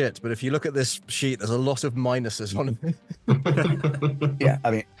min-maxed to shit, but if you look at this sheet, there's a lot of minuses on him. Yeah, I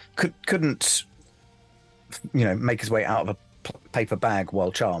mean, couldn't, make his way out of a paper bag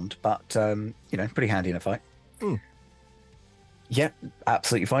while charmed, but, pretty handy in a fight. Yeah,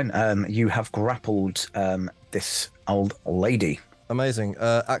 absolutely fine. You have grappled this old lady. Amazing.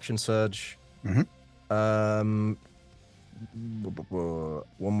 Action surge. One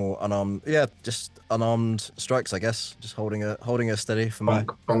more unarmed. Yeah, just unarmed strikes, I guess. Just holding her steady for my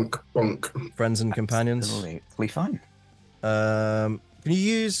Bonk, bonk. friends and companions. Absolutely fine. Can you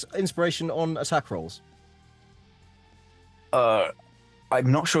use inspiration on attack rolls? I'm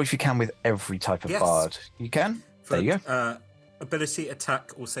not sure if you can with every type of Yes. bard. You can? For, There you go. Ability,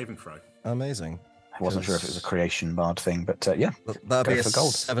 attack, or saving throw. Amazing. I wasn't sure if it was a creation bard thing, but yeah. That'd Go be a for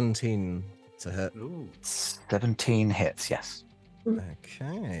gold. 17 to hit. Ooh. 17 hits, yes.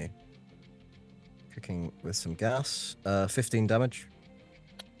 Okay. Cooking with some gas. 15 damage.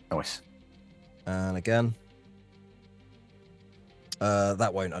 Nice. And again.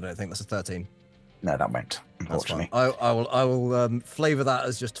 That won't, I don't think. That's a 13. No, that won't, That's fine. unfortunately. I will flavor that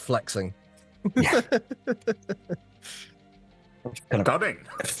as just flexing. Yeah. Kind of Stunning.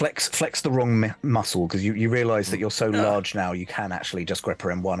 flex the wrong muscle because you realize that you're so large now you can actually just grip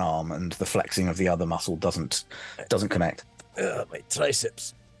her in one arm and the flexing of the other muscle doesn't connect. My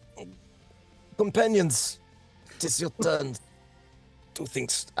triceps. Companions, it is your turn to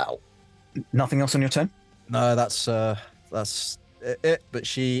things out. Nothing else on your turn? No, that's it. But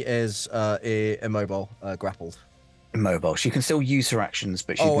she is immobile, grappled. Immobile. She can still use her actions,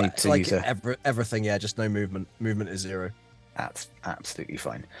 but she'd need to use her. Everything. Yeah, just no movement. Movement is 0. That's absolutely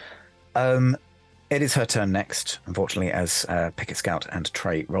fine. It is her turn next, unfortunately, as Picket Scout and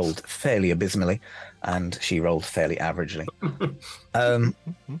Trey rolled fairly abysmally, and she rolled fairly averagely.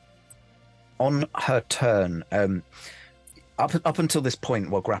 On her turn, up until this point,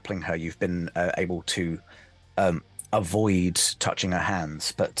 while grappling her, you've been able to avoid touching her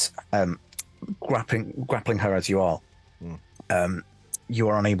hands, but grappling her as you are, you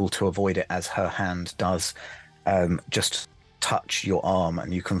are unable to avoid it as her hand does just touch your arm,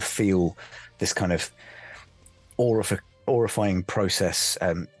 and you can feel this kind of horrifying process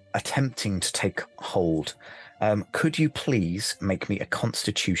attempting to take hold. Could you please make me a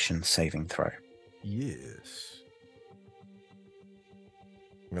Constitution saving throw? Yes.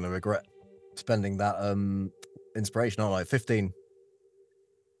 I'm gonna regret spending that inspiration, aren't I? 15.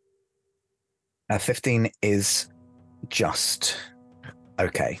 15 is just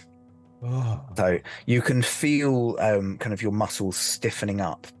okay. Oh. So you can feel kind of your muscles stiffening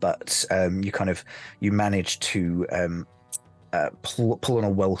up, but you manage to pull on a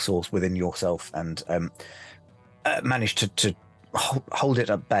well source within yourself and manage to hold it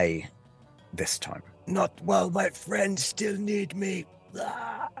at bay this time. Not while my friends still need me.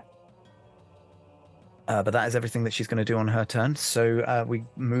 But that is everything that she's going to do on her turn. So we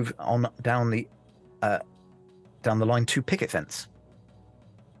move on down the line to picket fence.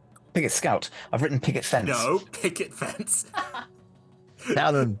 Picket scout. I've written picket fence. No, picket fence.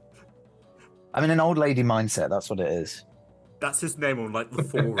 Cannon. I'm in an old lady mindset. That's what it is. That's his name on like the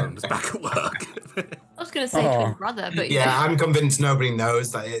forums back at work. I was going to say twin brother, but Yeah, I'm convinced nobody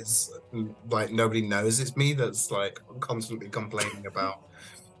knows that it's like nobody knows it's me that's like constantly complaining about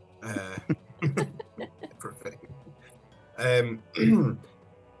everything.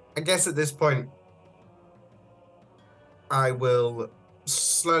 I guess at this point, I will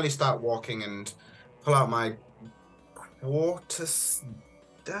slowly start walking and pull out my quarterstaff.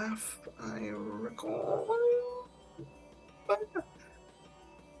 I recall.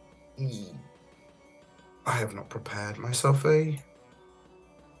 I have not prepared myself a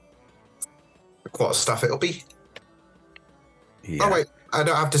quarterstaff. It'll be. Yeah. Oh wait, I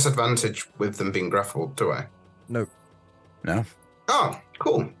don't have disadvantage with them being grappled, do I? No. No. Oh,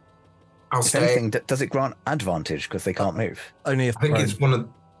 cool. I'll If stay. anything, does it grant advantage because they can't move? Only if I think prone. it's one of.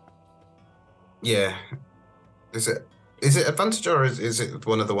 Yeah. Is it advantage or is it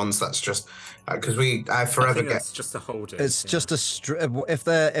one of the ones that's just because I I forever think get. that's just a hold. It's just a if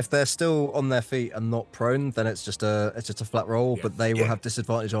they're still on their feet and not prone, then it's just a flat roll. Yeah. But they will Yeah. have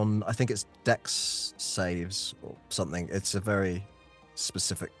disadvantage on, I think it's Dex saves or something. It's a very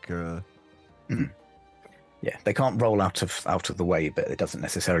specific. Yeah, they can't roll out of the way, but it doesn't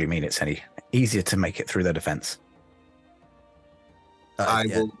necessarily mean it's any easier to make it through their defense.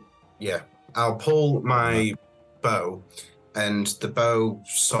 I'll pull my bow, and the bow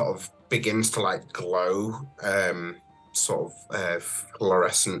sort of begins to like glow,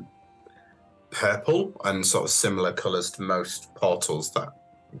 fluorescent purple and sort of similar colors to most portals that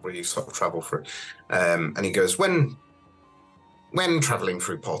we sort of travel through. And he goes, when traveling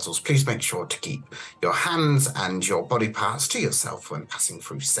through portals, please make sure to keep your hands and your body parts to yourself when passing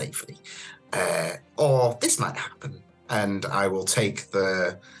through safely. Or this might happen. And I will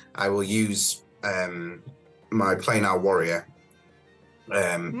use my Planar Warrior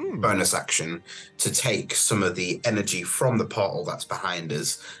bonus action to take some of the energy from the portal that's behind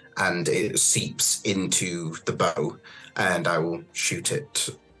us, and it seeps into the bow, and I will shoot it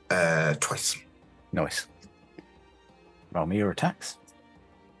twice. Nice. Roll me your attacks.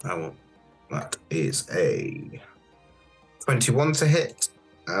 I will. That is a 21 to hit.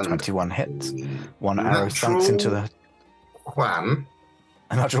 And 21 hits. One arrow sinks into the Juan.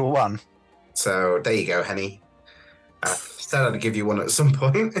 a natural one. So there you go, Henny. I said I'd give you one at some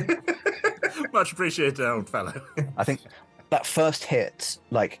point. Much appreciated, old fellow. I think that first hit,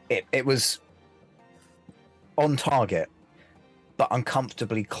 like it was on target, but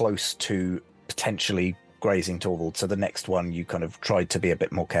uncomfortably close to potentially grazing Torvald. So the next one, you kind of tried to be a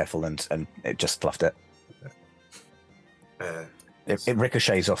bit more careful, and it just fluffed it. It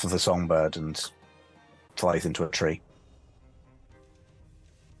ricochets off of the songbird and flies into a tree.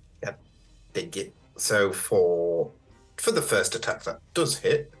 Yep, did get so for the first attack that does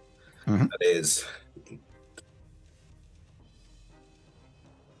hit. Mhm. That is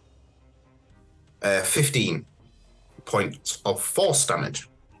 15 points of force damage.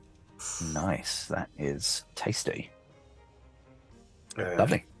 Nice. That is tasty. Uh,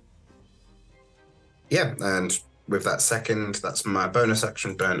 Lovely. Yeah, and with that second, that's my bonus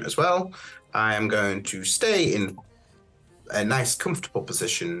action burn as well. I am going to stay in a nice, comfortable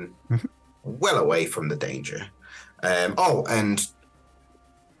position, well away from the danger. And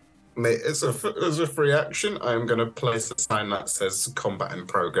as a free action, I'm going to place a sign that says "Combat in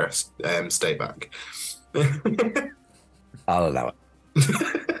Progress." Stay back. I'll allow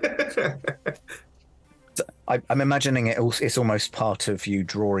it. I'm imagining it's almost part of you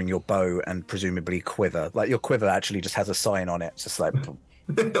drawing your bow and presumably quiver. Like your quiver actually just has a sign on it, just like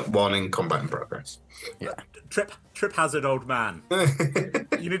Warning, combat in progress. yeah. Trip hazard, old man.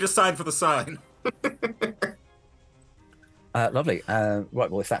 You need a sign for the sign. Lovely. Right.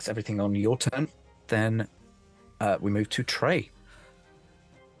 Well, if that's everything on your turn, then we move to Trey.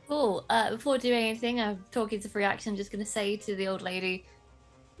 Cool. Before doing anything, I'm talking to free action. I'm just going to say to the old lady,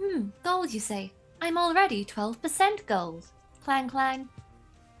 gold, you say? I'm already 12% gold. Clang, clang.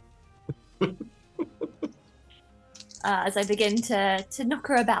 As I begin to knock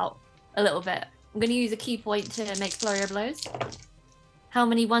her about a little bit. I'm going to use a key point to make flurry of blows. How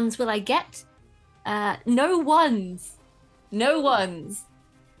many ones will I get? No ones. No ones.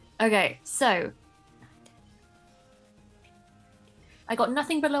 Okay, so I got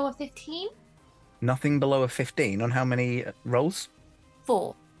nothing below a 15. Nothing below a 15 on how many rolls?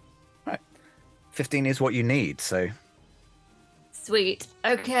 4. Right. 15 is what you need, so Sweet.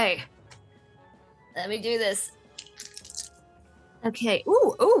 Okay. Let me do this. Okay.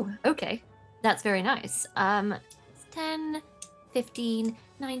 Ooh, okay. That's very nice. 10, 15,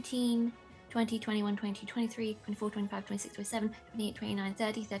 19, 20, 21, 22, 23, 24, 25, 26, 27, 28, 29,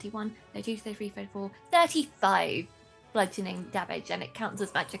 30, 31, 32, 33, 34, 35 bludgeoning damage, and it counts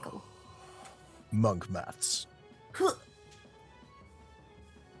as magical. Monk maths.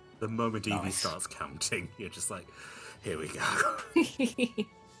 The moment Evie Nice. starts counting, you're just like, here we go.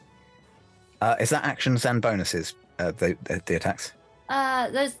 is that actions and bonuses? The attacks.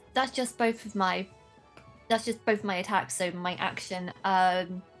 That's just both of my attacks. So my action.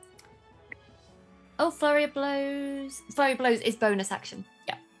 Flurry of blows. Flurry of blows is bonus action.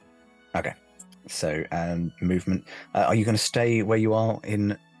 Yeah. Okay. So movement. Are you going to stay where you are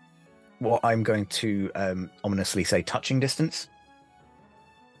in what I'm going to ominously say touching distance?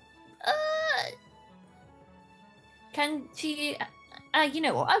 Can she? You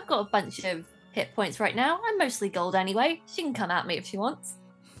know what? I've got a bunch of hit points right now. I'm mostly gold anyway. She can come at me if she wants.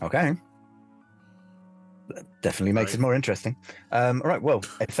 Okay. That definitely makes it more interesting. All right. Well,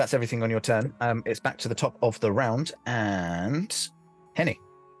 if that's everything on your turn, it's back to the top of the round and Hanny.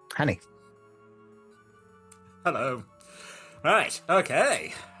 Hello. Right,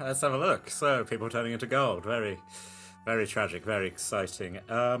 okay. Let's have a look. So, people turning into gold. Very, very tragic, very exciting.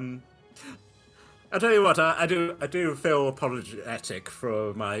 I'll tell you what, I do feel apologetic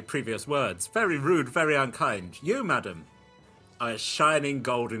for my previous words. Very rude, very unkind. You, madam, are a shining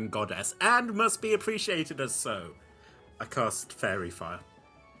golden goddess and must be appreciated as so. I cast Fairy Fire.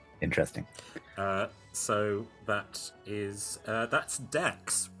 Interesting. So that is that's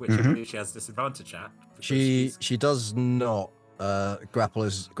Dex, which I believe she has disadvantage at. She does not. Grapple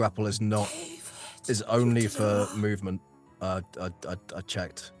is not. Is only for movement. I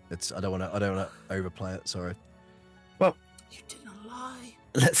checked. I don't want to overplay it. Sorry. Well, You didn't lie.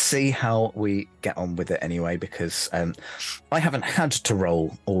 let's see how we get on with it anyway, because I haven't had to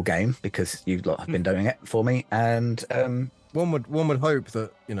roll all game because you lot have been doing it for me, and One would hope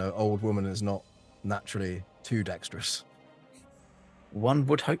that old woman is not naturally too dexterous. one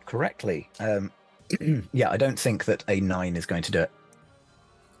would hope correctly. Yeah, I don't think that a 9 is going to do it.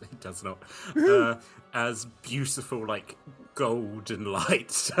 It does not. As beautiful, like golden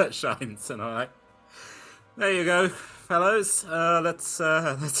light shines, and I'm like, there you go, fellows. Let's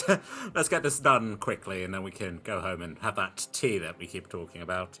get this done quickly, and then we can go home and have that tea that we keep talking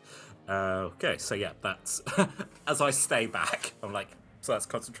about. Okay, so yeah, that's as I stay back. I'm like, so that's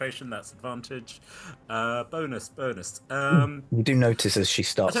concentration, that's advantage, bonus. You do notice as she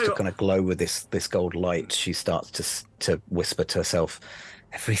starts tell you to what- kind of glow with this gold light, she starts to whisper to herself,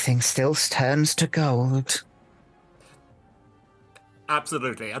 "Everything still turns to gold."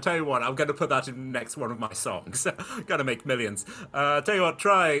 Absolutely. I'll tell you what, I'm going to put that in the next one of my songs. Going to make millions. Tell you what,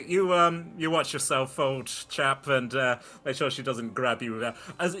 try. You watch yourself, old chap, and make sure she doesn't grab you.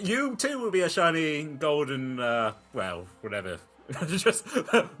 As you too will be a shiny golden, well, whatever. Just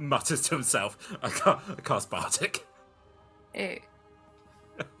mutters to himself. I cast Bardic. Ew.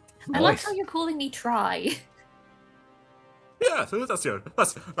 I like Nice. how you're calling me Try. Yeah,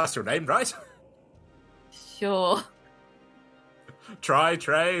 that's your name, right? Sure. Try,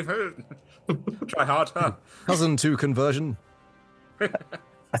 Trey. Try hard, huh? Cousin to conversion.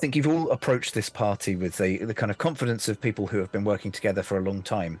 I think you've all approached this party with the kind of confidence of people who have been working together for a long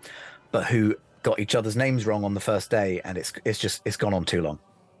time, but who got each other's names wrong on the first day, and it's gone on too long.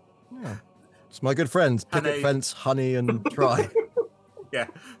 Yeah. It's my good friends, Picket Honey. Fence, Honey, and Try. Yeah.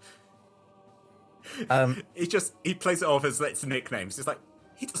 He plays it off as its nicknames. It's like,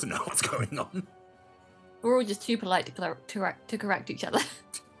 he doesn't know what's going on. We're all just too polite to correct each other.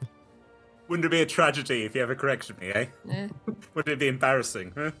 Wouldn't it be a tragedy if you ever corrected me, eh? Yeah. Wouldn't it be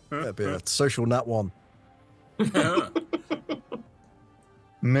embarrassing? That'd be a social nat one.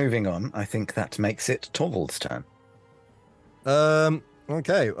 Moving on, I think that makes it Torvald's turn.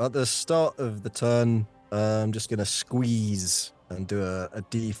 Okay, at the start of the turn, I'm just gonna squeeze and do a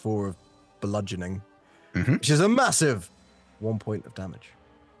D4 of bludgeoning, which is a massive 1 point of damage.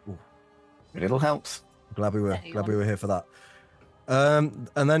 A little helps. Glad we were There you go. here for that.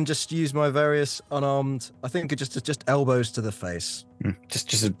 And then just use my various unarmed. I think just elbows to the face.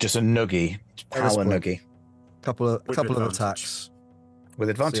 Just a noogie, At this power point. noogie Couple of advantage. attacks. with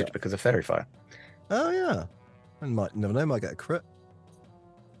advantage So, yeah. because of fairy fire. Oh yeah, I might never know. Might get a crit.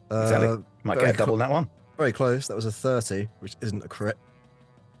 Exactly. Might very get a double that one. Very close. That was a 30, which isn't a crit.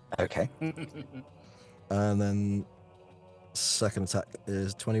 Okay. And then second attack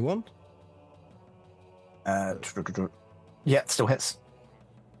is 21. Yeah, still hits.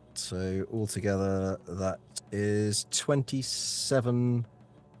 So altogether, that is 27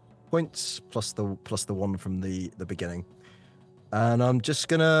 points plus the one from the beginning. And I'm just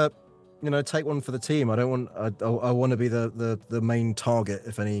gonna, take one for the team. I don't want. I want to be the main target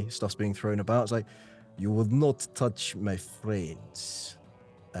if any stuff's being thrown about. It's like, you will not touch my friends.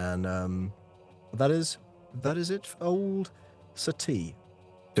 And that is it for old Sati.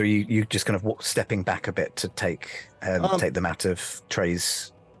 So you just kind of stepping back a bit to take them out of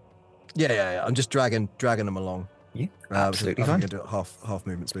Trey's. Yeah. I'm just dragging them along. Yeah, absolutely I fine. think I do it half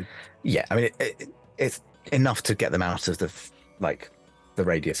movement speed. Yeah, I mean it's enough to get them out of the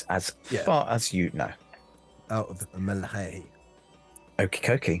radius as far as you know. Out of the melee. Okie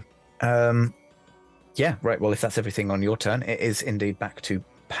dokie. Yeah, right. Well, if that's everything on your turn, it is indeed back to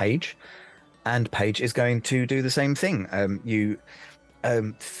Paige, and Paige is going to do the same thing. You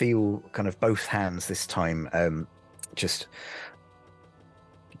feel kind of both hands this time, just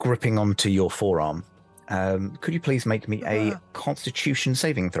gripping onto your forearm. Could you please make me a Constitution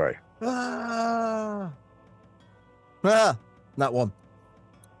saving throw? That one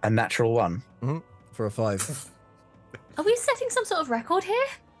A natural one. for a 5. Are we setting some sort of record here?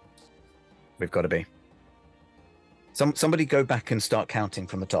 We've got to be. Somebody go back and start counting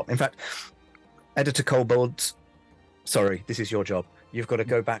from the top. In fact, Editor Kobolds, sorry, this is your job. You've got to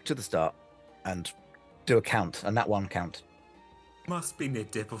go back to the start and do a count, and that one count. Must be near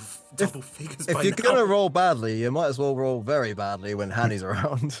double figures If by you're now. gonna roll badly, you might as well roll very badly when Hanny's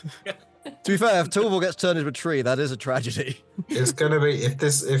around. To be fair, if Torval gets turned into a tree, that is a tragedy. It's gonna be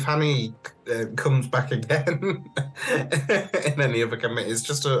if Hanny comes back again in any other campaign. It's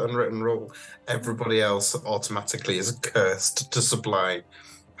just an unwritten rule. Everybody else automatically is cursed to supply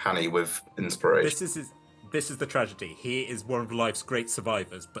Hanny with inspiration. This is the tragedy. He is one of life's great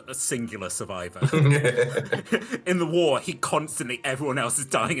survivors, but a singular survivor. In the war, everyone else is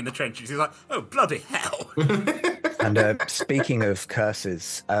dying in the trenches. He's like, oh, bloody hell. And speaking of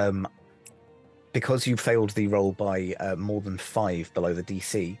curses, because you failed the roll by more than 5 below the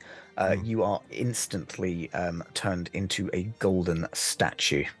DC, you are instantly turned into a golden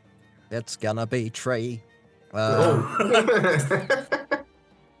statue. It's gonna be tree.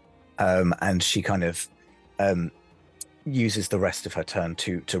 And she kind of uses the rest of her turn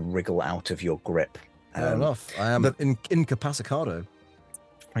to wriggle out of your grip. Fair enough. I am incapacitado.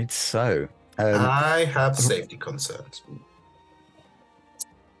 Right, so. I have safety concerns.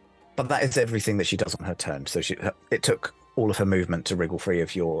 But that is everything that she does on her turn. So it took all of her movement to wriggle free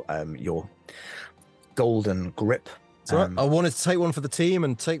of your golden grip. It's all right. I wanted to take one for the team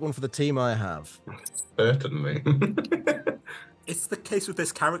and take one for the team I have. Certainly. It's the case with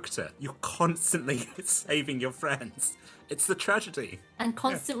this character. You're constantly saving your friends. It's the tragedy. And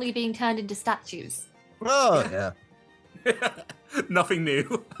constantly being turned into statues. Oh, yeah. Nothing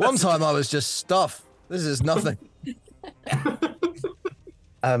new. One time I was just stuff. This is nothing.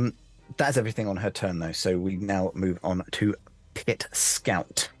 That's everything on her turn, though. So we now move on to Pit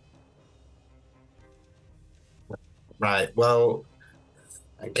Scout. Right, well,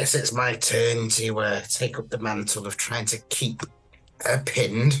 I guess it's my turn to take up the mantle of trying to keep her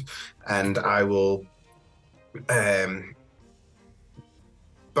pinned, and I will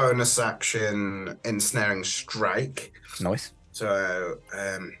bonus action ensnaring strike. Nice. So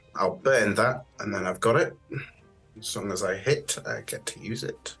I'll burn that, and then I've got it. As long as I hit, I get to use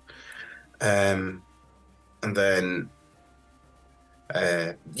it. And then,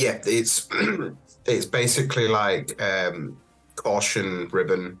 it's it's basically like caution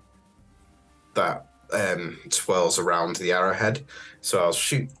ribbon that swirls around the arrowhead. So I'll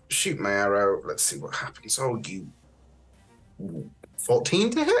shoot my arrow. Let's see what happens. Oh, 14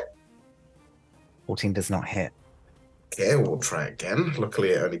 to hit? 14 does not hit. Okay, we'll try again. Luckily,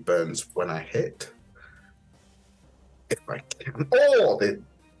 it only burns when I hit. If I can. Oh, the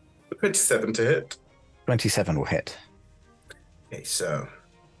 27 to hit. 27 will hit. Okay, so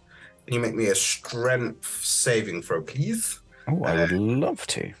can you make me a strength saving throw, please? Oh, I would love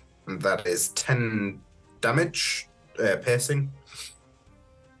to. And that is 10 damage, piercing.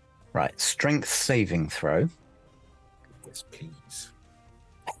 Right, strength saving throw. Yes, please.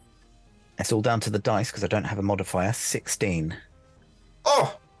 It's all down to the dice because I don't have a modifier. 16.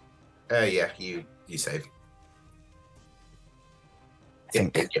 Oh! Yeah, you save.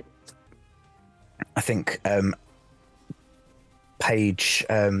 I think Paige,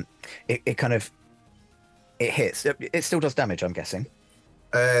 it kind of, it hits. It still does damage, I'm guessing.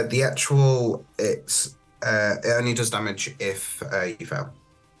 The actual, it only does damage if you fail.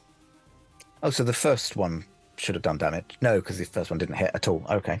 Oh, so the first one should have done damage. No, because the first one didn't hit at all.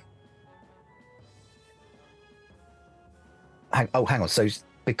 Okay. Hang on. So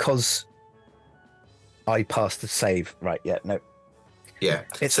because I passed the save, right? Yeah, no. Yeah.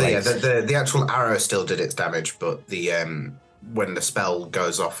 It's so late. yeah, the actual arrow still did its damage, but the when the spell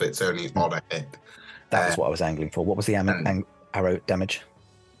goes off, it's only on a hit. That was what I was angling for. What was the arrow damage?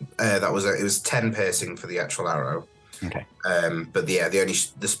 It was 10 piercing for the actual arrow. Okay. But yeah,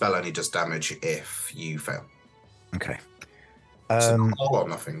 the spell only does damage if you fail. Okay. So all or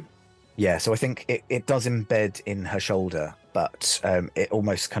nothing. Yeah, so I think it does embed in her shoulder, but it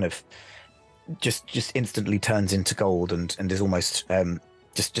almost kind of just instantly turns into gold and is almost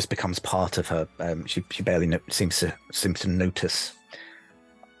just becomes part of her. She barely seems to notice.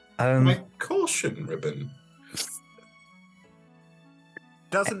 My caution ribbon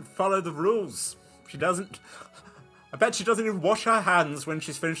doesn't follow the rules. She doesn't. I bet she doesn't even wash her hands when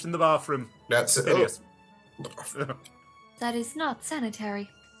she's finished in the bathroom. That's it. Hideous. That is not sanitary.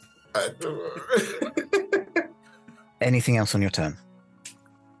 Anything else on your turn?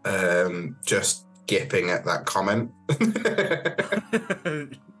 Just gipping at that comment.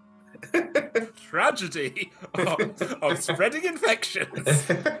 Tragedy of spreading infections.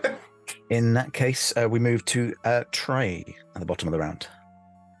 In that case, we move to Trey at the bottom of the round.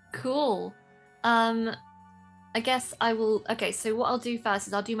 Cool. I guess I will. Okay, so what I'll do first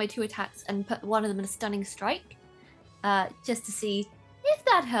is I'll do my 2 attacks and put one of them in a stunning strike, just to see if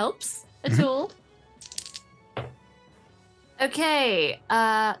that helps at all. Okay.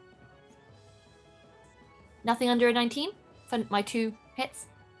 Nothing under a 19 for my 2 hits.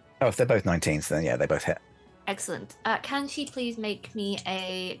 Oh, if they're both 19s, then yeah, they both hit. Excellent. Can she please make me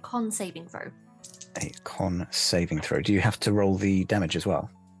a con saving throw? A con saving throw. Do you have to roll the damage as well?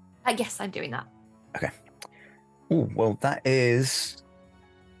 Yes, I'm doing that. Okay. Oh, well, that is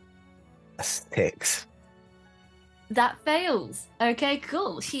a 6. That fails. Okay,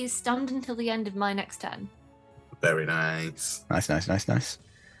 cool. She is stunned until the end of my next turn. Very nice. Nice.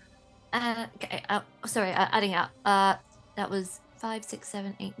 Okay, sorry, adding out. That was 5, 6,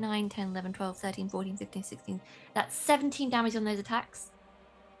 7, 8, 9, 10, 11, 12, 13, 14, 15, 16. That's 17 damage on those attacks.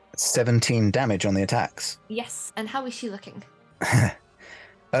 17 damage on the attacks. Yes, and how is she looking?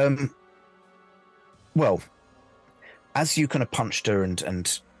 Well, as you kind of punched her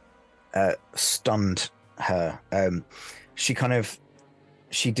and stunned her, she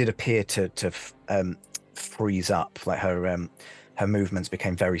did appear to freeze up. Like her movements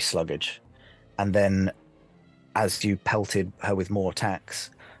became very sluggish, and then as you pelted her with more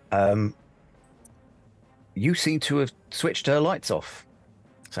attacks, you seem to have switched her lights off.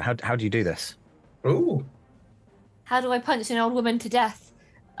 So how do you do this? Ooh. How do I punch an old woman to death?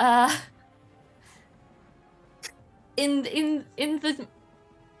 In the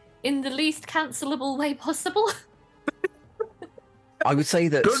least cancelable way possible. I would say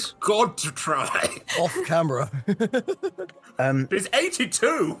that. Good God, to try. Off camera. He's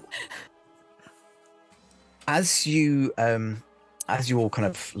 82. As you all kind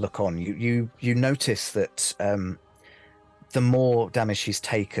of look on, you notice that the more damage she's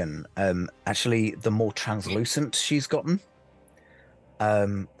taken, actually, the more translucent she's gotten.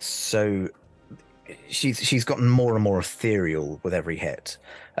 So she's gotten more and more ethereal with every hit.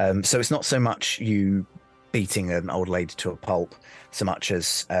 So it's not so much you beating an old lady to a pulp, so much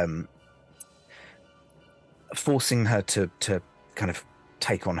as forcing her to kind of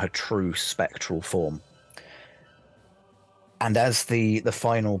take on her true spectral form. And as the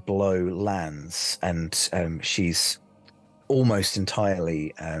final blow lands, and she's almost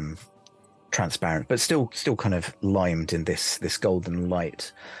entirely transparent, but still kind of limed in this golden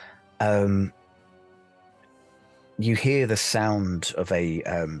light, you hear the sound of a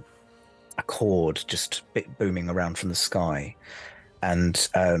chord just booming around from the sky, and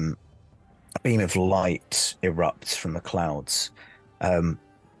a beam of light erupts from the clouds.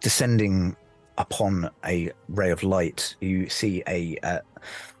 Descending upon a ray of light, you see an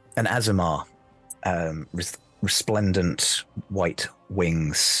Azimar, resplendent white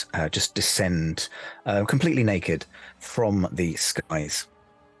wings just descend completely naked from the skies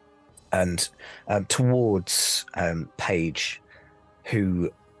and towards Paige, who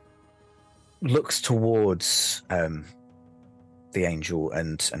looks towards the angel,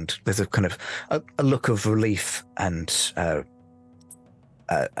 and there's a kind of a look of relief and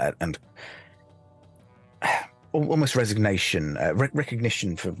almost resignation,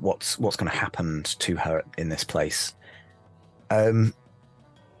 recognition for what's going to happen to her in this place. They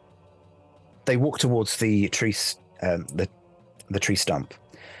walk towards the tree, the tree stump,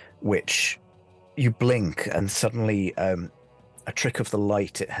 which you blink, and suddenly a trick of the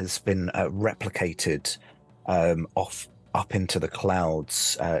light, it has been replicated up into the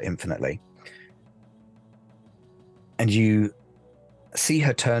clouds infinitely, and you see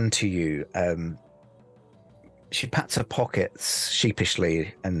her turn to you. She pats her pockets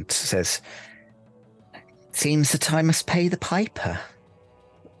sheepishly and says, "Seems that I must pay the piper.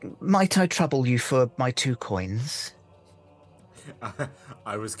 Might I trouble you for my 2 coins?"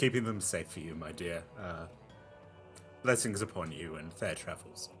 I was keeping them safe for you, my dear. Blessings upon you and fair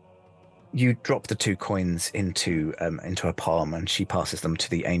travels. You drop the 2 coins into her palm, and she passes them to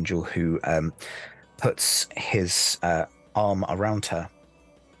the angel, who puts his arm around her,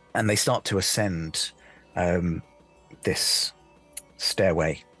 and they start to ascend this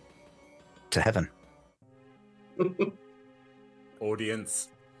stairway to heaven. Audience.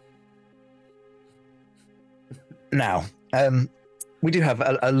 Now, we do have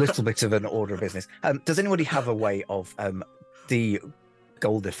a little bit of an order of business. Does anybody have a way of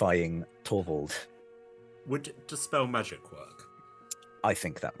de-goldifying Torvald? Would dispel magic work? I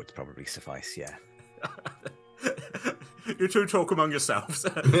think that would probably suffice, yeah. You two talk among yourselves.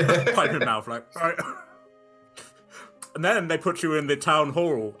 Pipe in mouth, like, right. And then they put you in the town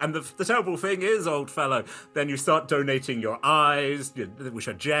hall. And the terrible thing is, old fellow, then you start donating your eyes, which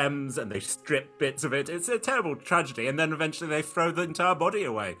are gems, and they strip bits of it. It's a terrible tragedy. And then eventually they throw the entire body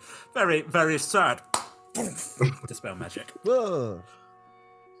away. Very, very sad. Dispel magic. Whoa.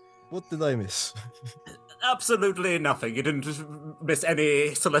 What did I miss? Absolutely nothing. You didn't miss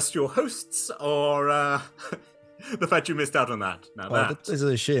any celestial hosts or the fact you missed out on that. Now That is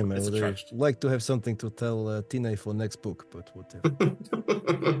a shame. I is a would tragedy. like to have something to tell Tina for next book, but whatever.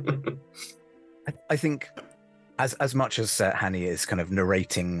 I think as much as Hanny is kind of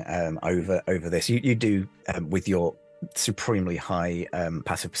narrating over this, you do, with your supremely high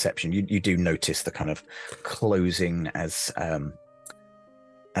passive perception, you do notice the kind of closing as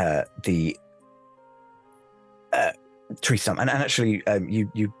the tree stump, and actually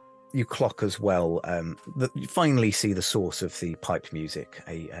you clock as well that you finally see the source of the pipe music,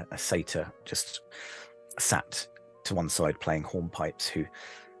 a satyr just sat to one side playing hornpipes, who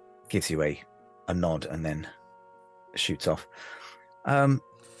gives you a nod and then shoots off.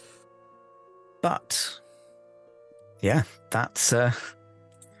 But yeah, that's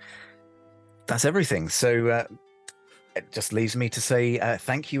everything. So it just leaves me to say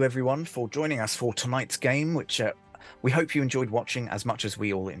thank you, everyone, for joining us for tonight's game, which we hope you enjoyed watching as much as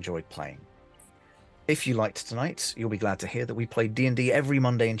we all enjoyed playing. If you liked tonight, you'll be glad to hear that we play D&D every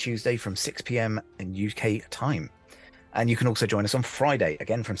Monday and Tuesday from 6 p.m. in UK time. And you can also join us on Friday,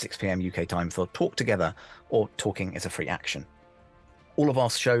 again from 6 p.m. UK time, for Talk Together, or Talking is a Free Action. All of our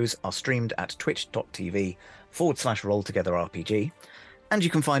shows are streamed at twitch.tv/RollTogetherRPG, and you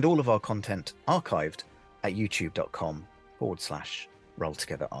can find all of our content archived at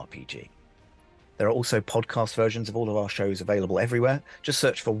youtube.com/RollTogetherRPG. There are also podcast versions of all of our shows available everywhere. Just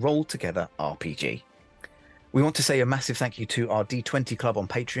search for Roll Together RPG. We want to say a massive thank you to our D20 Club on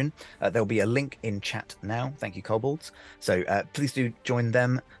Patreon. There'll be a link in chat now. Thank you, Kobolds. So please do join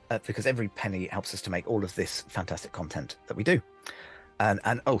them, because every penny helps us to make all of this fantastic content that we do.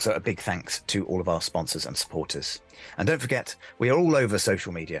 And also a big thanks to all of our sponsors and supporters. And don't forget, we are all over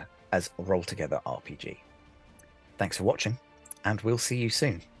social media as Roll Together RPG. Thanks for watching, and we'll see you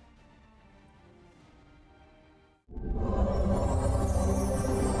soon.